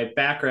my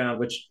background,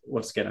 which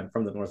once again, I'm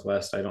from the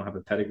Northwest. I don't have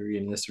a pedigree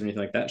in this or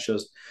anything like that.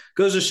 Shows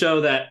goes to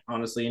show that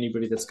honestly,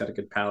 anybody that's got a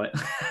good palate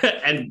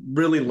and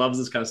really loves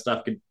this kind of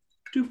stuff could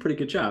do a pretty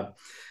good job.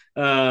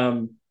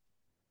 Um,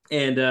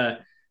 and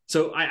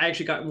so I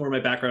actually got more of my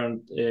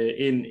background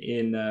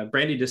in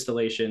brandy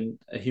distillation,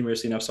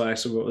 humorously enough. So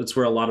actually, it's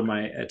where a lot of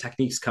my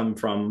techniques come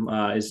from.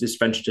 Is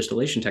French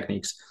distillation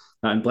techniques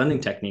and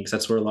blending techniques.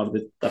 That's where a lot of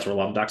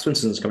Doc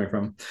Swinson is coming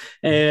from.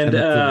 And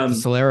And the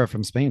Solera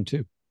from Spain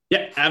too.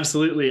 yeah,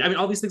 absolutely. I mean,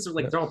 all these things are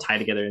like Yeah. they're all tied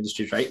together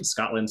industries, right? In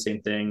Scotland,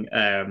 same thing.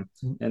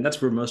 And that's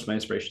where most of my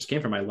inspirations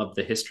came from. I love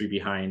the history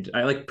behind.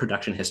 I like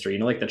production history,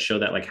 like that show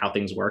that like how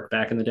things work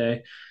back in the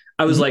day.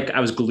 Mhm. I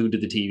was glued to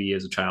the TV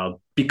as a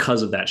child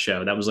because of that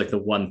show. That was like the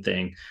one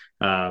thing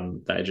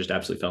that I just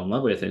absolutely fell in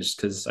love with. It's just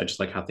because I just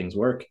like how things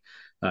work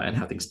and Mhm.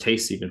 how things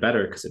taste even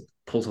better because it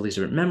pulls all these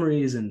different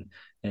memories and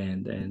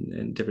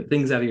different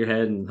things out of your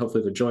head, and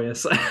hopefully they're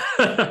joyous.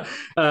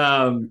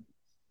 um,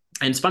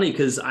 And it's funny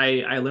because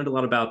I learned a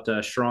lot about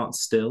Charente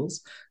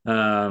stills,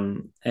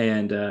 and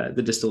the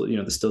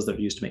the stills that are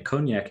used to make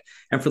cognac.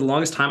 And for the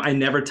longest time, I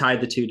never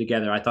tied the two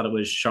together. I thought it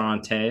was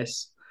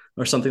Charentes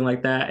or something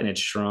like that, and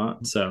it's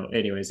Charente. So,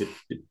 anyways, it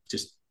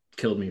just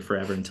killed me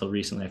forever until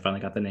recently. I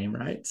finally got the name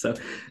right. So,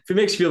 if it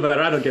makes you feel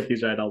better, I don't get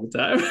these right all the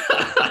time.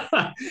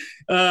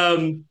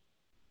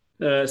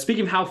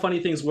 Speaking of how funny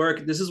things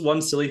work, this is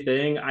one silly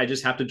thing I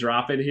just have to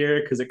drop in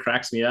here because it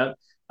cracks me up.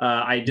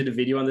 I did a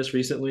video on this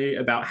recently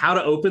about how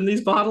to open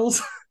these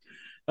bottles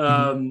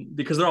Mhm.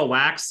 because they're all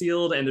wax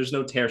sealed and there's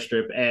no tear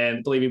strip.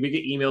 And believe me, we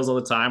get emails all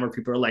the time where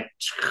people are like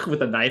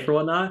with a knife or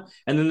whatnot,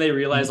 and then they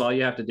realize Mhm. all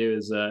you have to do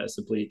is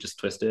simply just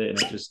twist it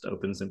and it just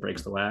opens and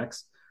breaks the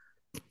wax.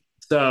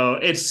 So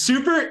it's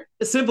super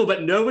simple,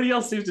 but nobody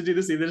else seems to do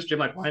this in the industry. I'm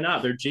like, why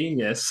not? They're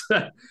genius.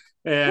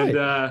 and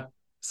Right.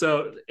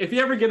 so if you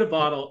ever get a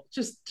bottle,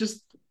 just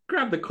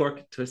grab the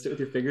cork, twist it with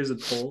your fingers, and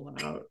pull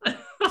out.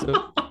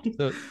 So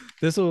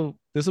so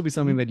this will be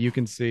something that you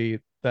can see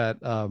that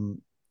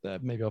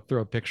that maybe I'll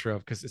throw a picture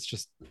of because it's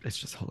just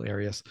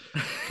hilarious.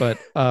 But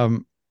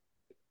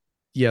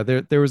yeah,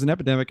 there was an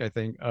epidemic, I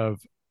think,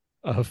 of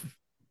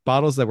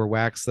bottles that were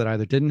wax that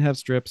either didn't have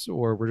strips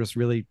or were just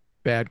really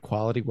bad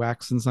quality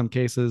wax in some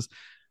cases,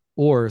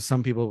 or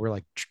some people were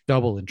like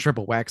double and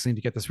triple waxing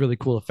to get this really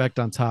cool effect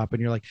on top,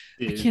 and you're like,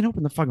 I Dude, can't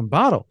open the fucking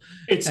bottle.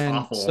 it's And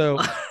awful. so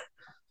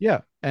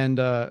yeah, and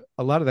a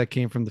lot of that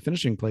came from the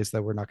finishing place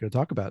that we're not going to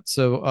talk about.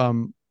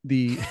 So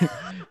the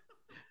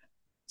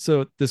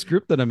so this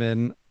group that I'm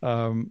in,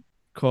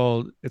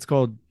 called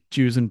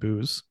Jews and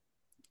Booze,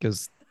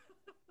 because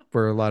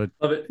we're Love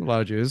it. a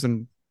lot of Jews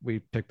and we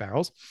pick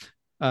barrels.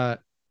 Uh,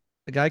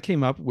 a guy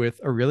came up with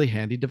a really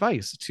handy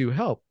device to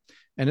help,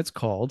 and it's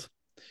called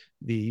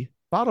the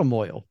bottom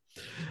oil.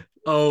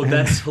 Oh, And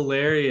that's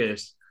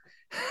hilarious.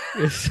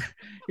 it's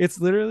it's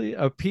literally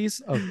a piece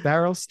of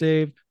barrel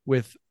stave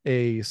with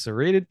a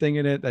serrated thing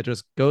in it that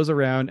just goes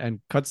around and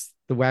cuts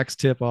the wax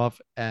tip off,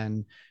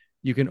 and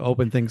you can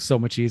open things so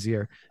much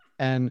easier.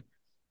 And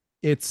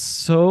it's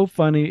so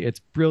funny, it's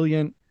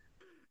brilliant,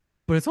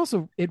 but it's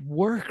also it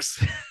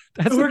works.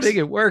 It That's the thing, works.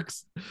 it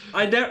works.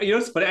 I never, you know,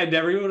 it's funny. I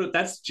never even.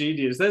 That's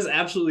genius. That's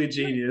absolutely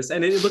genius.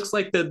 And it looks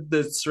like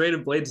the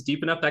serrated blade's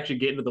deep enough to actually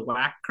get into the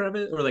wax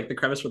crevice or like the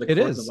crevice where the It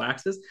cork and the is.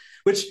 wax is,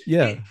 which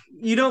Yeah.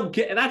 you don't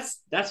get.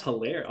 That's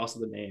hilarious. Also,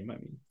 the name. I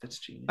mean, that's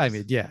I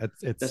mean, genius.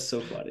 yeah, That's so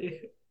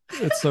funny.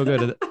 it's so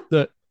good.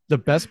 The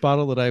best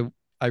bottle that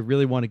I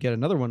really want to get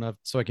another one of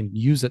so I can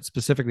use it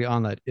specifically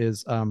on that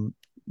is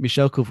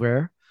Michel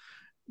Couvert.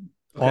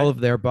 All Okay. of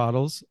their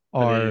bottles I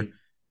are mean,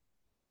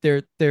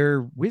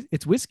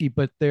 it's whiskey,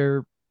 but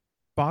they're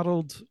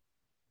bottled.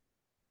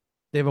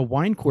 They have a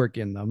wine cork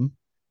in them,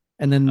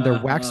 and then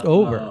they're waxed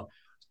over. uh,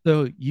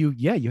 So you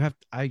have.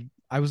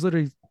 I was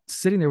literally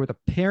sitting there with a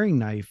paring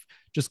knife,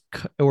 just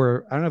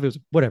or I don't know if it was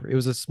whatever. It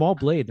was a small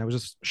blade, and I was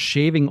just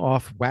shaving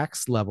off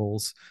wax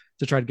levels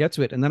to try to get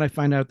to it. And then I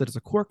find out that it's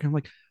a cork, and I'm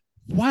like,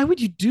 why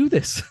would you do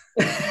this?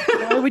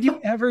 Why would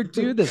you ever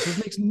do this? This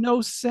makes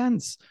no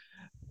sense.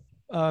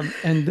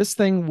 And this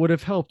thing would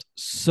have helped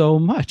so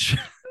much.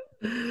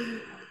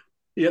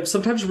 Yep,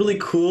 sometimes really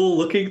cool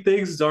looking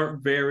things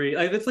aren't very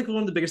like that's like one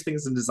of the biggest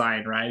things in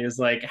design, right? Is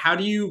like how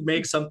do you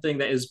make something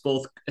that is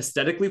both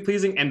aesthetically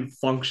pleasing and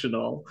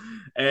functional?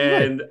 Right.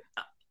 And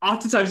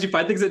oftentimes you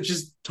find things that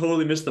just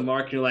totally miss the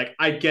mark. And you're like,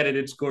 I get it,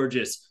 it's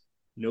gorgeous.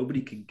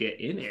 Nobody could get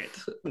in it.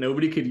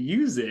 Nobody could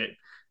use it.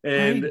 Right.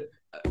 And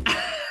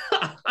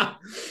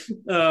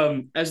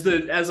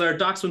as our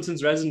Doc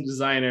Swinson's resident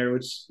designer,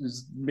 which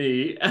is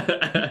me,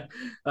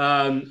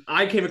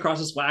 I came across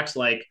this wax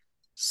like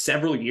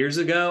several years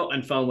ago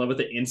and fell in love with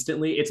it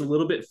instantly. It's a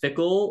little bit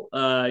fickle. You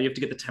have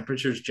to get the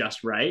temperatures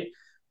just right.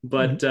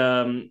 Mhm.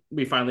 But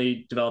we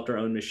finally developed our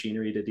own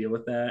machinery to deal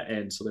with that.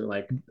 And so they're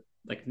like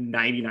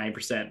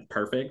 99%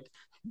 perfect.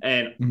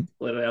 And Mhm.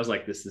 literally, I was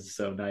like, this is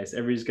so nice.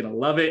 Everybody's going to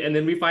love it. And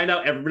then we find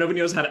out nobody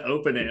knows how to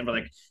open it. And we're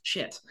like,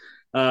 shit.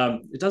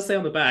 It does say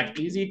on the back,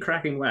 easy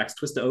cracking wax,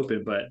 twist to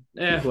open, but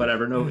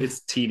whatever. No, it's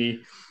teeny.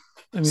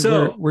 I mean, we're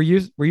So we're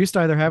used we're used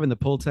to either having the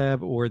pull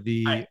tab or I,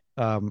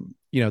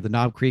 the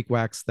Knob Creek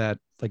wax that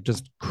like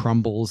just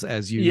crumbles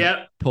as you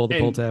yeah. pull the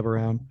pull And tab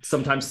around.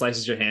 sometimes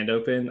slices your hand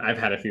open. I've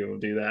had a few of them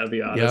do that. I'll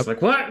be honest. Yep.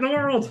 Like, what in the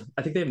world?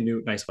 I think they have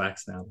new nice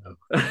wax now,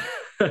 though.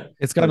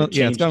 It's Or gotten they it's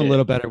changed gotten a it.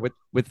 little better with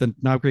the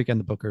Knob Creek and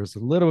the Bookers, a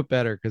little bit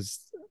better because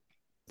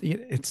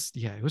it's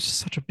yeah, it was just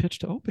such a pitch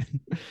to open.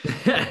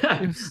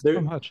 It was so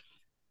there, much.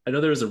 I know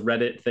there was a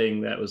Reddit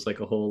thing that was like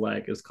a whole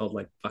like it was called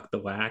like fuck the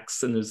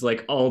wax, and there's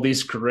like all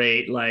these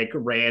great like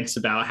rants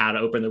about how to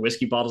open their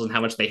whiskey bottles and how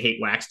much they hate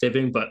wax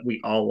tipping, but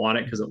we all want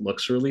it because it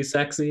looks really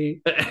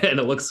sexy and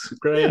it looks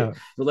great. Yeah.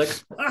 We're like,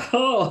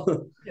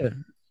 oh, Yeah.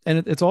 And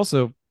it's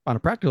also on a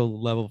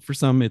practical level for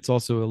some, it's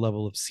also a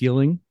level of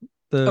sealing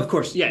of the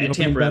course, yeah. the And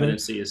opening tamper better.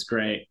 evidency is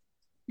great.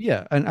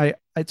 Yeah, and I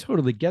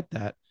totally get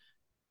that.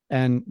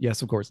 And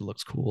yes, of course it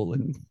looks cool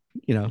and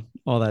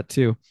all that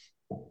too.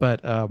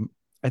 But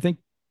I think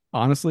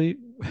honestly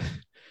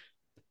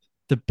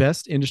the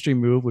best industry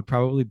move would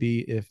probably be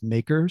if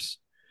makers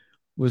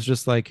was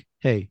just like,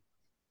 hey,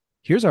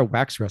 here's our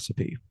wax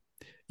recipe.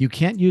 You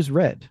can't use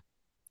red,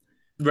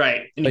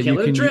 Right. And you but can't you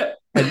let it can drip.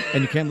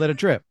 and you can't let it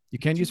drip. You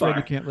can't Too use red. You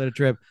far. can't let it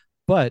drip.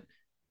 But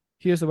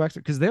here's the wax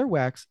because their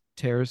wax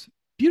tears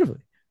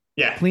beautifully,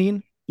 Yeah.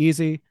 clean,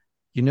 easy.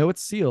 You know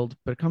it's sealed,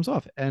 but it comes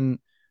off. And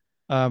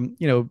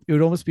it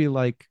would almost be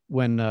like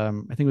when I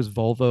think it was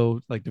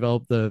Volvo like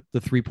developed the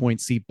 3 point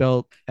seat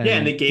belt Yeah. And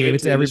and they gave gave it it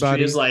to to the industry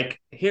as everybody. like,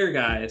 here,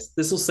 guys,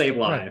 this will save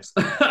Right, lives.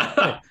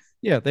 right.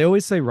 Yeah, they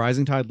always say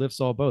rising tide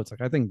lifts all boats.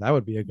 Like I think that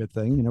would be a good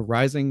thing.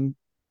 Rising,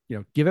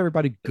 give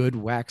everybody good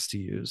wax to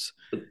use.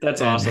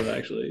 That's And awesome,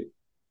 actually.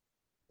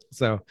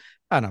 so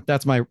I don't know.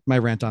 That's my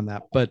rant on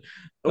that. But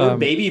Or um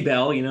Baby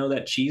Bell,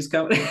 that cheese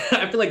company.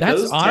 I feel like that's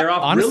those tear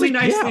off really honestly, yeah.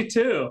 nicely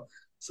too.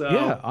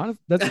 Yeah, So,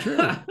 that's true.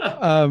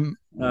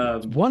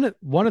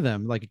 One of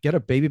them, like get a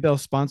Baby Bell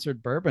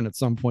sponsored bourbon at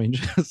some point.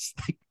 Just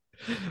like,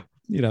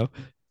 you know,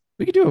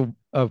 we could do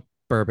a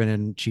bourbon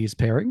and cheese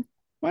pairing.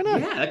 Why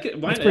not? yeah, why That's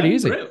pretty that'd be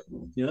easy.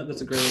 great.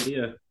 That's a great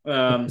idea.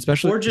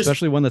 Especially Or just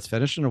especially one that's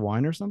finished in a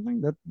wine or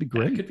something. That'd be that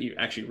great. could be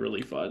actually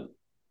really fun.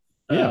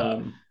 Yeah.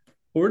 Um,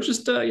 or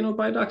just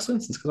buy Doc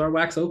Swinton's because our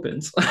wax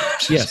opens.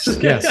 Yes.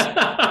 Yes.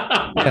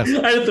 I Yes.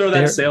 had to throw that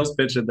There. sales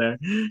pitch in there.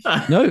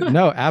 No.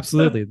 No.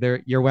 Absolutely.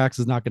 There. Your wax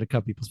is not going to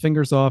cut people's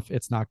fingers off.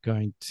 It's not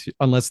going to,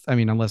 unless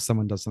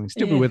someone does something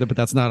stupid Eh, with it, but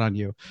that's not on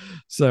you.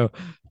 So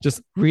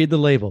just read the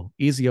label.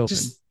 Easy open.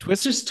 just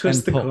Twist just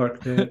twist and the pull.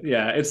 cork, man.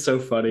 Yeah, it's so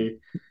funny.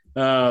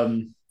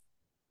 Um,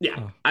 yeah,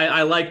 Oh,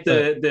 I like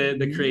but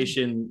the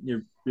creation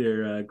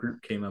your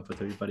group came up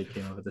with. Everybody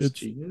came up with this it's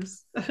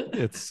genius.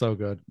 it's so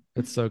good.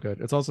 It's so good.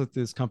 It's also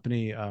this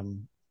company,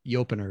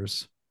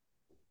 Yopeners.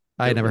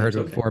 I The had never heard openers,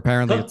 of it okay. before.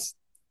 Apparently, Huh. it's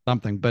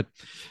something, but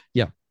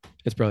yeah,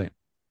 it's brilliant.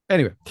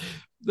 Anyway,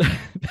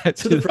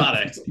 that's To the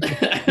product.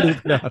 the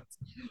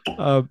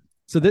product.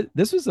 So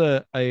this was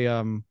a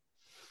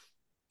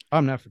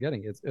I'm not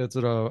forgetting it's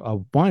a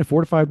wine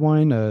fortified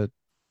wine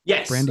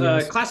Yes, brandy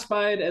house.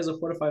 classified as a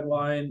fortified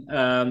wine,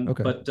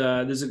 Okay. but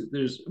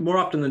there's more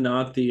often than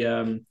not the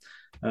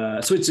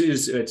so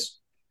it's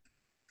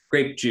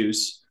grape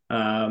juice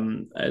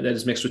that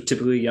is mixed with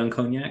typically young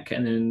cognac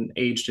and then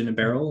aged in a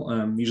barrel,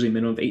 usually a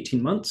minimum of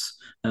 18 months,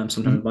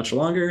 sometimes Mhm. much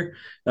longer.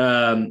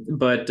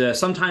 But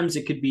sometimes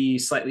it could be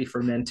slightly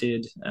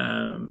fermented,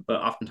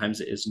 but oftentimes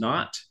it is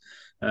not.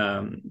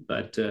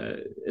 But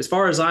as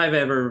far as I've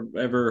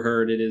ever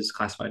heard, it is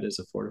classified as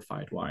a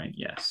fortified wine.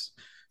 Yes.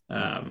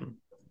 Um,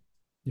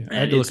 Yeah, I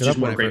had and to it's look it just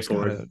up when more I grape first got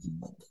forward. it.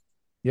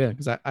 Yeah,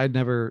 because I'd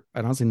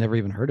honestly never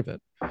even heard of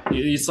it.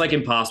 It's like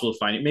impossible to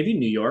find it. Maybe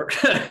New York.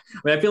 I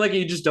mean, I feel like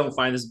you just don't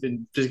find this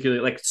in particularly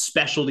like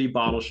specialty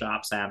bottle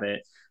shops have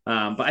it.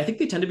 But I think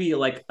they tend to be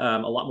like a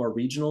lot more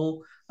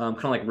regional, kind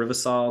of like river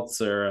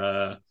salts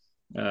or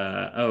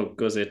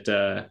goes it?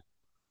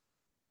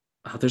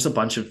 There's a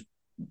bunch of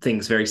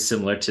things very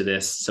similar to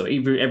this. So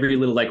every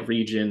little like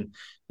region,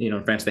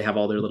 in France they have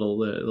all their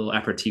little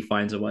aperitif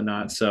wines and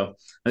whatnot. So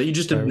you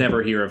just Right, right.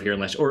 never hear of here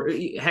unless, or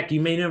heck, you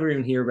may never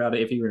even hear about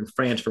it if you're in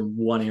France from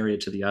one area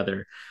to the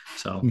other.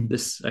 So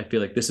Mhm. I feel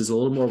like this is a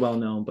little more well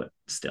known, but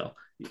still,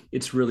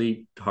 it's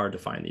really hard to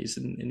find these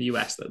in the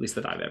U.S. at least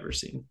that I've ever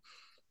seen.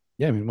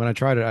 Yeah, I mean, when I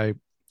tried it,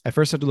 I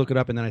first had to look it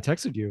up, and then I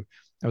texted you.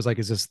 I was like,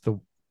 "Is this the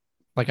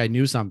like?" I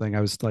knew something.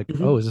 I was like, "Oh,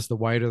 Mm-hmm. is this the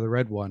white or the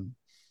red one?"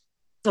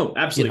 Oh,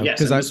 absolutely, yes.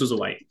 Because And I this was a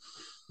white.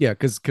 yeah,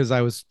 because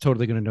I was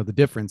totally going to know the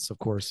difference, of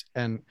course,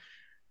 and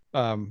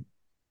um,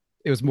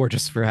 it was more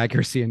just for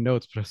accuracy and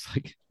notes. But I was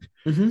like,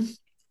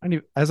 Mm-hmm.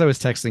 as I was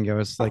texting you, I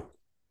was like,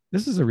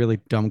 "This is a really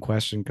dumb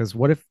question." Because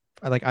what if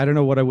I don't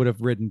know what I would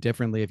have written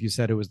differently if you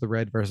said it was the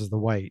red versus the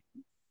white.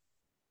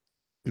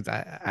 'Cause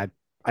I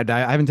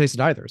haven't tasted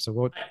either. So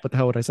what the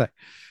hell would I say?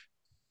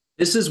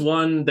 This is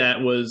one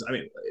that was, I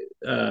mean,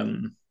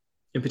 um,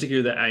 in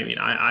particular, that I mean,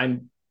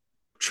 I'm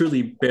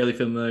truly barely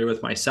familiar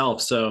with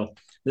myself. So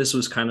this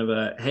was kind of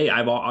a hey,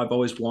 I've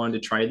always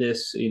wanted to try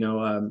this.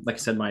 Like I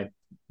said, my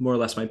more or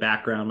less my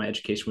background, my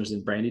education was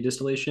in brandy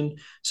distillation,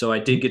 so I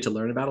did Mhm. get to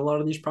learn about a lot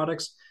of these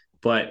products.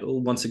 But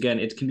once again,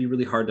 it can be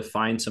really hard to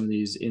find some of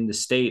these in the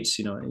states.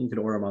 You can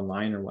order them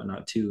online or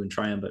whatnot too and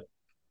try them. But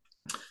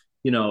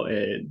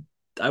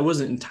I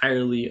wasn't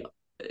entirely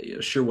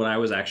sure what I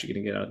was actually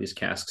going to get out of these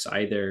casks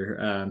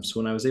either. So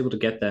when I was able to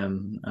get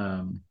them,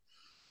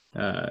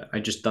 I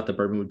just thought the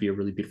bourbon would be a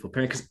really beautiful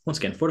pairing because once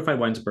again, fortified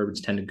wines and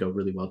bourbons tend to go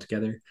really well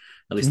together,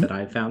 at least that Mhm.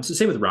 I've found. So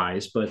same with rye,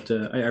 but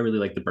I really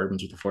like the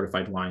bourbons with the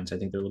fortified wines. I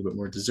think they're a little bit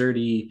more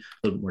desserty, a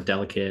little bit more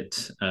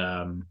delicate.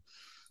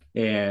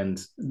 And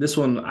this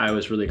one I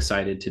was really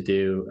excited to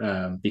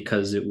do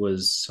because it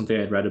was something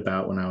I'd read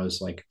about when I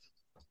was like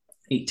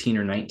 18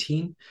 or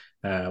 19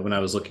 when I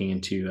was looking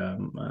into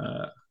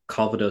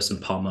Calvados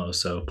and Palmo.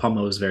 So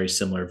Palmo is a very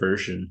similar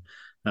version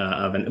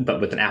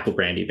but with an apple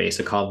brandy base,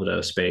 a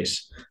Calvados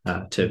base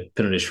to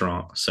Pinot de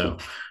Chiron. So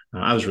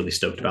I was really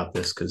stoked about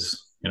this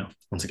because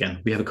once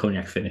again we have a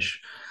cognac finish.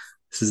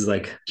 This is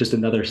like just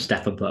another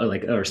step above,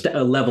 like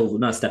a level,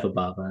 not step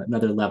above,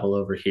 another level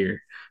over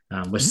here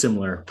with Mhm.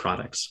 similar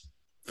products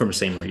from the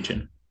same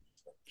region.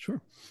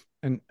 Sure.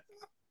 And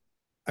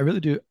I really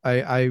do.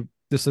 I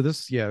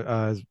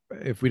Yeah,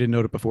 if we didn't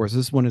note it before, so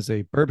this one is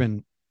a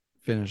bourbon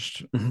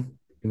finished Mhm.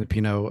 in the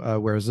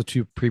Pinot, whereas the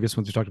two previous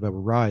ones we talked about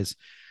were rye.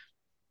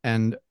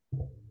 And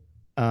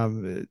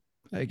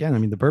again, I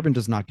mean, the bourbon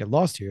does not get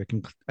lost here.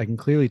 I can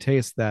clearly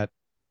taste that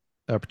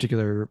a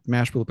particular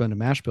mash bill blend of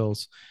mash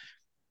bills.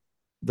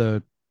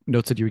 The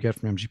notes that you would get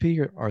from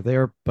MGP are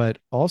there, but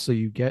also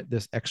you get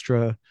this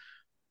extra,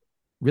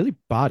 really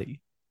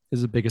body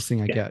is the biggest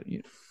thing I Yeah.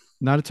 get.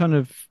 Not a ton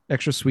of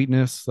extra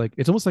sweetness. Like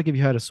it's almost like if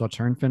you had a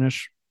Sauterne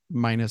finish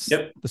minus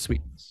Yep. the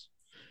sweetness.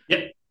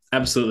 Yep.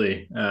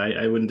 Absolutely.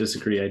 I wouldn't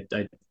disagree.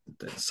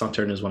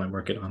 Sauterne is what I'm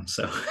working on.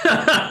 So,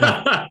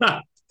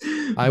 Yeah,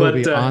 I will but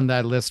be on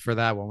that list for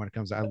that one when it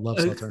comes. I love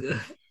uh, Sauterne.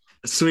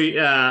 sweet.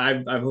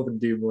 I'm hoping to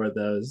do more of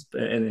those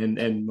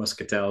and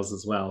muscatels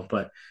as well.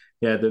 But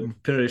yeah, the Mm.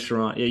 Pinot de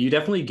Chiron. Yeah, you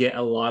definitely get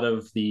a lot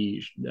of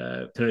the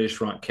Pinot de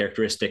Chiron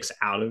characteristics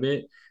out of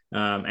it,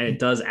 and it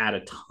does add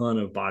a ton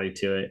of body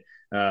to it.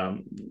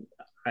 Um,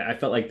 I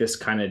felt like this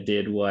kind of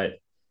did what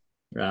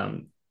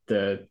um,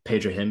 the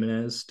Pedro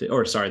Jimenez did,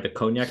 or sorry, the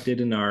cognac did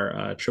in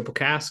our triple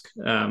cask.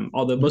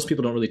 Although Mhm. most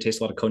people don't really taste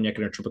a lot of cognac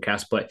in our triple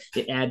cask, but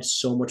it adds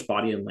so much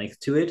body and length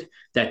to it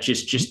that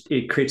just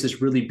it creates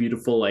this really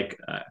beautiful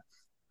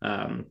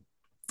um,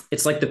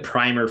 it's like the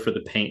primer for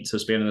the paint. So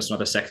speaking of this, not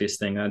the sexiest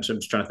thing. I'm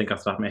just trying to think off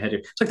the top of my head here.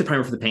 It's like the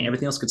primer for the paint.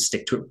 Everything else could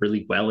stick to it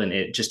really well, and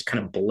it just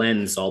kind of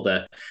blends all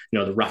the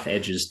the rough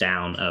edges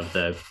down of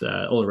the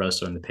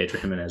Oloroso and the Pedro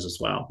Jimenez as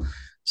well.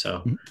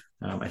 So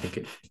Mhm. I think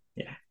it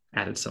yeah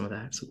added some of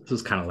that. So this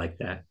was kind of like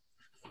that.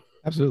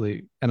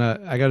 Absolutely. And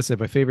I got to say,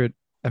 my favorite,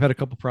 I've had a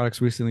couple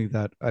products recently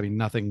that, I mean,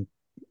 nothing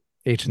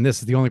aged in this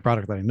is the only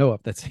product that I know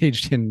of that's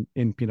aged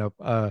in Pinot.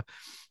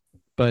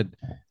 But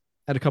I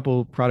had a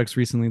couple products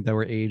recently that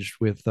were aged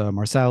with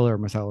Marsala or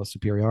Marsala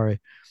Superiore,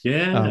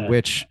 Yeah,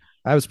 which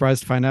I was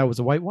surprised to find out was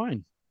a white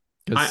wine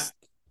I because,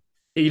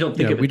 you don't you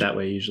think know, of it we, that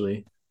way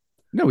usually.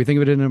 no, we think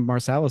of it in a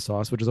Marsala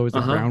sauce, which is always Uh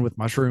like huh. brown with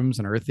mushrooms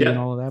and earthy and Yep.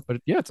 all of that.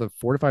 But yeah, it's a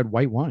fortified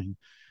white wine.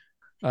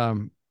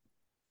 Um,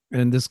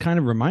 and this kind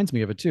of reminds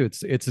me of it too.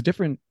 It's a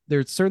different.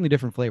 There's certainly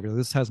different flavors.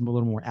 This has a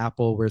little more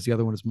apple, whereas the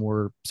other one is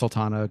more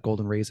sultana,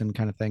 golden raisin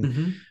kind of thing.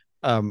 Mm-hmm.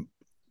 Um,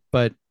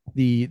 but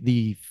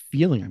the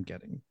feeling I'm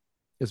getting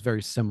is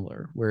very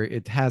similar, where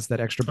it has that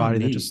extra Oh, body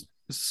that neat. just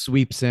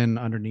sweeps in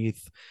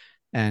underneath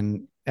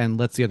and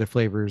lets the other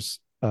flavors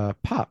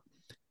pop.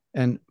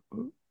 And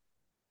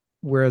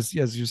whereas,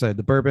 as you said,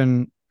 the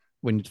bourbon,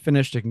 when it's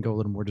finished, it can go a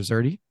little more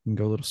desserty, and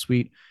go a little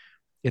sweet.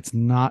 It's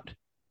not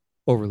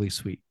overly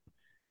sweet.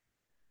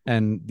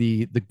 And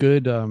the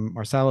good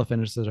Marsala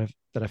finishes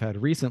that I've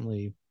had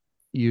recently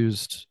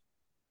used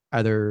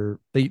either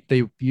they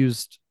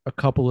used a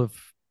couple of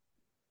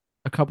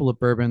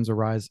bourbons or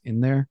ryes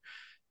in there.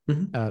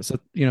 Mm-hmm. So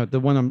the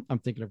one I'm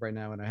thinking of right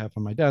now and I have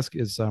on my desk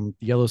is the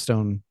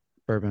Yellowstone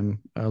bourbon,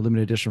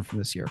 limited edition from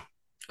this year.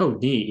 Oh,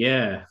 neat.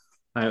 Yeah,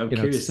 I'm You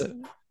know, it's curious.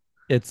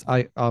 it's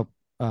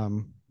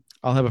um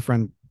I'll have a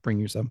friend bring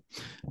you some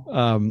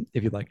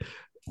if you'd like.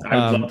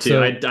 I would love to.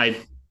 So I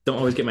don't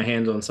always get my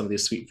hands on some of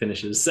these sweet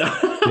finishes. So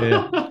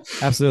yeah,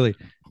 absolutely.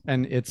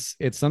 And it's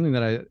something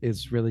that I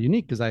is really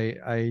unique because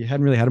I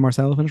hadn't really had a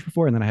Marsala finish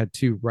before, and then I had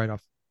two right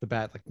off the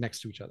bat, like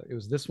next to each other. It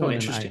was this oh, one,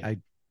 and I interesting. I,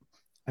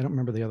 I don't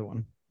remember the other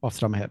one off the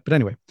top of my head. But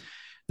anyway,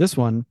 this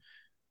one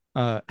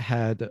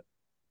had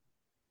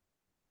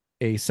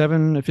a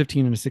 7, a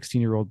 15, and a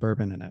 16-year-old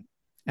bourbon in it,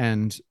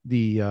 and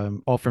the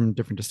all from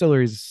different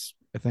distilleries,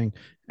 I think.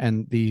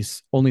 And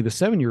these only the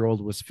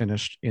 7-year-old was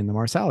finished in the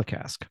Marsala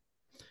cask.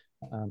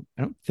 I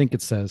don't think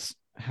it says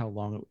how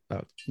long.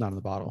 Not in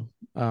the bottle.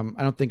 I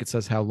don't think it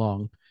says how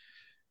long.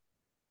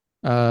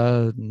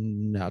 No,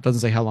 it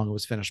doesn't say how long it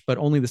was finished, but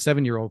only the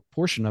 7-year-old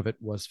portion of it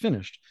was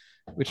finished,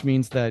 which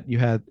means that you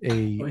had Oh,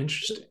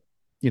 interesting.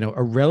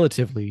 a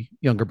relatively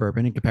younger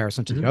bourbon in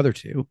comparison to the Mm-hmm. other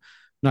two.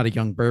 Not a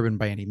young bourbon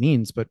by any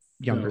means, but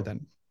younger No.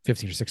 than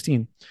 15 or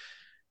 16.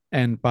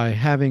 And by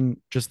having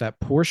just that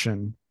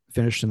portion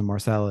finished in the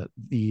Marsala,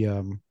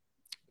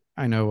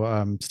 I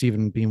know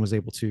Stephen Beam was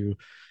able to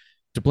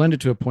blend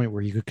it to a point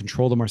where you could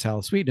control the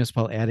Marsala sweetness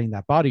while adding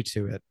that body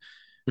to it.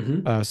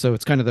 Mm-hmm. So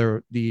it's kind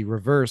of the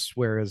reverse.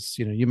 Whereas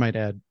you might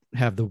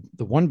have the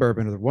one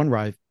bourbon or the one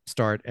rye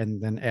start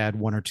and then add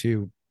one or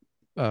two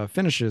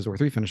finishes or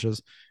three finishes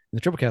in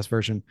the triple cast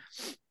version.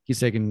 He's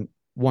taking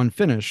one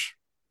finish,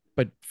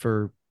 but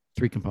for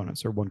three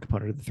components or one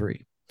component of the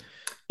three.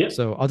 Yep.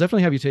 So I'll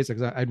definitely have you taste it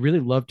because I'd really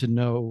love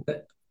to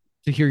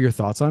hear your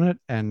thoughts on it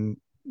and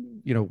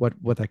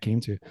what that came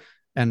to.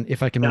 And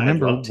if I can Yeah, I'd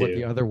remember love what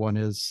the to. other one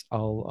is,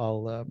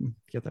 I'll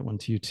get that one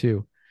to you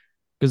too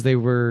because they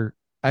were.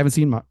 I haven't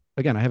seen I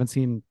haven't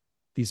seen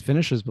these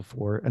finishes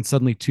before, and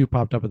suddenly two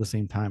popped up at the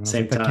same time, and I was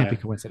like, Same that can't be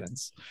time.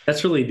 coincidence.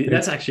 That's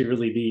actually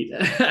really neat.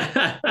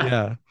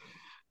 Yeah.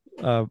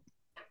 Uh,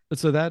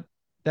 so that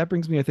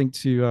brings me, I think,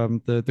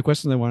 to the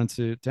question I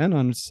wanted to end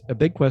on. It's a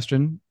big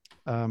question.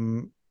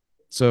 Um,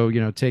 so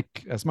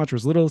take as much or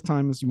as little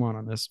time as you want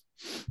on this.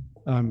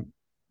 Um,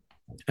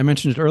 I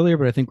mentioned it earlier,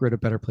 but I think we're at a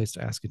better place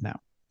to ask it now,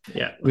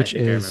 Yeah, I which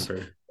think I is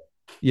remember.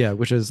 yeah,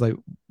 which is like,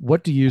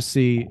 what do you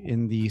see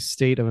in the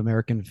state of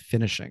American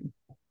finishing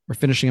or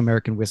finishing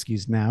American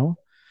whiskeys now,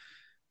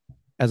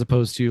 as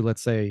opposed to,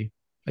 let's say,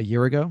 a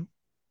year ago?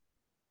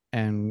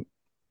 And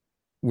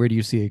where do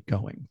you see it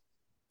going?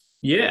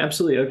 Yeah,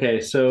 absolutely. Okay,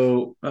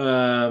 so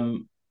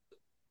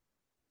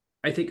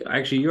I think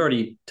actually you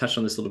already touched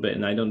on this a little bit,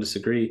 and I don't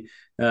disagree.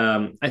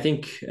 I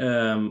think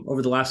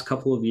over the last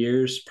couple of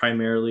years,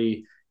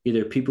 primarily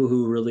either people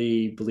who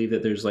really believe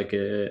that there's like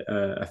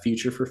a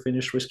future for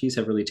finished whiskeys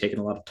have really taken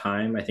a lot of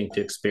time, I think, to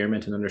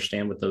experiment and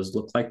understand what those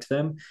look like to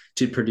them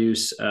to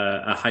produce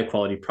a high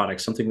quality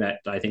product, something that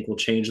I think will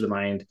change the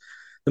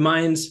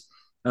minds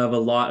of a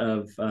lot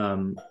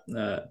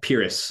of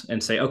purists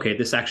and say, okay,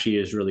 this actually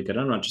is really good.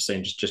 I'm not just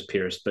saying just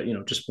purists, but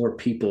just more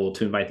people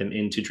to invite them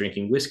into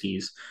drinking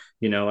whiskeys.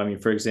 I mean,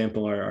 for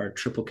example, our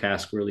triple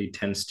cask really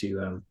tends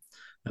to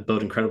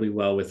bode incredibly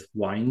well with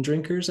wine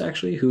drinkers,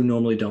 actually, who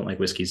normally don't like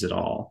whiskeys at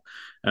all.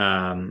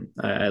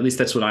 At least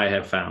that's what I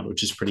have found,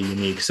 which is pretty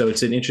unique. So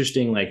it's an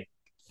interesting, like,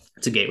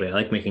 it's a gateway. I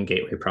like making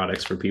gateway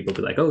products for people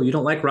to be like, oh, you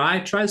don't like rye?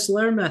 Try the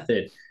Solera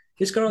method.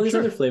 It's got all these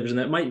Sure. other flavors,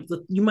 and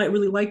you might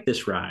really like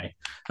this rye.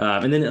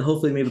 And then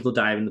hopefully maybe they'll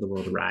dive into the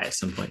world of rye at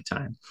some point in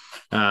time.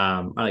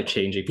 I like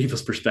changing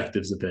people's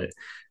perspectives a bit.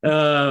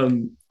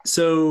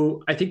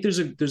 So I think there's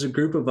a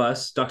group of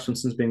us, Doc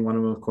Swinson's being one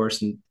of them, of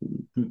course, and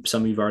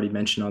some you've already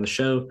mentioned on the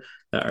show,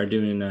 that are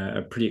doing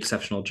a pretty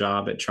exceptional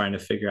job at trying to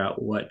figure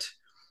out what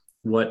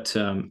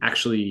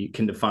actually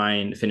can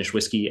define finished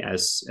whiskey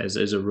as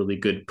a really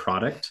good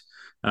product.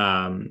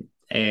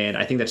 And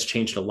I think that's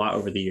changed a lot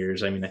over the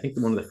years. I mean, I think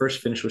one of the first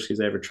finished whiskeys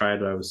I ever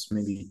tried, I was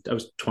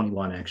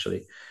 21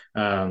 actually,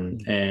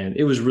 and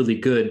it was really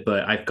good.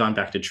 But I've gone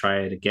back to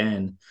try it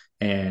again,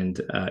 and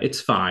it's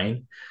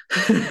fine.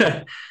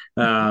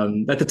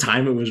 At the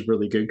time, it was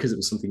really good because it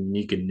was something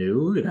unique and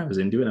new, and I was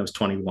into it. I was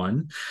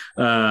 21.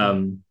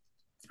 I'm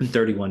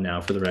 31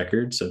 now, for the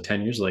record, so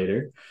 10 years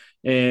later.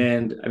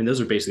 And I mean, those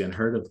are basically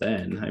unheard of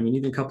then. I mean,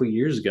 even a couple of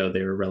years ago,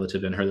 they were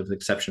relatively unheard of, with the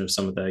exception of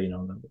some of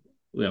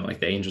like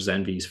the Angels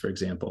Envies, for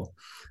example.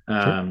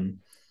 Sure. Um,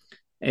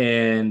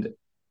 and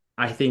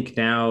I think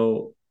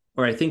now,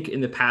 or I think in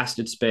the past,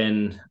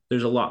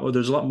 there's a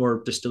lot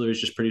more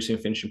distilleries just producing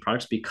and finishing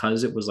products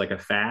because it was like a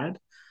fad.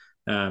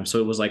 So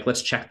it was like,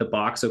 let's check the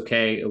box.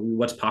 Okay,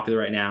 what's popular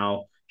right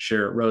now?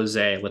 Sure,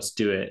 rosé, let's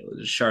do it.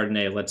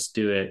 Chardonnay, let's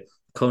do it.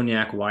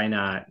 Cognac, why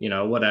not?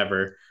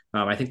 Whatever.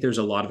 I think there's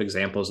a lot of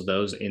examples of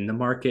those in the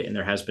market, and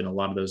there has been a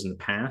lot of those in the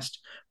past.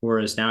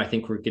 Whereas now I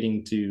think we're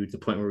getting to the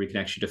point where we can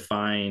actually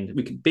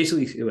we can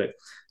basically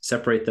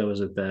separate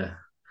those at the,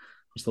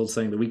 what's the old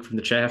saying, the wheat from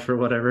the chaff or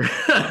whatever.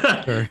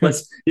 Sure.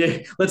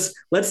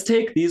 let's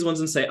take these ones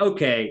and say,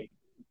 okay,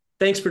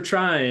 thanks for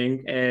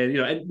trying.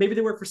 And maybe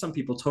they work for some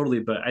people, totally,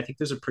 but I think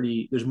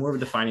there's more of a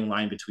defining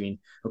line between,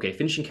 okay,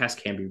 finishing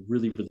casks can be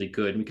really really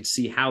good, and we can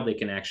see how they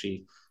can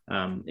actually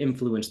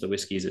influence the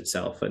whiskeys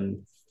itself.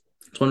 And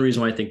it's one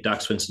reason why I think Doc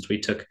Swinson, we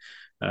took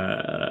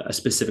a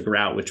specific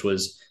route, which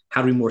was,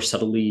 how do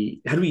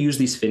we use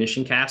these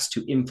finishing casks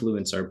to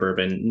influence our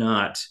bourbon,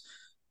 not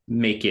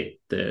make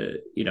it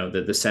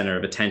the center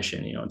of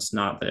attention. It's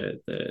not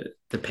the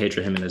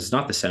Pedro Jimenez is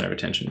not the center of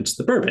attention. It's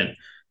the bourbon.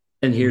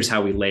 And here's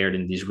how we layered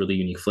in these really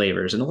unique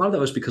flavors. And a lot of that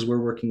was because we're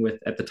working with,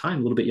 at the time,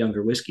 a little bit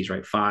younger whiskeys,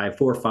 right? 4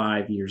 or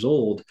 5 years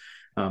old,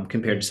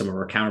 compared to some of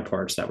our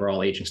counterparts that were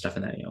all aging stuff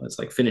in that. It's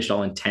like finished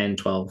all in 10,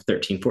 12,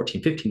 13,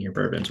 14, 15-year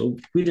bourbons. Well,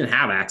 we didn't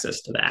have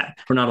access to that,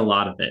 or not a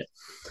lot of it.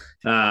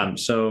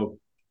 So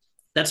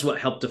that's what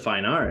helped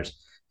define ours.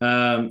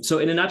 So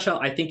in a nutshell,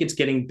 I think it's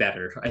getting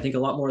better. I think a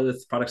lot more of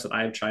the products that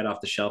I've tried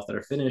off the shelf that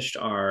are finished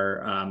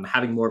are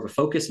having more of a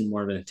focus and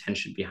more of an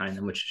intention behind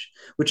them,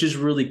 which is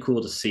really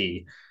cool to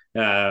see.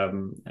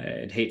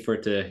 I'd hate for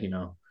it to,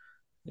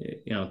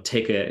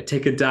 take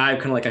a dive,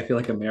 kind of like I feel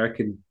like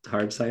American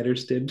hard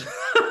ciders did.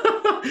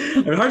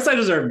 I mean, hard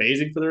ciders are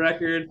amazing, for the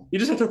record. You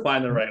just have to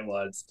find the right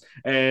ones.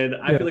 And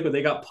I Yeah. feel like when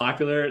they got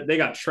popular, they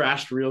got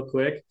trashed real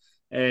quick.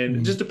 And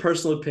Mhm. just a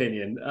personal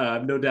opinion,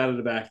 no doubt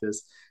to back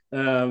this.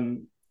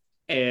 And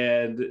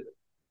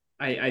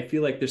I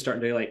feel like they're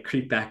starting to like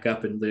creep back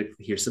up, and like,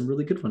 here's some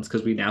really good ones,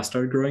 because we now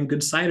started growing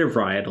good cider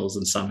varietals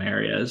in some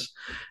areas.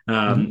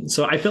 Mhm.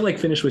 So I feel like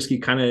finished whiskey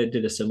kind of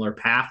did a similar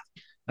path,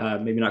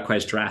 maybe not quite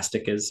as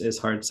drastic as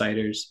hard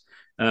ciders.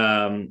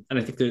 And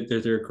I think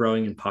they're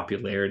growing in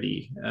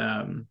popularity.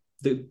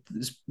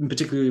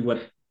 Particularly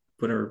what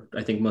are,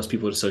 I think most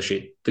people would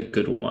associate the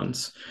good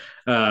ones.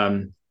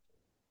 Um,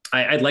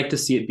 I'd like to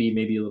see it be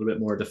maybe a little bit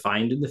more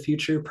defined in the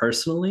future,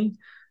 personally.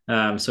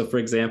 So, for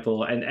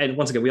example, and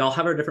once again, we all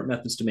have our different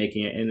methods to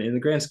making it. And in the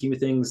grand scheme of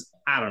things,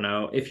 I don't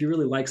know. If you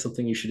really like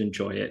something, you should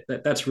enjoy it.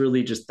 That's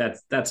really just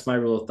that's my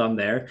rule of thumb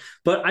there.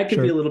 But I could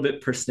be Sure. a little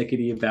bit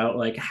persnickety about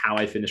like how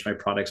I finish my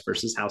products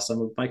versus how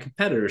some of my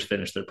competitors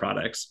finish their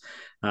products,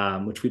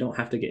 which we don't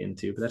have to get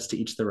into. But that's to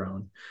each their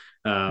own.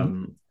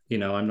 Mhm.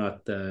 I'm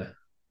not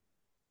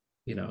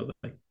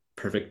like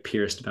perfect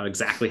purist about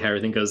exactly how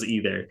everything goes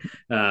either.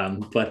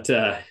 But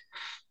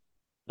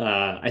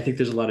I think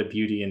there's a lot of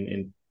beauty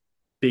in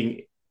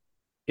being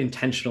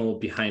intentional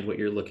behind what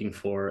you're looking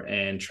for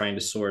and trying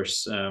to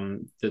source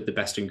the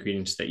best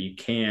ingredients that you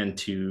can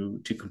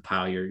to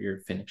compile your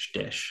finished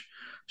dish,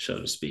 so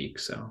to speak.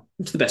 So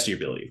to the best of your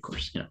ability, of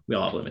course. We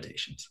all have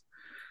limitations.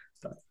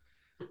 But,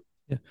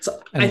 Yeah.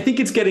 so I And think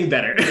it's getting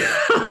better.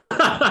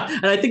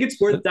 And I think it's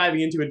worth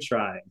diving into and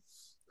trying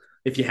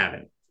if you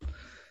haven't.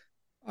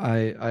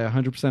 I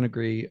 100%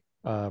 agree.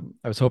 I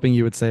was hoping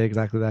you would say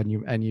exactly that,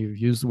 and you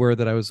used the word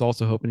that I was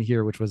also hoping to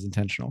hear, which was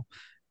intentional,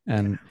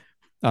 Yeah.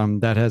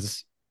 and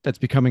that's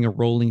becoming a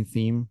rolling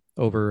theme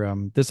over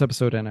this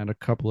episode and a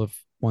couple of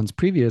ones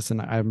previous.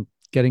 And I'm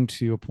getting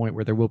to a point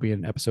where there will be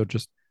an episode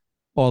just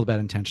all about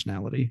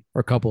intentionality,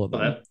 or a couple of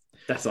Well, them.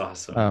 that's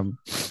awesome.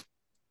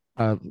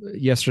 Um,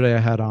 Yesterday I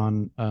had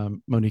on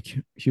Monique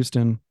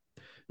Houston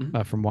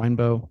Mhm. from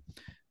Winebow.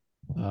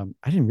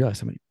 I didn't realize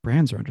how many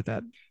brands are under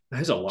that.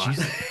 There's a lot.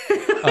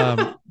 Jeez.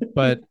 Um,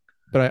 but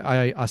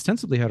I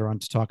ostensibly had her on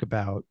to talk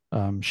about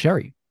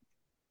sherry,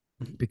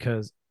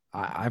 because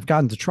I've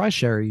gotten to try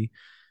sherry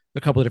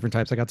a couple of different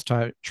types. I got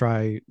to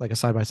try like a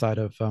side by side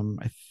of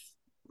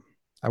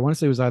I want to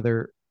say it was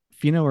either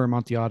Fino or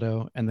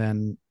Amontillado, and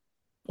then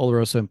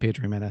Oloroso and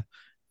Pedro Jimena.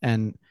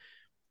 And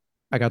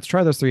I got to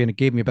try those three, and it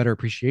gave me a better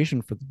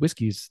appreciation for the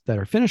whiskeys that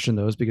are finished in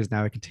those, because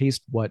now I can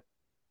taste what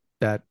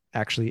that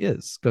actually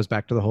is. Goes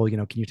back to the whole,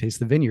 can you taste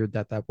the vineyard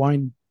that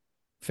wine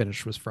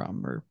finish was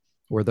from,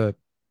 or the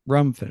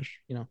rum finish,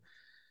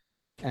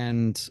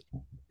 and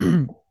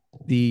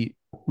the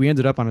we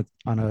ended up on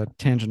a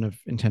tangent of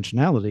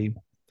intentionality,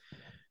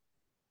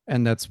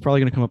 and that's probably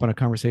going to come up on a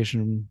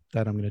conversation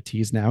that I'm going to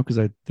tease now, because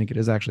I think it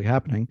is actually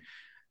happening,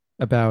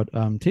 about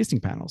tasting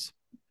panels,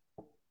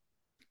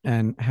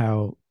 and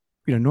how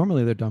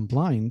normally they're done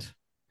blind,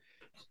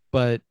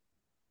 but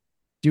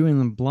doing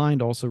them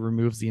blind also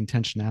removes the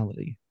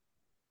intentionality.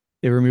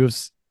 It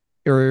removes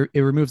it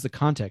removes the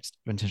context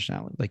of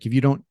intentionality. Like, if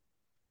you don't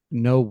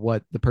know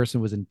what the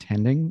person was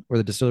intending, or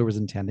the distiller was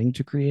intending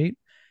to create,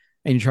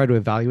 and you try to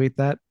evaluate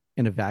that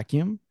in a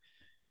vacuum,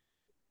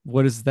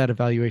 what does that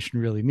evaluation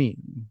really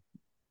mean?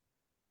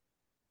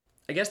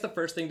 I guess the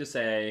first thing to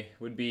say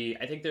would be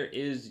I think there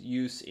is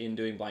use in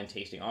doing blind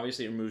tasting.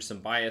 Obviously, it removes some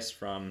bias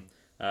from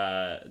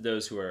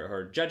those who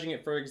are judging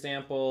it, for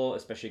example,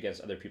 especially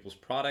against other people's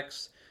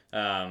products.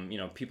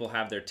 People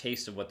have their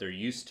taste of what they're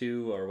used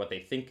to or what they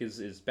think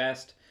is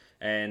best,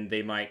 and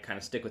they might kind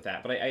of stick with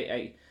that. But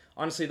I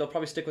honestly, they'll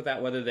probably stick with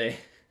that whether they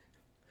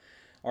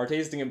are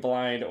tasting it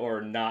blind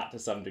or not to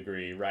some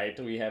degree, right?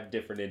 We have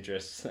different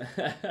interests.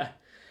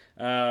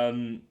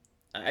 um,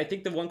 I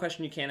think the one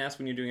question you can ask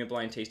when you're doing a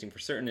blind tasting for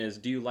certain is,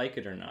 do you like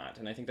it or not?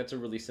 And I think that's a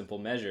really simple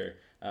measure.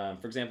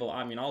 For example,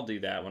 I mean, I'll do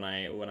that when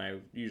I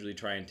usually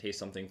try and taste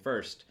something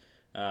first.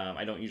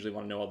 I don't usually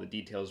want to know all the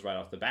details right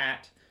off the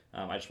bat.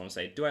 I just want to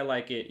say, do I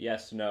like it?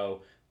 Yes, no.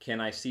 Can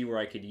I see where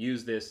I could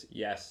use this?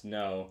 Yes,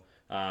 no.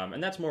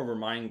 And that's more where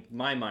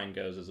my mind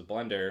goes as a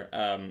blender.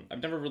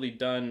 I've never really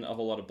done a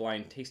whole lot of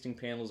blind tasting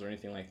panels or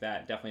anything like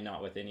that. Definitely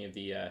not with any of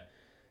the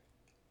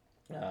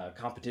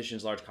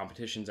competitions, large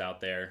competitions out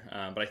there.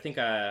 But I think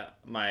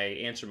my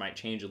answer might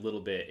change a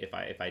little bit if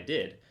I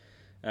did.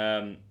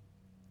 Um,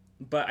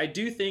 but I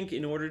do think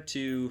in order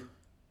to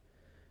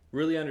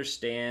really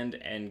understand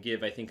and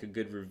give, I think, a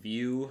good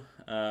review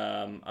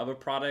of a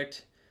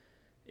product,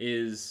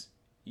 is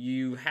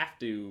you have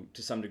to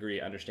some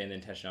degree, understand the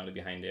intentionality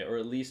behind it, or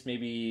at least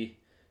maybe,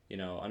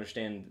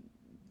 understand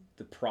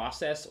the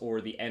process or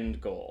the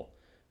end goal.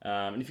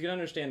 And if you can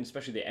understand,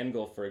 especially the end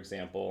goal, for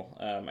example,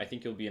 I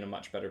think you'll be in a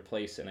much better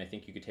place, and I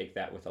think you could take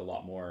that with a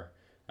lot more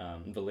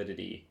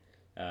validity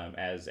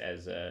as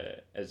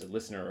a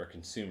listener or a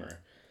consumer.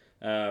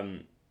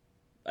 Um,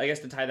 I guess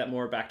to tie that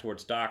more back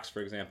towards docs,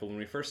 for example, when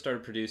we first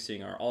started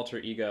producing our alter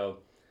ego,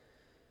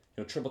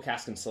 triple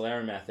cask and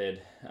Solera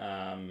method,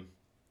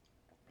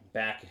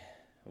 back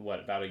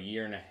about a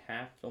year and a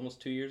half, almost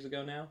 2 years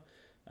ago now.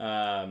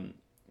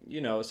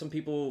 Some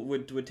people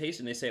would taste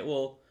it and they say,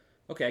 well,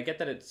 okay, I get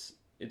that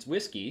it's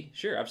whiskey.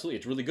 Sure, absolutely,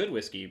 it's really good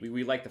whiskey.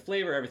 We like the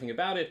flavor, everything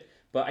about it,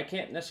 but I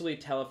can't necessarily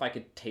tell if I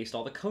could taste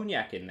all the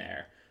cognac in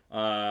there,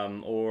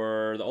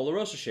 or the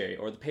Oloroso sherry,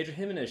 or the Pedro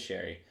Jimenez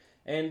sherry.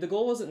 And the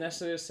goal wasn't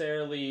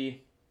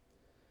necessarily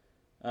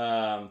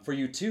for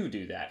you to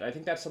do that. I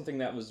think that's something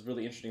that was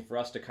really interesting for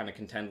us to kind of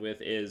contend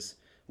with. Is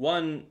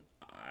one,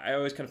 I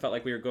always kind of felt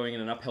like we were going in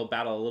an uphill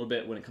battle a little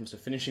bit when it comes to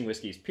finishing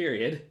whiskeys,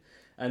 period.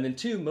 And then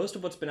two, most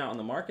of what's been out on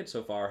the market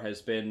so far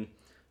has been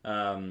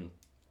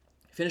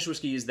finished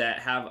whiskeys that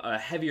have a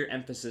heavier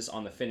emphasis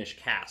on the finished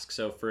cask.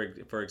 So,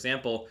 for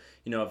example,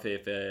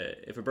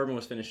 if a bourbon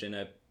was finished in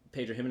a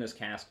Pedro Jimenez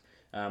cask,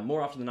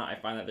 more often than not, I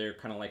find that they're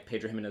kind of like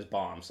Pedro Jimenez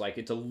bombs. Like,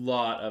 it's a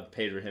lot of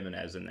Pedro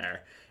Jimenez in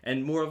there,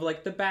 and more of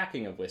like the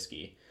backing of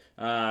whiskey.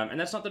 And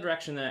that's not the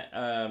direction that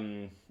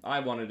I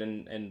wanted,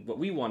 and what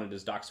we wanted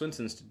as Doc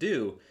Swinson's to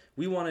do.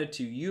 We wanted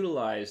to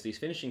utilize these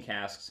finishing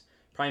casks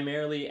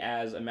primarily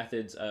as a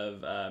methods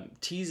of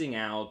teasing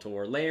out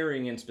or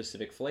layering in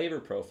specific flavor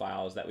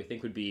profiles that we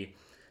think would be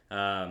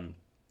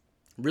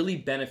really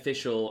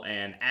beneficial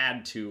and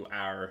add to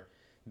our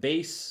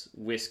base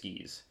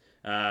whiskeys.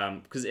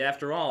 Because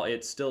after all,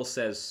 it still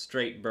says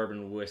straight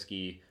bourbon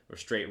whiskey or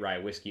straight rye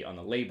whiskey on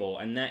the label,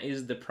 and that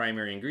is the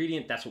primary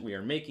ingredient. That's what we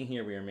are making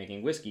here. We are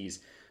making whiskeys.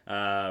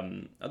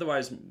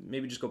 Otherwise,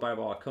 maybe just go buy a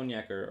bottle of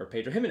cognac or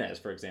Pedro Jimenez,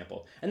 for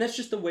example. And that's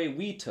just the way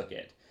we took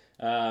it.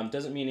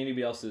 Doesn't mean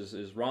anybody else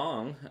is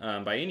wrong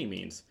by any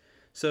means.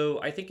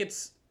 So I think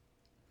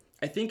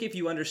if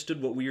you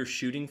understood what we are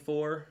shooting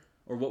for,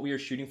 or what we are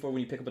shooting for when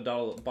you pick up a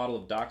bottle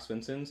of Doc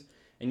Swinton's,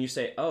 and you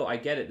say, "Oh, I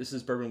get it. This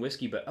is bourbon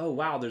whiskey, but oh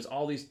wow, there's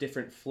all these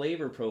different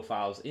flavor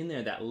profiles in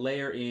there that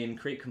layer in,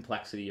 create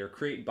complexity or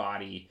create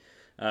body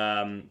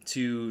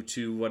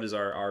to what is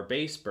our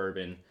base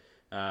bourbon."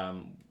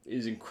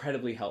 Is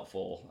incredibly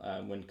helpful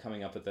when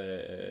coming up with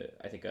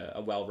I think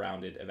a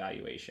well-rounded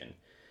evaluation.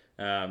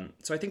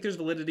 So I think there's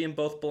validity in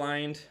both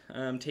blind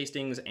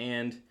tastings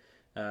and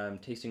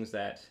tastings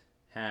that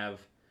have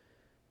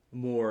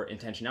more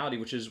intentionality,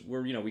 which is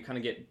where we kind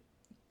of get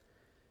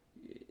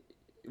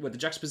with the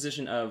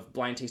juxtaposition of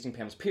blind tasting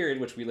panels period,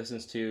 which we listen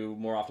to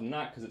more often than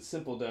not because it's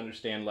simple to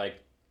understand. Like,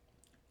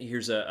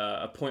 here's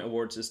a point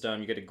award system,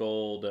 you get a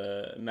gold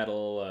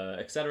medal,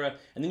 etc.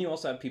 And then you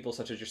also have people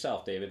such as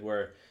yourself, David,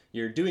 where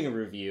you're doing a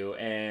review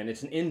and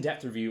it's an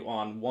in-depth review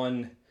on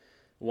one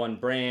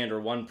brand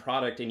or one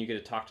product, and you get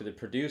to talk to the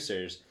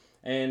producers.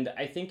 And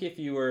I think if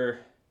you were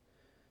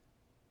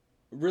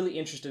really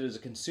interested as a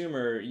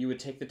consumer, you would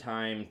take the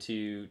time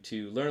to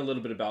learn a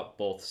little bit about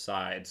both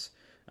sides,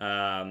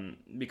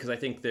 because I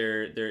think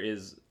there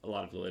is a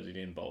lot of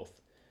validity in both,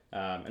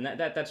 and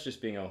that's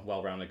just being a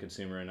well-rounded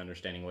consumer and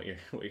understanding what you're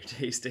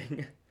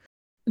tasting.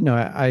 No,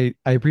 I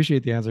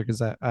appreciate the answer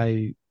because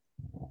I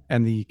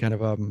and the kind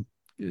of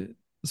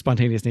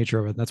spontaneous nature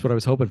of it. That's what I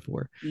was hoping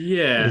for,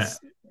 Yeah, is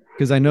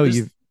because I know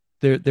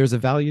there's there's a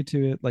value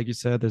to it. Like you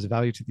said, there's a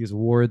value to these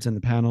awards and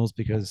the panels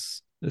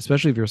because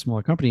especially if you're a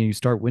smaller company and you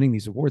start winning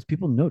these awards,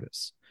 people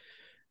notice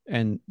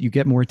and you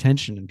get more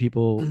attention and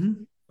people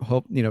Mhm.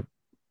 hope,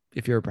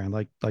 if you're a brand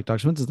like Dr.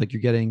 Swenson's, like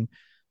you're getting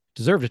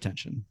deserved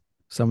attention.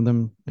 Some of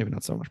them, maybe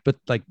not so much, but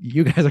like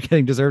you guys are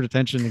getting deserved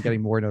attention and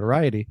getting more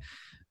notoriety.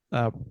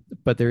 Uh,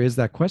 but there is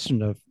that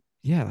question of,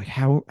 yeah, like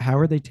how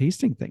are they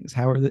tasting things?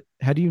 How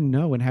do you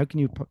know, and how can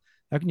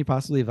you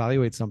possibly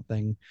evaluate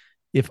something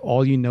if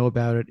all you know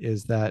about it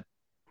is that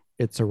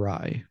it's a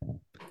rye?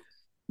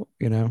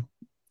 You know,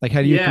 like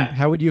Yeah,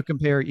 how would you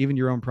compare even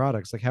your own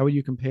products? Like how would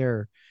you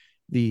compare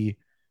the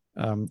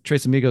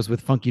Tres Amigos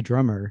with Funky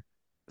Drummer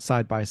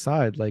side by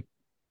side? Like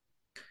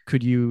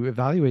could you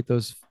evaluate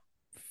those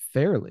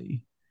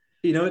fairly?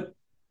 you know what?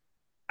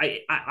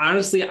 I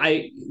honestly,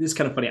 this is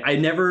kind of funny. I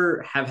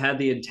never have had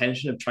the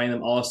intention of trying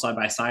them all side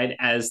by side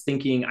as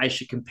thinking I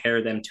should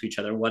compare them to each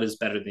other. What is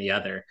better than the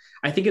other?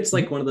 I think it's Mhm.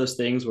 like one of those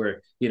things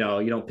where, you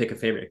don't pick a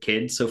favorite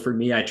kid. So for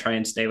me, I try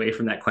and stay away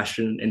from that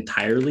question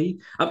entirely.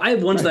 I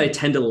have ones that Right. I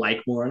tend to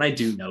like more, and I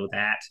do know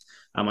that.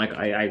 I'm like,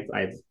 I've,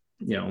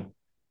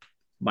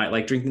 might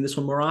like drinking this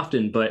one more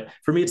often. But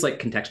for me, it's like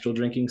contextual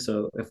drinking.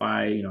 So if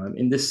I'm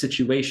in this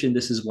situation,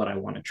 this is what I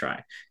want to try.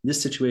 In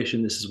this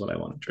situation, this is what I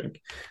want to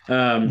drink.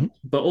 Mhm.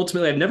 But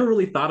ultimately, I've never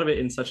really thought of it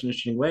in such an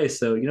interesting way.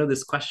 So,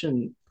 this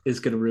question is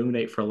going to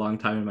ruminate for a long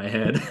time in my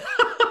head.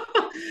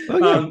 Oh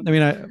yeah. um, I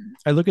mean,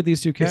 I look at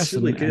these two it's casts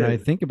really and I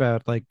good. think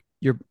about like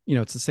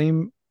it's the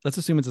same. Let's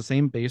assume it's the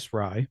same base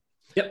rye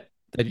Yep.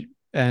 that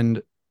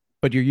and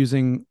but you're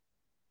using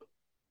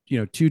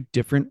two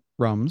different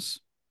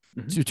rums,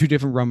 Mm-hmm. two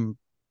different rum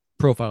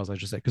profiles, I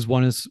should say, because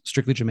one is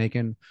strictly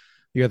Jamaican,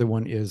 the other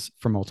one is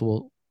from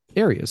multiple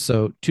areas.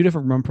 So two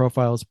different rum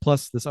profiles,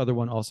 plus this other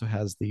one also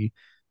has the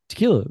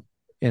tequila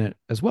in it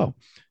as well.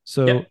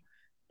 So Yep.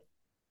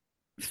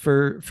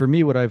 for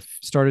me, what I've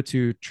started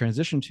to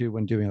transition to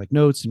when doing like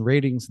notes and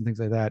ratings and things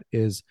like that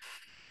is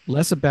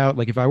less about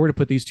like if I were to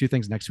put these two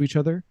things next to each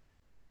other,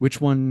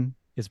 which one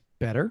is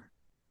better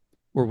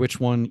or which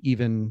one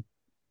even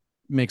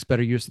makes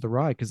better use of the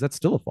rye because that's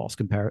still a false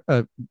compare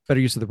better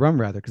use of the rum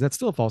rather because that's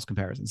still a false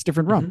comparison. It's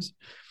different Mm-hmm. rums.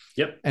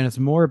 Yep. And it's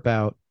more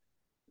about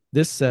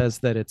this says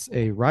that it's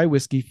a rye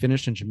whiskey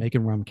finished in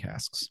Jamaican rum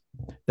casks.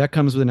 That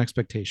comes with an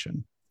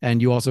expectation.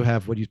 And you also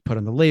have what you put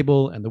on the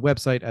label and the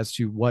website as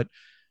to what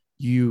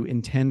you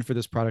intend for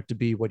this product to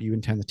be, what you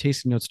intend the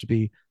tasting notes to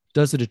be.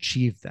 Does it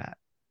achieve that?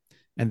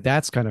 And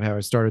that's kind of how I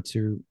started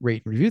to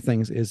rate and review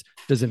things is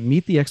does it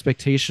meet the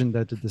expectation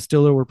that the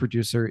distiller or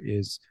producer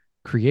is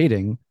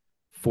creating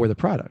for the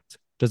product?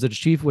 Does it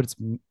achieve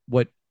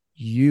what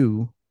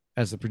you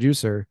as the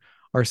producer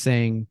are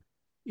saying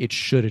it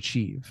should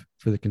achieve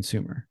for the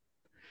consumer?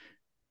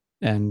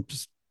 And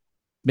just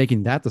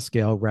making that the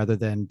scale rather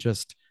than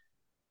just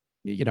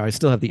I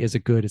still have the is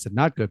it good, is it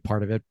not good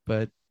part of it,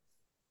 but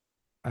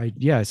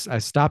I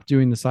stopped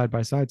doing the side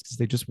by sides because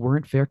they just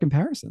weren't fair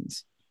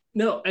comparisons.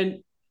 No,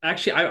 and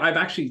actually, I've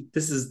actually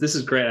this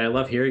is great. I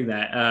love hearing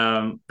that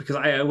because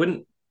I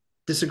wouldn't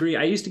disagree.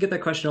 I used to get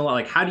that question a lot.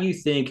 Like, how do you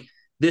think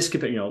this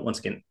could, once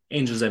again,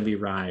 Angels Envy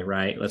Rye,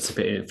 right? Let's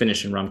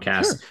finish in rum Sure.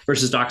 cast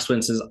versus Doc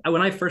Swinton's.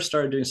 When I first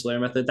started doing Solera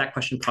Method, that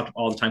question popped up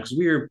all the time because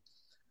we were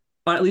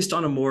at least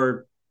on a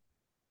more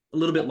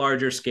little bit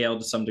larger scale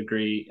to some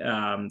degree.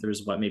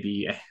 There's what,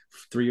 maybe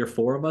 3 or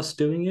 4 of us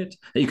doing it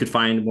that you could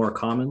find more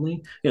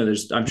commonly.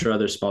 There's, I'm sure,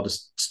 other small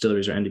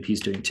distilleries or NDPs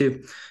doing it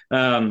too.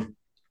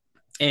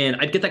 And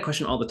I'd get that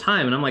question all the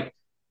time, and I'm like,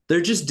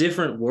 they're just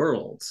different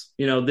worlds.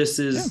 This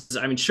Yeah. is,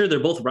 I mean, sure, they're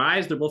both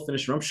ryes, they're both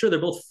finished rum, sure, they're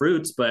both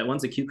fruits, but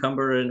one's a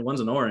cucumber and one's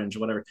an orange,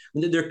 whatever.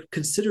 They're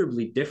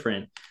considerably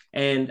different.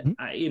 And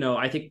Mhm.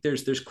 I think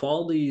there's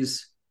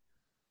qualities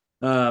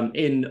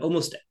in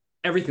almost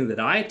everything that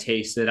I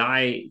taste that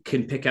I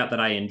can pick out that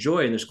I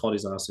enjoy, and there's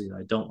qualities obviously that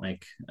I don't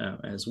like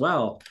as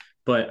well.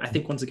 But I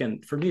think once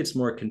again, for me, it's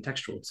more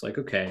contextual. It's like,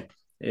 okay,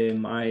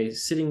 am I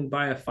sitting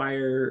by a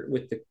fire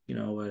with the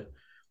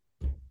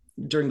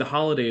during the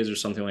holidays or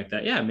something like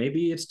that? Yeah,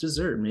 maybe it's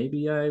dessert.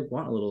 Maybe I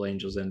want a little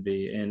Angel's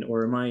Envy, and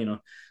or am I,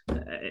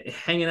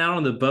 hanging out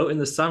on the boat in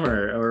the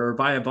summer or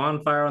by a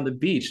bonfire on the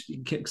beach?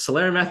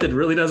 Solera Method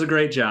really does a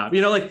great job.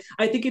 Like,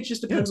 I think it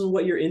just Yeah. depends on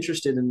what you're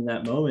interested in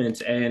that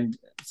moment, and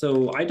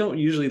so I don't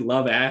usually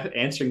love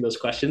answering those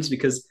questions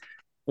because,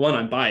 one,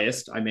 I'm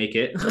biased. I make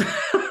it.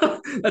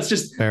 Let's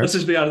Fair.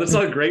 just be honest. That's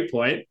Yeah. not a great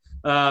point.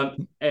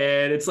 And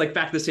it's like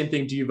back to the same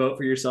thing. Do you vote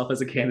for yourself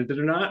as a candidate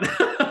or not?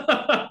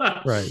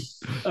 Right.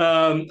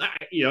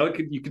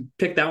 You could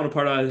pick that one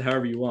apart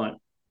however you want.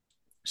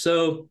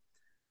 So,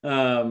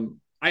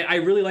 I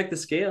really like the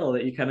scale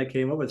that you kind of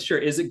came up with. Sure,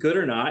 is it good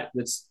or not?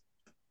 That's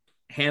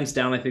hands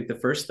down, I think, the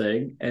first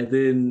thing. And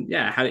then,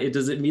 yeah,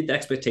 does it meet the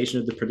expectation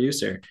of the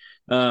producer?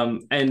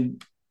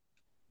 And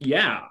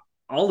yeah,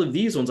 all of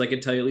these ones, I can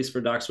tell you, at least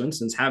for Doc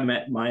Swinson's, have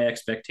met my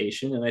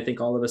expectation, and I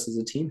think all of us as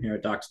a team here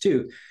at Docs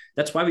too.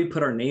 That's why we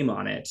put our name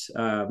on it.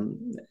 I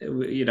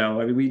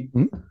mean, we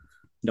Mhm.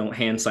 don't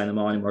hand sign them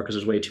all anymore because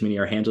there's way too many.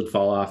 Our hands would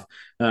fall off.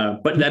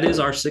 But that is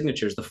our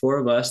signatures. The four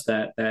of us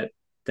that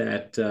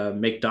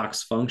make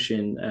Docs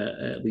function,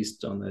 at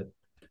least on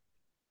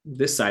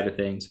this side of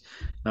things.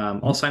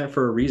 All Mhm. sign up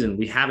for a reason.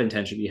 We have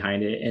intention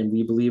behind it, and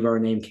we believe our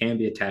name can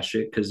be attached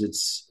to it because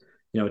it's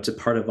a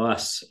part of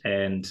us,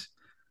 and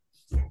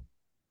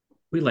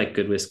we like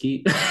good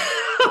whiskey.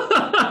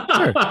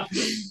 Sure.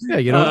 Yeah.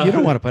 You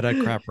don't want to put out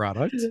crap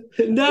product.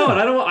 No,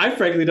 Yeah. and I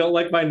frankly don't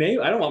like my name.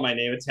 I don't want my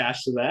name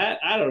attached to that.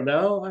 I don't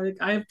know.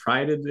 I have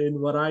pride in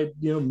what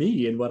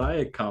me and what I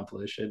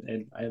accomplish,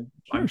 and I'm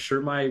Sure.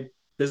 sure my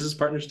business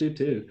partners do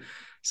too.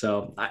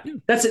 So Yeah.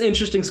 that's an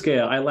interesting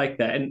scale. I like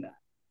that, and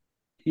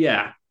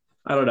yeah,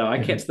 I don't know. I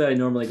Yeah. can't say I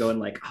normally go and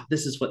like, oh,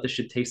 this is what this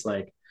should taste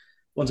like.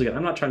 Once again,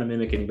 I'm not trying to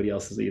mimic anybody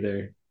else's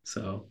either.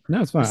 So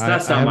No, it's fine.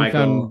 that's I not haven't my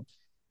found. goal.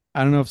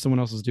 I don't know if someone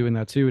else is doing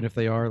that too, and if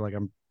they are, like,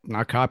 I'm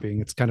not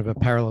copying. It's kind of a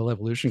parallel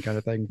evolution kind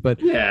of thing.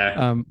 But, Yeah,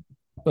 um,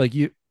 like,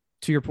 to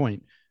your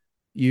point,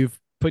 you've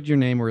put your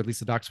name, or at least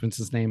the Doc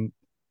Swinson's name,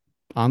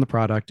 on the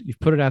product. You've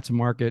put it out to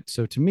market.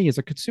 So to me, as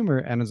a consumer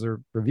and as a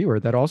reviewer,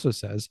 that also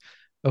says,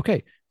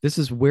 okay, this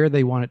is where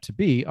they want it to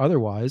be.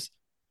 Otherwise,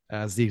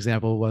 as the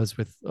example was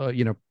with,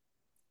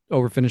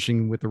 over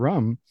finishing with the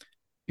rum,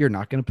 you're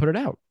not going to put it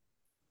out.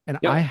 And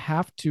I yep,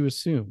 have to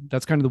assume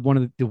that's kind of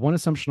the one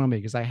assumption I'll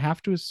make is I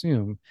have to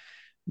assume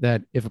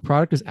that if a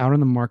product is out on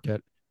the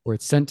market or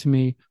it's sent to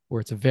me or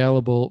it's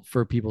available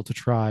for people to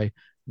try,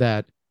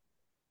 that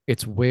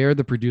it's where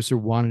the producer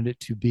wanted it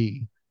to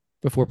be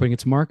before putting it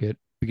to market.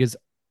 Because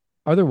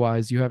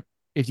otherwise,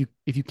 if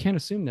you can't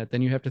assume that,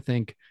 then you have to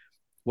think,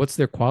 what's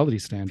their quality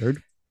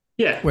standard?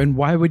 yeah. When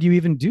why would you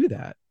even do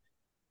that?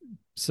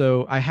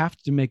 So I have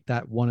to make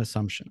that one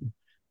assumption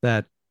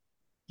that,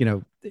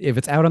 if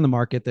it's out on the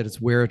market, that it's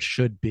where it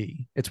should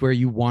be. It's where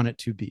you want it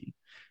to be.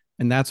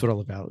 And that's what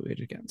I'll evaluate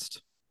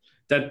against.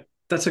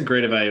 That's a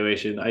great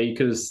evaluation. I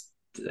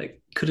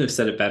could have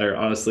said it better.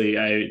 Honestly,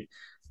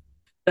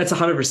 that's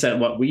 100%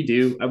 what we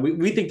do.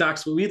 We think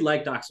we'd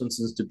like Doc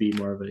Swinson to be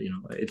more of a,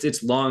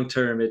 it's long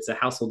term. It's a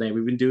household name.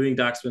 We've been doing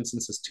Doc Swinson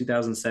since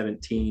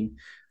 2017.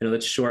 I know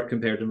that's short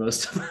compared to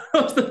most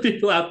of the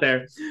people out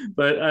there,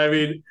 but I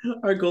mean,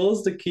 our goal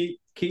is to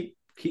keep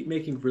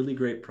making really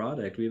great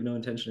product. We have no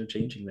intention of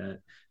changing that,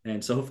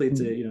 and so hopefully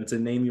it's a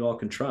name you all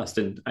can trust.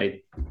 And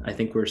I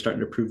think we're starting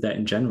to prove that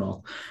in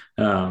general.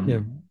 Yeah.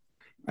 Um,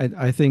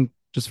 I think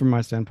just from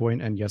my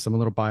standpoint, and yes, I'm a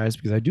little biased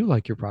because I do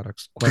like your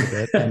products quite a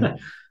bit. And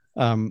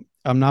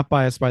I'm not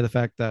biased by the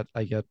fact that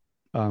I get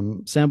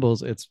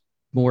samples. It's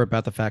more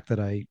about the fact that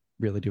I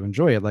really do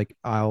enjoy it. Like,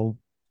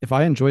 if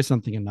I enjoy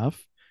something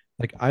enough,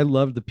 like I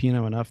love the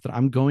Pinot enough that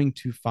I'm going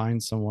to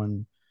find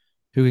someone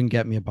who can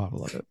get me a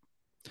bottle of it.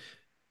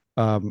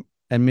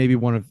 And maybe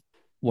one of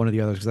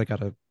the others, because I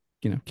gotta,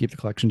 keep the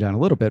collection down a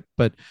little bit,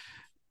 but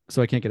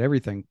so I can't get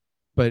everything.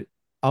 But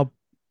I'll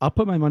I'll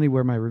put my money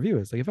where my review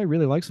is. Like, if I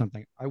really like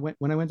something,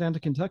 when I went down to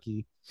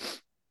Kentucky,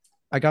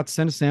 I got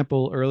sent a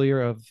sample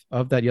earlier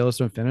of that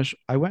Yellowstone finish.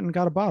 I went and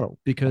got a bottle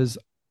because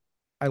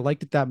I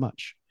liked it that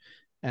much.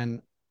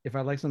 And if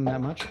I like something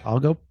that much, I'll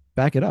go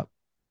back it up.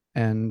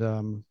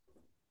 And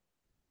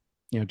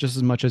just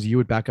as much as you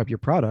would back up your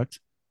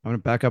product, I'm going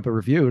to back up a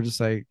review and just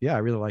say, yeah, I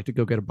really liked it.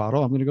 Go get a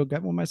bottle. I'm going to go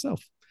get one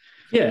myself.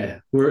 Yeah,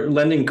 we're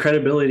lending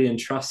credibility and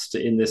trust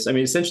in this. I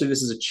mean, essentially,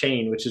 this is a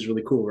chain, which is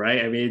really cool,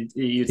 right? I mean,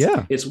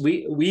 Yeah.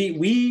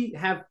 we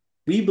have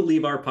we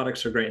believe our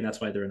products are great, and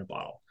that's why they're in a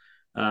bottle,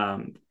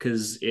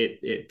 because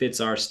it fits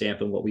our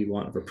stamp and what we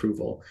want of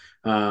approval.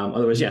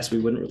 Otherwise, yes, we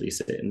wouldn't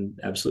release it, and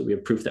absolutely we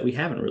have proof that we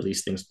haven't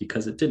released things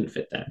because it didn't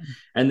fit that.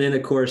 And then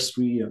of course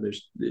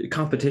there's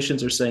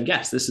competitions are saying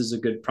yes, this is a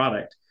good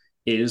product,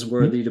 it is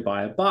worthy to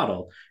buy a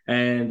bottle,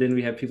 and then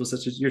we have people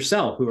such as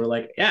yourself who are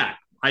like, yeah.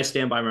 I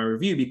stand by my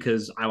review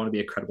because I want to be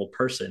a credible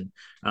person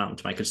to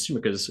my consumer.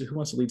 Because who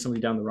wants to lead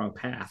somebody down the wrong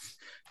path?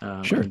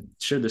 Sure. I'm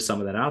sure there's some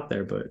of that out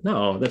there, but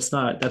no, that's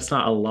not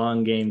a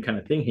long game kind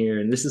of thing here.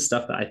 And this is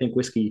stuff that I think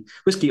whiskey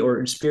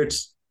or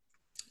spirits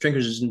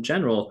drinkers in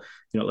general,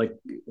 like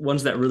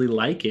ones that really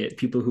like it,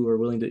 people who are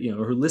willing to,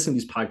 who are listening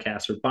to these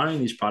podcasts or buying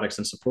these products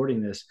and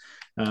supporting this,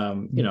 they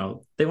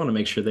want to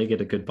make sure they get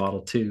a good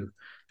bottle too.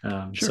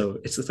 Sure. So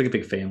it's like a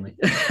big family.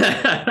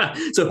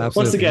 So once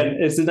Absolutely. again,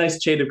 it's a nice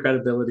chain of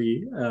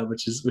credibility,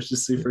 which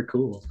is super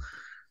cool.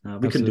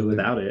 We couldn't do Absolutely.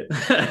 without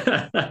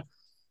it.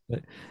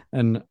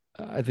 And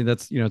I think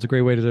that's, it's a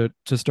great way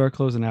to start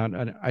closing out.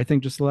 And I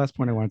think just the last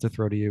point I wanted to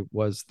throw to you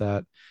was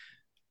that,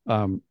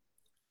 um,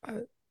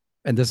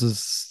 and this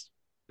is,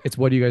 it's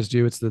what you guys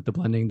do. It's the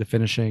blending, the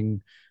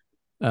finishing,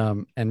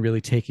 and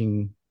really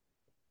taking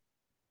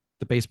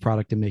the base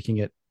product and making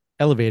it,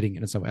 elevating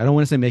it in some way. I don't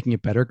want to say making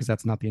it better because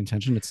that's not the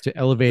intention. It's to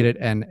elevate it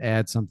and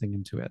add something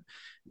into it.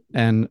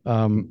 And,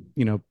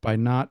 by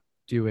not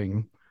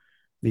doing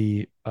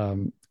the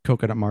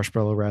coconut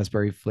marshmallow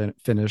raspberry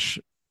finish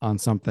on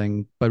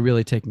something, but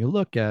really taking a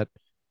look at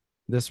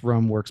this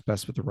rum works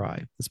best with the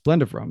rye, this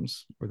blend of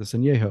rums, or the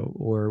añejo,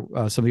 or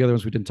some of the other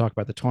ones we didn't talk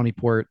about, the tawny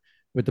port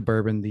with the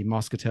bourbon, the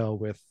muscatel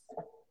with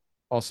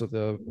also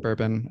the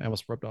bourbon. I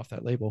almost rubbed off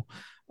that label.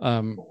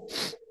 Um,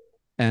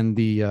 and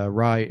the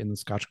rye in the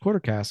Scotch quarter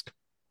cask.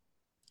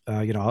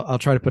 I'll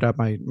try to put out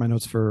my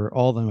notes for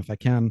all of them if I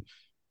can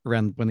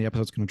around when the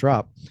episode's going to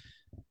drop.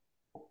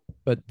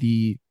 But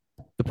the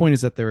point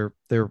is that they're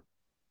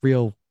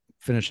real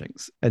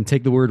finishings, and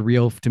take the word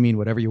real to mean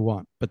whatever you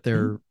want, but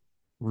they're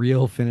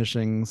real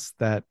finishings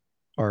that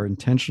are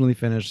intentionally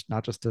finished,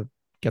 not just to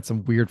get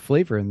some weird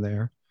flavor in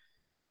there,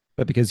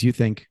 but because you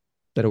think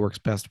that it works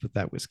best with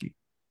that whiskey.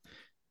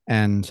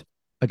 And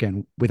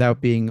again,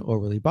 without being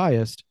overly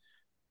biased,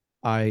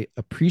 I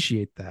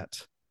appreciate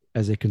that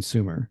as a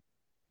consumer,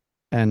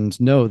 and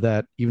know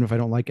that even if I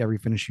don't like every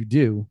finish you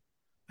do,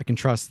 I can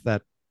trust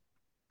that,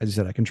 as you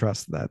said, I can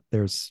trust that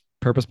there's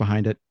purpose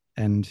behind it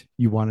and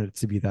you wanted it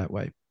to be that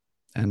way.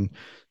 And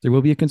there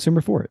will be a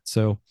consumer for it.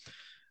 So,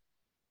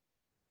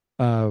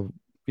 uh,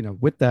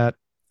 with that,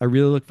 I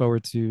really look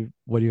forward to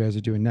what you guys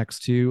are doing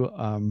next too.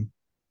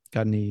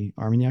 Got any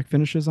Armagnac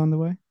finishes on the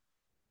way?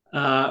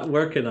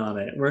 Working on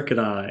it, working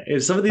on it.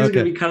 And some of these are going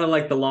Okay. to be kind of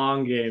like the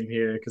long game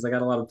here because I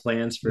got a lot of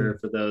plans Yeah.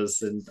 for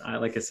those. And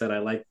like I said, I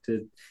like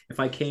to, if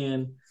I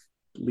can,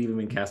 leave them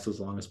in cask as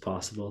long as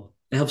possible.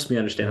 It helps me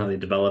understand how Fair, they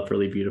develop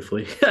really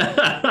beautifully.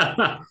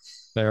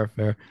 fair,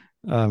 fair.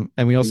 And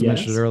we also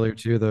mentioned it Yes, earlier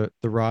too, the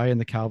rye and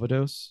the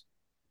Calvados.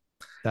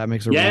 That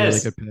makes a really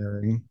yes, good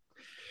pairing.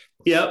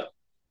 yep.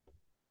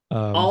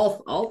 Um,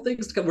 All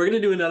things to come. We're gonna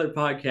do another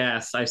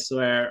podcast, I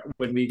swear,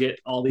 when we get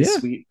all these yeah.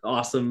 sweet,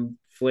 awesome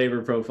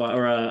flavor profile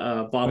or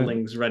But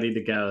bottlings ready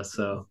to go.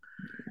 So um,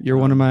 you're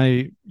one of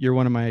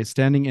my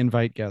standing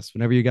invite guests.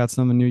 Whenever you got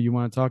something new you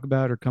want to talk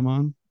about or come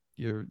on,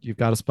 you've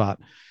got a spot.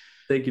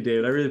 thank you,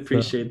 David. I really So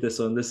appreciate this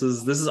one. This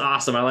is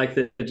awesome. I like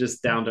the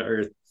just down to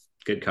earth,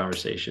 good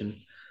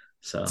conversation.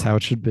 that's So how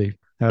it should be.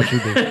 How it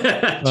should be.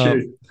 Well,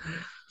 true.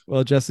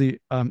 well, Jesse.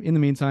 In the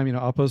meantime,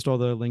 I'll post all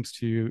the links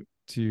to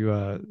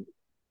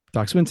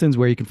Doc Swinson's,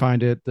 where you can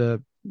find it,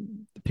 the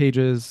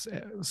pages,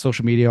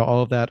 social media,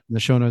 all of that in the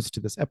show notes to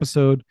this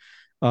episode.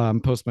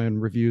 Post my own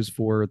reviews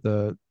for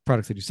the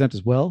products that you sent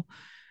as well.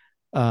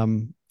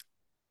 Um,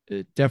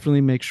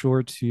 Definitely make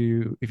sure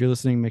to, if you're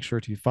listening, make sure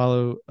to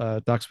follow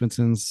Doc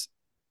Swinson's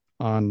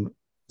on,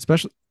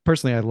 especially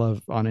personally, I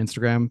love on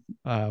Instagram.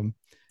 You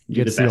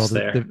You're get the to see all best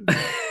the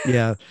there.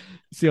 yeah,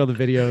 see all the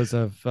videos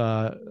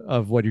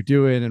of what you're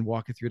doing and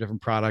walking through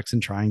different products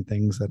and trying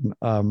things. And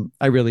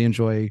I really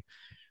enjoy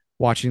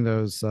watching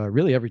those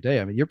really every day.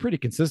 I mean, you're pretty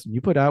consistent.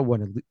 You put out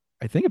one,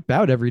 I think,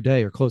 about every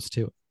day or close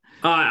to it.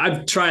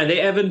 I'm trying. They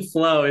ebb and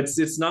flow.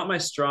 It's not my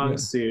strong Yeah.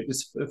 suit.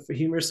 It's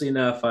humorously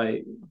enough,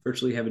 I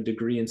virtually have a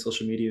degree in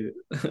social media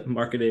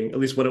marketing, at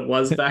least what it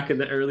was back in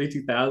the early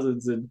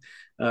 2000s, and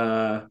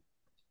uh,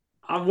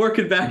 I'm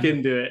working back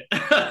into it.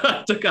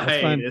 Took a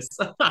That's fine.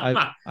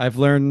 hiatus. I've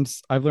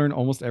learned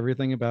almost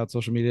everything about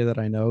social media that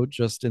I know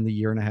just in the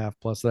year and a half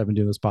plus that I've been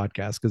doing this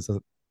podcast, because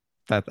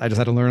that I just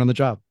had to learn on the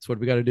job. That's what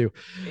we got to do.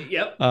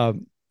 Yep.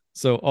 Um,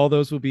 so all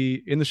those will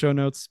be in the show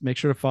notes. Make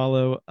sure to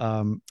follow.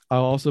 I'll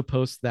also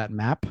post that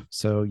map.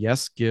 So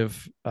yes,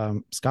 give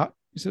Scott,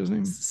 you said his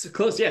name? So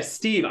close. Yes, yeah,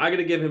 Steve. I got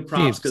to give him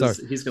props Steve, sorry.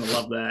 because he's gonna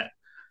love that.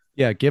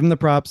 Yeah, give him the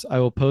props. I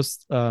will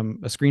post a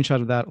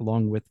screenshot of that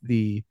along with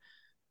the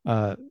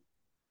uh,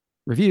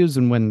 reviews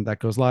and when that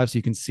goes live, so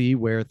you can see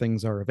where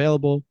things are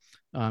available.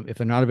 If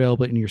they're not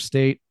available in your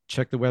state,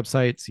 check the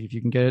website, see if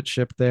you can get it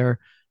shipped there.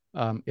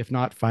 If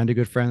not, find a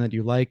good friend that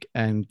you like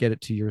and get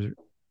it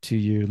to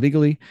you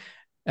legally.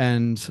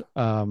 And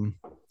I'll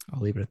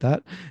leave it at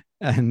that.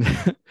 And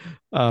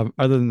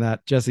other than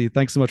that, Jesse,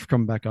 thanks so much for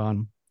coming back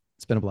on.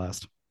 It's been a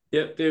blast.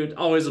 Yep, dude.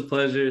 Always a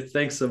pleasure.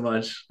 Thanks so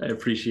much. I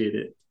appreciate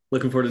it.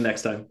 Looking forward to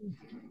next time.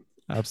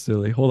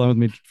 Absolutely. Hold on with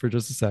me for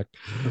just a sec.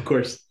 Of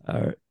course. All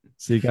right.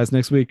 See you guys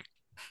next week.